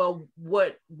together. But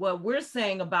what we're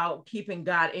saying about keeping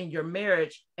God in your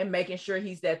marriage and making sure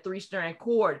he's that 3-strand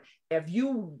cord, if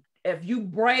you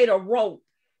braid a rope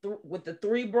with the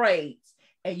 3 braids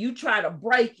and you try to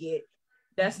break it,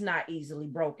 that's not easily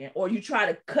broken. Or you try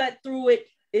to cut through it,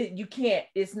 you can't.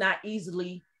 It's not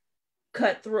easily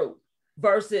cut through.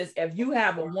 Versus if you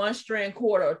have a 1-strand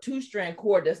cord or a 2-strand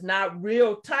cord that's not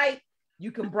real tight,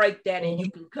 you can break that and you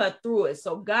can cut through it.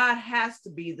 So God has to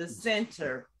be the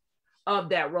center of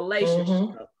that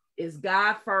relationship. Is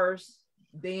God first,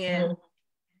 then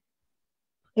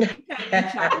he can't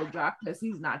be chocolate drop because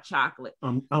he's not chocolate.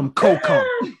 I'm cocoa.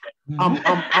 I'm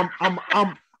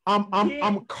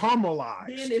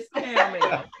caramelized. Then it's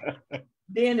caramel.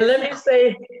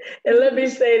 Let me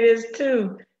say this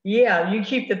too. Yeah, you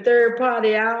keep the third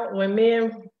party out. When me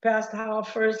and Pastor Hall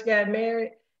first got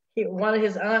married, one of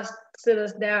his aunts sit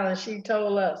us down and she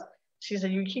told us, she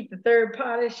said, you keep the third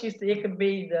party. She said, it could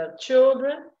be the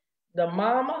children, the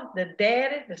mama, the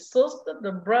daddy, the sister,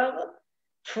 the brother,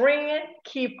 friend,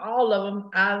 keep all of them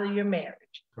out of your marriage.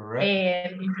 Correct.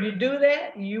 And if you do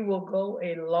that, you will go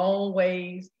a long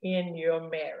ways in your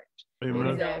marriage.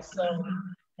 Amen.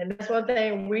 And that's one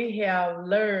thing we have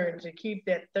learned, to keep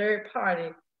that third party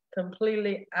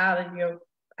completely out of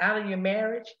your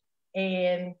marriage,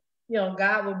 and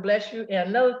God will bless you. And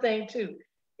another thing too,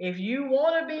 if you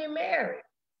want to be married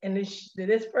and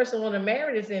this person want to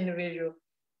marry this individual,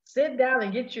 sit down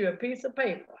and get you a piece of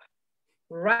paper.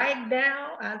 Write down,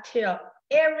 I tell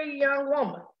every young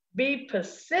woman, be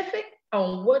specific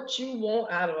on what you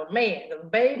want out of a man. Because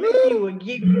baby, he will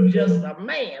give you just a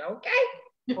man, okay?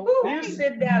 You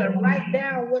sit down and write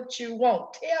down what you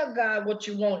want. Tell God what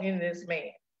you want in this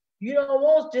man. You don't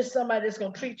want just somebody that's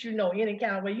going to treat you any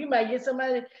kind of way. You might get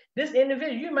somebody, this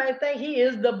individual, you might think he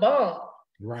is the bomb,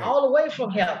 right, all the way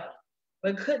from heaven,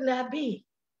 but could not be,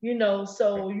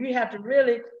 so you have to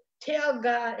really tell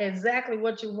God exactly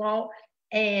what you want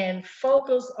and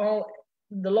focus on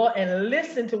the Lord and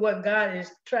listen to what God is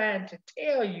trying to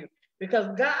tell you, because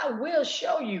God will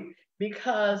show you.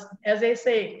 Because as they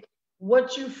say,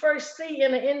 what you first see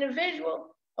in an individual,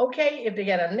 okay, if they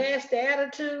got a nasty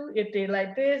attitude, if they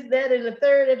like this, that, and the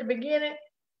third at the beginning,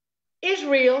 it's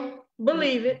real.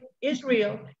 Believe it. It's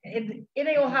real. It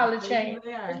ain't gonna holler change.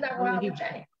 It's not gonna holler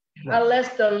change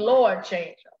unless the Lord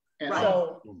change them. Right.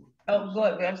 So, go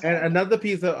ahead. And another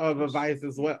piece of advice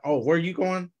is what? Oh, where are you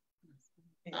going?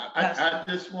 I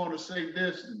just want to say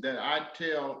this, that I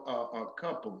tell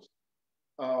couples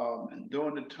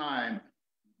during the time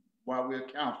while we're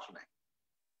counseling,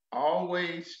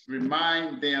 always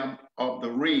remind them of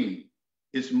the ring.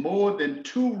 It's more than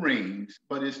 2 rings,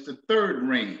 but it's the 3rd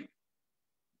ring.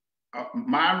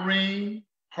 My ring,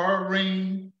 her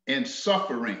ring, and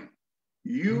suffering.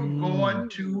 You're going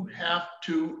to have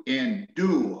to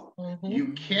endure.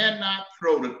 You cannot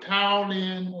throw the towel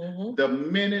in the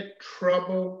minute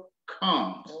trouble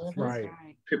comes. Right.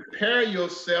 Prepare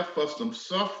yourself for some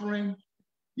suffering.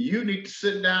 You need to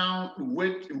sit down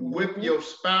with your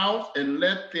spouse and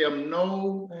let them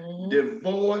know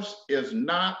divorce is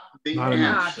not the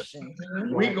answer.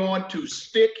 We're going to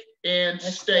stick and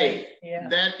stay.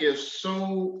 That is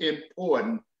so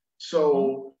important.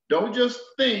 So don't just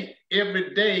think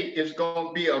every day is going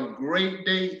to be a great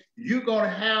day. You're going to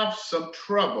have some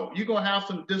trouble. You're going to have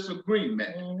some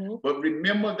disagreement. But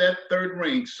remember that 3rd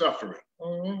ring, suffering.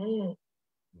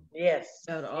 Yes.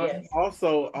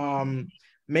 Also,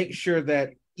 make sure that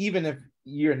even if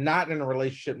you're not in a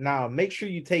relationship now, make sure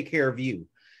you take care of you.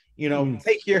 You know,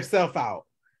 take yourself out.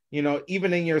 You know,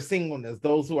 even in your singleness,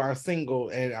 those who are single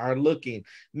and are looking,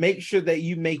 make sure that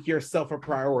you make yourself a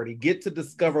priority. Get to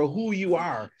discover who you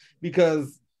are,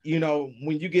 because, you know,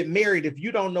 when you get married, if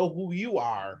you don't know who you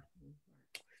are,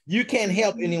 you can't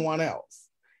help anyone else.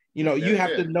 You know, you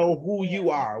have to know who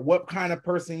you are, what kind of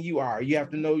person you are. You have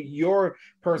to know your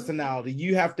personality.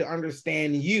 You have to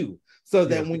understand you, so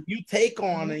that when you take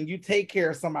on and you take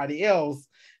care of somebody else,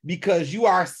 because you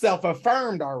are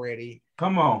self-affirmed already.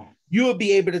 Come on. You will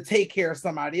be able to take care of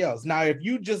somebody else. Now, if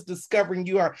you just discovering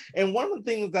you are, and one of the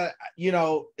things that, you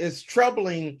know, is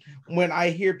troubling when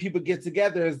I hear people get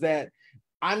together is that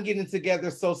I'm getting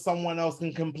together so someone else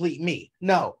can complete me.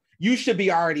 No, you should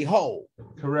be already whole.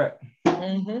 Correct.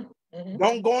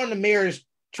 Don't go into marriage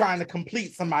trying to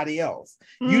complete somebody else.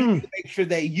 You need to make sure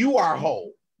that you are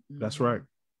whole. That's right.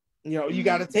 You know, you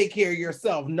got to take care of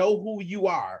yourself, know who you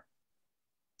are,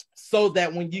 so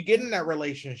that when you get in that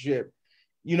relationship,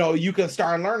 you know, you can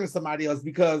start learning somebody else,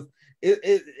 because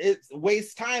it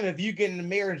wastes time if you get in a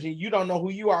marriage and you don't know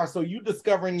who you are. So you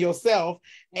discovering yourself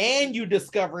and you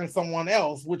discovering someone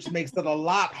else, which makes it a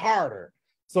lot harder.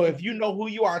 So if you know who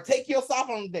you are, take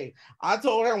yourself on a date. I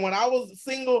told her when I was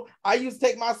single, I used to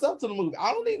take myself to the movie.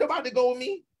 I don't need nobody to go with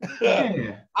me.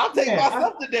 I'll take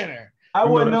myself to dinner. I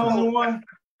wasn't the only one.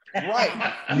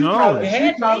 Right. You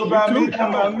talk about me,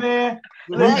 talking about, man,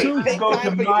 let's go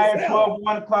to Maya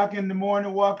 1 o'clock in the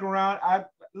morning, walk around.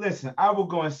 I will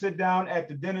go and sit down at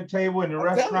the dinner table in the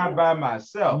restaurant by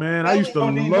myself. Man, I used to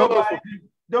don't need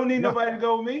nobody to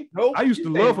go with me. Nope. I used to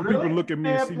love for people to look at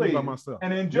me and see me by myself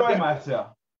and enjoy myself.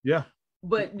 Yeah.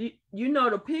 But you know,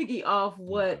 to piggy off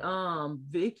what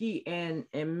Vicky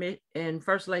and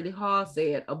First Lady Hall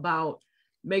said about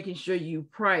making sure you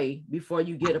pray before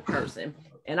you get a person.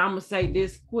 And I'm gonna say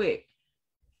this quick.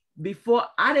 Before,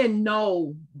 I didn't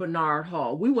know Bernard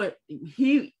Hall.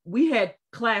 We had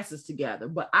classes together,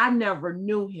 but I never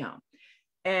knew him.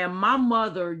 And my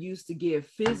mother used to get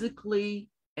physically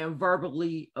and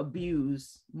verbally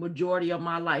abused majority of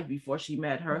my life before she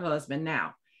met her husband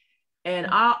now. And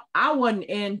I wasn't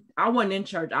in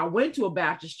church. I went to a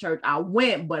Baptist church.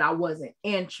 But I wasn't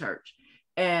in church.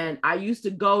 And I used to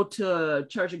go to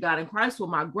Church of God in Christ with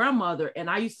my grandmother. And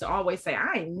I used to always say,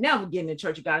 I ain't never getting to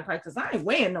Church of God in Christ because I ain't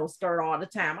wearing no skirt all the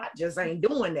time. I just ain't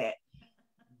doing that.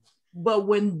 But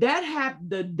when that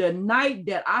happened, the night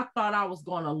that I thought I was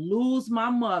going to lose my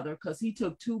mother, because he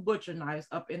took 2 butcher knives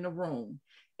up in the room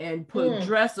and put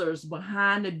dressers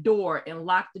behind the door and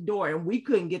locked the door, and we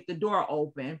couldn't get the door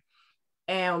open.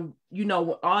 And, you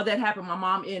know, all that happened, my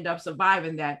mom ended up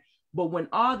surviving that. But when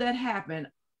all that happened,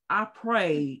 I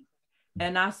prayed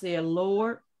and I said,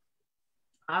 Lord,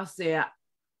 I said,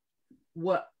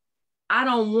 well, I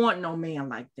don't want no man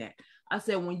like that. I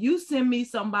said, when you send me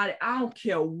somebody, I don't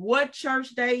care what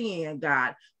church they in,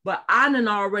 God, but I done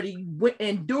already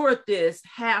endured this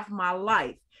half my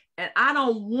life. And I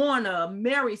don't want to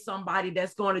marry somebody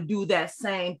that's going to do that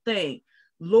same thing.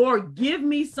 Lord, give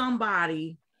me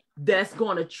somebody that's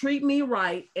going to treat me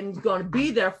right and is going to be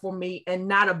there for me and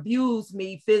not abuse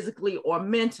me physically or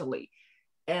mentally.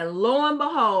 And lo and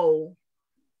behold,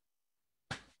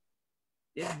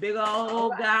 this big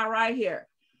old guy right here.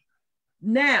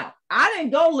 Now, I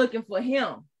didn't go looking for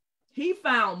him. He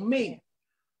found me.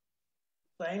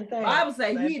 Same thing. I would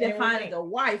say he didn't find the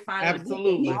wife.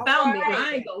 Absolutely. He found me.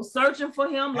 I ain't go searching for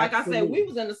him. Like I said, we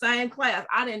was in the same class.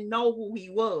 I didn't know who he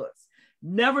was.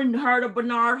 Never heard of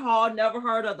Bernard Hall, never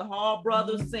heard of the Hall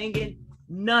brothers singing,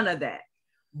 none of that.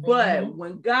 But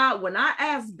when I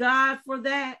asked God for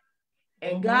that,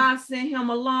 and God sent him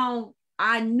along.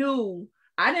 I knew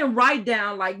I didn't write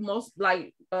down like most,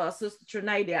 like Sister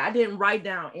Trinae did. I didn't write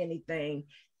down anything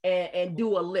and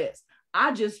do a list.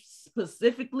 I just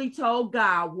specifically told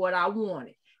God what I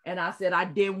wanted. And I said, I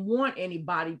didn't want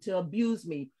anybody to abuse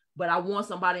me, but I want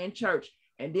somebody in church.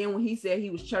 And then when he said he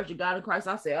was Church of God in Christ,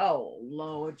 I said, oh,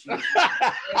 Lord Jesus.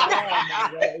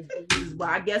 But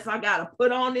I guess I got to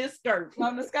put on this skirt.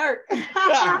 On the skirt.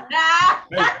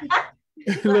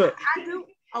 Look. I do.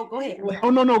 Oh, go ahead. Oh,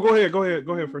 no, go ahead. Go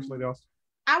ahead, First Lady Austin.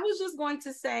 I was just going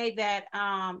to say that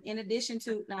in addition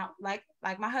to now, like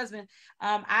my husband,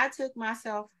 I took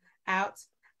myself out.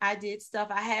 I did stuff.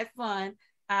 I had fun.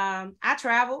 I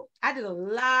traveled. I did a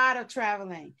lot of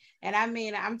traveling. And I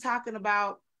mean, I'm talking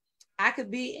about, I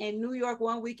could be in New York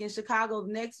one week, in Chicago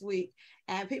the next week,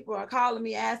 and people are calling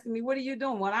me, asking me, what are you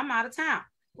doing? Well, I'm out of town.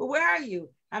 Well, where are you?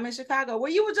 I'm in Chicago.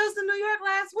 Well, you were just in New York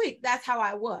last week. That's how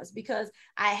I was, because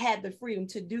I had the freedom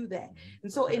to do that.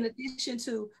 And so in addition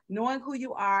to knowing who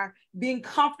you are, being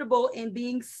comfortable in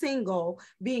being single,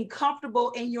 being comfortable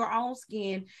in your own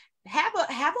skin, have a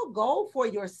goal for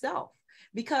yourself,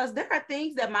 because there are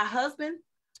things that my husband,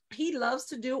 he loves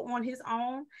to do on his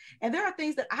own, and there are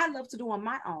things that I love to do on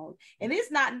my own. And it's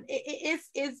not,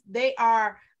 they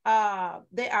are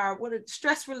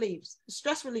stress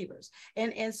relievers.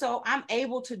 And so I'm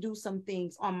able to do some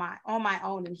things on my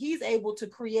own, and he's able to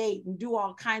create and do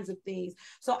all kinds of things.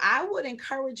 So I would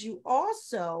encourage you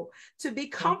also to be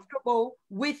comfortable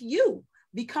with you.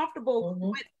 Be comfortable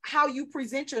with how you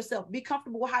present yourself. Be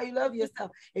comfortable with how you love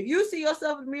yourself. If you see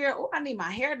yourself in the mirror, oh, I need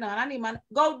my hair done.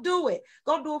 Go do it.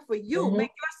 Go do it for you.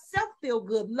 Make yourself feel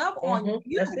good. Love on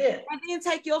you. That's it. And then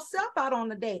take yourself out on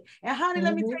the date. And honey,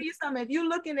 let me tell you something. If you're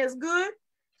looking as good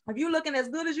as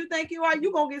you think you are,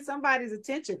 you're going to get somebody's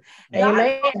attention. God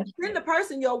send the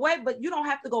person your way, but you don't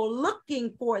have to go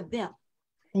looking for them.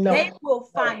 No. They will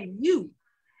find you.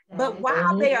 But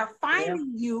while they are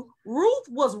finding you, Ruth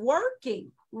was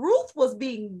working. Ruth was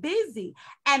being busy,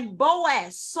 and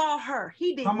Boaz saw her.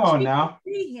 He didn't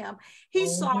see him. He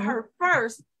saw her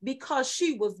first because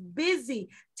she was busy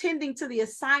tending to the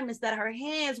assignments that her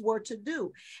hands were to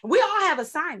do. And we all have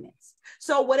assignments.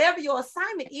 So whatever your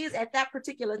assignment is at that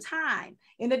particular time,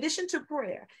 in addition to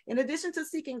prayer, in addition to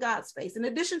seeking God's face, in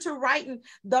addition to writing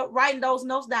those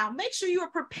notes down, make sure you are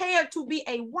prepared to be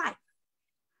a wife.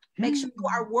 Make sure you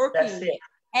are working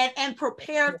and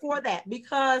prepared for that,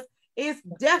 because it's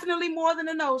definitely more than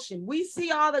a notion. We see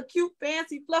all the cute,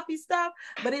 fancy, fluffy stuff,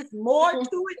 but it's more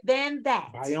to it than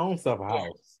that. Buy your own self a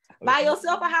house. Buy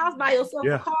yourself a house, buy yourself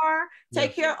a car,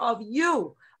 take care of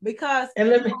you, because you're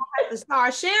going to have to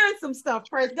start sharing some stuff.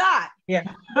 Praise God. Yeah.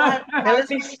 You're going to have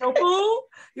to share your food.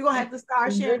 You're going to have to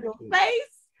start sharing your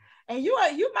face. And you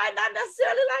might not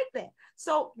necessarily like that.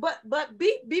 So, but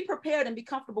be prepared and be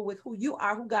comfortable with who you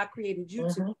are, who God created you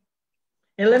to.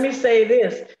 And let me say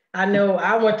this. I know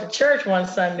I went to church one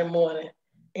Sunday morning,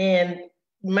 and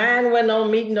mine wasn't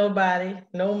on meeting nobody,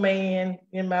 no man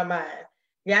in my mind.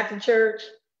 Got to church,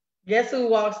 guess who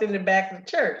walks in the back of the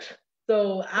church?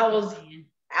 So I was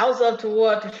up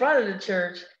toward the front of the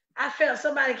church. I felt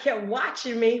somebody kept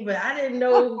watching me, but I didn't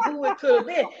know who it could have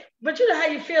been. But you know how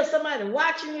you feel somebody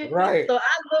watching you? Right. So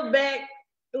I looked back.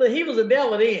 Look, he was a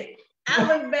devil then. I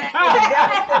looked back and the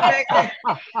devil back there.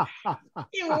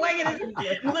 He was wagging his,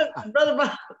 look,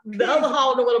 brother, the other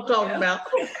hall know what I'm talking about.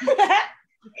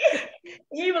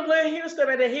 He was still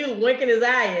right there. He was winking his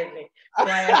eye at me. So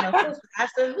I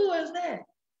said, who is that?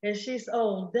 And she said,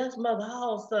 oh, that's Mother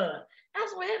Hall's son. I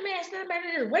said, well, that man standing back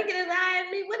there winking his eye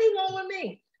at me. What do he want with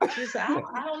me? She said,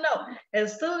 I don't know.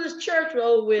 As soon as church was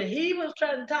over with, he was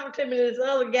trying to talk to me, this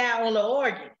other guy on the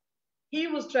organ. He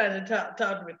was trying to talk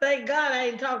to me. Thank God I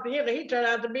ain't talked to him, and he turned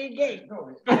out to be gay. He turned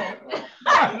out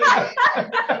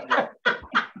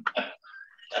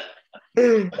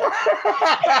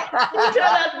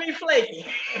to be flaky.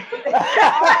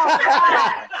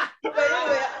 But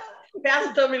anyway,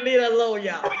 Pastor told me to leave that alone,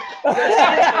 y'all.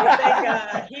 Thank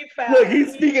God. Look,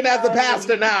 he's speaking as a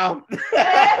pastor now. He's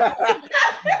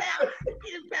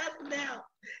pastor now.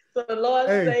 So the Lord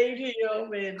saved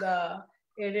him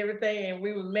and everything, and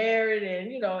we were married,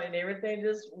 and and everything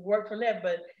just worked from that.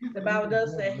 But the Bible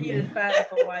does say he that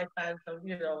findeth a wife finds some,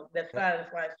 that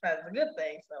findeth a wife finds a good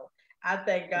thing. So I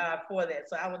thank God for that.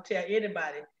 So I would tell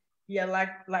anybody,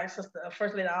 like Sister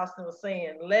First Lady Austin was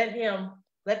saying, let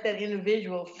that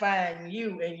individual find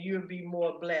you, and you'll be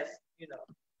more blessed,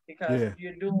 because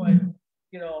you're doing,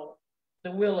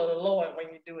 the will of the Lord when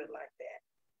you do it like that.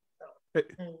 So,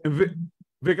 and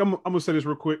Vic, I'm gonna say this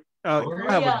real quick.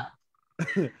 I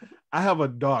have a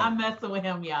daughter. I'm messing with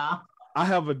him, y'all. I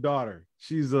have a daughter.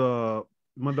 She's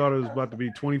My daughter is about to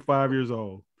be 25 years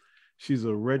old. She's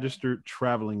a registered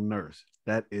traveling nurse.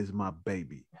 That is my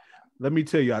baby. Let me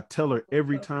tell you, I tell her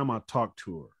every time I talk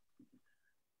to her,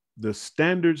 the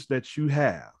standards that you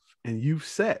have and you've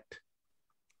set,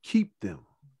 keep them.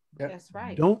 That's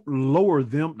right. Don't lower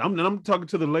them. I'm talking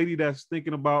to the lady that's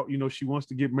thinking about, she wants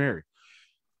to get married.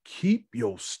 Keep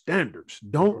your standards.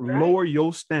 Don't lower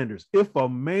your standards. If a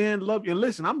man love you, and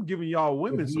listen, I'm giving y'all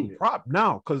women some prop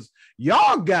now because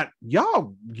God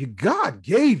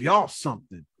gave y'all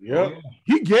something. Yeah,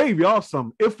 He gave y'all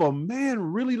something. If a man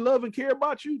really love and care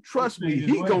about you, trust me,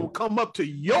 he gonna come up to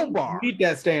your bar. Meet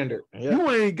that standard. Yep.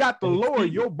 You ain't got to lower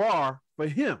your bar for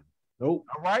him. Nope.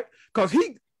 All right, because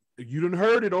you done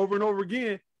heard it over and over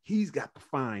again. He's got to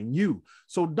find you.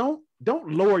 So don't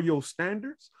lower your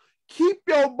standards. Keep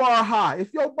your bar high.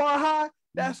 If your bar high,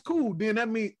 that's cool. Then that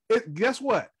means, guess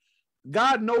what?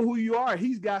 God know who you are.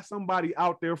 He's got somebody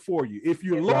out there for you. If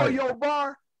you lower your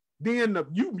bar, then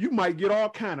you might get all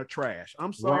kind of trash.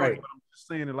 I'm sorry, but I'm just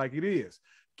saying it like it is.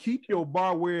 Keep your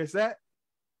bar where it's at.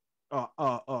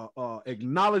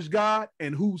 Acknowledge God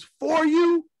and who's for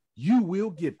you. You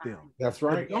will get them. That's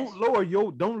right. But don't lower.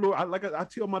 I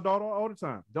tell my daughter all the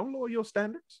time, don't lower your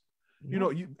standards.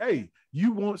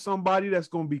 You want somebody that's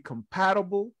going to be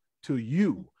compatible to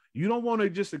you. You don't want to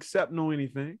just accept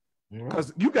anything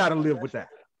because you got to live with that.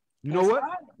 You know what?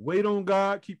 Wait on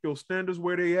God, keep your standards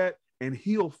where they at, and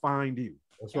he'll find you.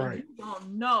 That's right. You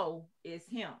don't know it's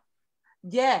him.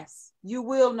 Yes, you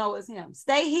will know it's him.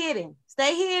 Stay hidden.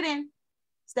 Stay hidden.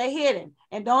 Stay hidden.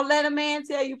 And don't let a man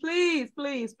tell you, please,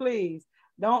 please, please.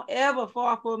 Don't ever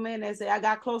fall for a man that say, I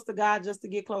got close to God just to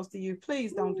get close to you.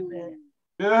 Please don't do that.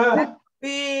 Yeah.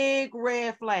 Big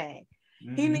red flag.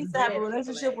 He needs to have a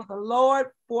relationship with the Lord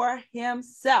for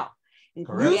himself. If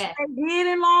you stay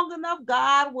hidden long enough,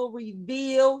 God will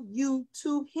reveal you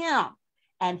to him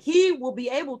and he will be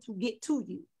able to get to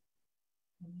you.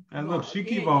 And look, she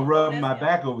keep on rubbing my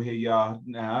back over here, y'all.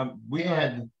 Now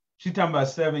she talking about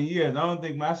 7 years. I don't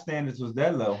think my standards was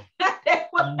that low. That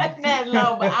wasn't that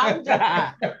low, but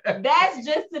that's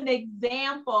just an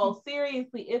example.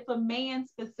 Seriously, if a man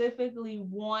specifically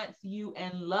wants you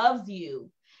and loves you,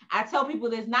 I tell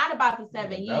people it's not about the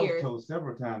 7 years. I was told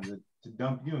several times to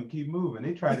dump you and keep moving.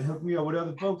 They tried to hook me up with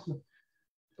other folks.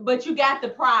 But you got the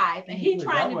prize, and he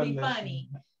trying to be funny.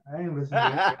 I ain't listening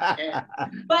to it.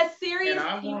 But seriously, and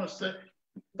I want to say,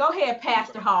 go ahead,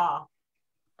 Pastor Hall.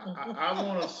 I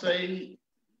want to say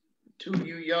to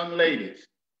you young ladies,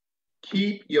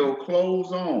 keep your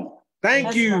clothes on.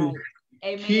 Thank you.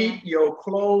 Amen. Keep your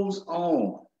clothes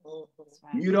on.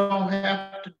 You don't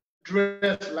have to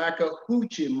dress like a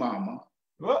hoochie mama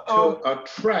to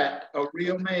attract a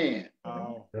real man.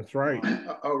 Oh, that's right.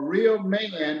 A real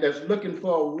man that's looking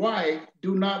for a wife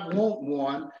do not want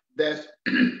one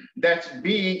that's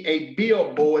being a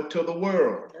billboard to the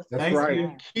world. That's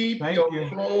right. Keep your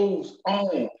clothes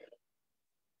on.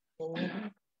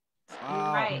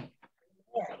 Right.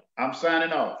 I'm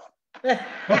signing off.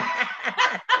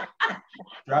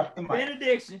 Drop the mic.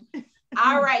 Benediction.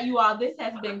 All right, you all. This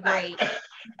has been great.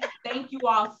 Thank you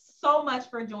all so much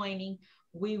for joining.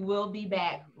 We will be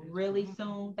back really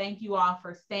soon. Thank you all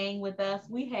for staying with us.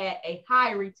 We had a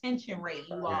high retention rate,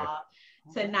 you all,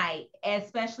 tonight,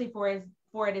 especially for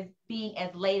it as being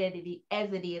as late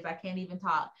as it is. I can't even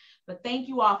talk. But thank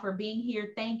you all for being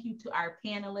here. Thank you to our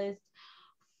panelists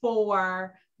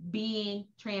for being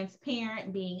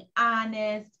transparent, being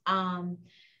honest,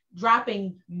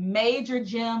 dropping major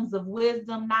gems of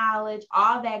wisdom, knowledge,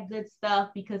 all that good stuff,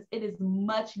 because it is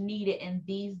much needed in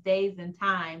these days and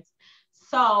times.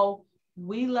 So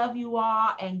we love you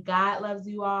all and God loves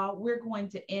you all. We're going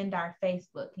to end our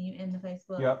Facebook. Can you end the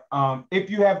Facebook? Yep. If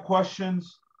you have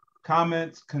questions,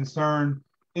 comments, concern,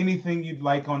 anything you'd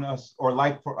like on us or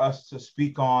like for us to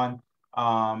speak on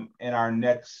in our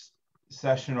next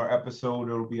session or episode,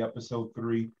 it'll be episode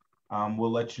 3.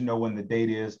 We'll let you know when the date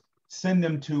is. Send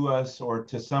them to us or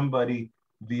to somebody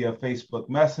via Facebook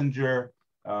Messenger,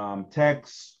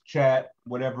 text, chat,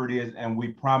 whatever it is, and we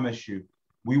promise you,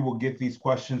 we will get these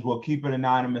questions. We'll keep it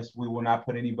anonymous. We will not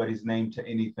put anybody's name to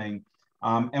anything.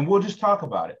 And we'll just talk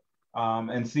about it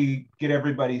and get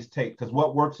everybody's take, because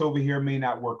what works over here may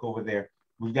not work over there.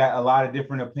 We've got a lot of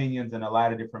different opinions and a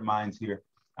lot of different minds here.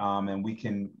 And we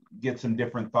can get some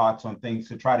different thoughts on things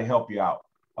to try to help you out.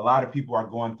 A lot of people are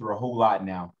going through a whole lot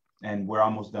now, and we're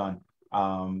almost done.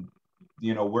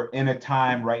 We're in a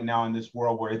time right now in this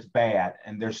world where it's bad,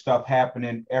 and there's stuff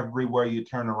happening everywhere you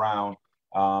turn around.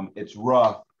 It's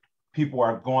rough. People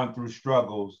are going through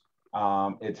struggles.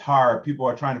 It's hard. People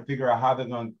are trying to figure out how they're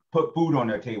going to put food on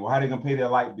their table, how they're going to pay their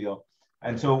light bill.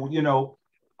 And so,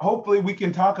 hopefully we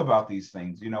can talk about these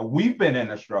things. You know, we've been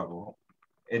in a struggle.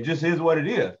 It just is what it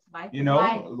is.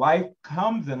 Life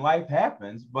comes and life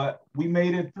happens, but we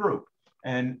made it through.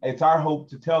 And it's our hope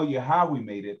to tell you how we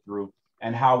made it through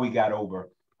and how we got over.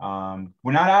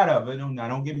 We're not out of it.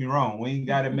 Don't get me wrong. We ain't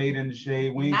got it made in the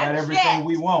shade. We ain't got everything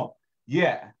we want.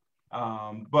 Yeah.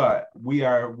 But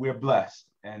we're blessed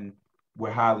and we're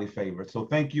highly favored. So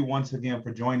thank you once again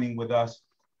for joining with us.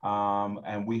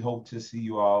 And we hope to see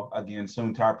you all again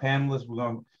soon. To our panelists, we're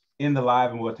going to end the live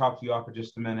and we'll talk to you all for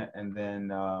just a minute and then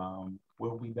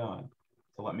we'll be done.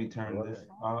 So let me turn this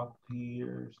off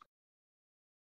here.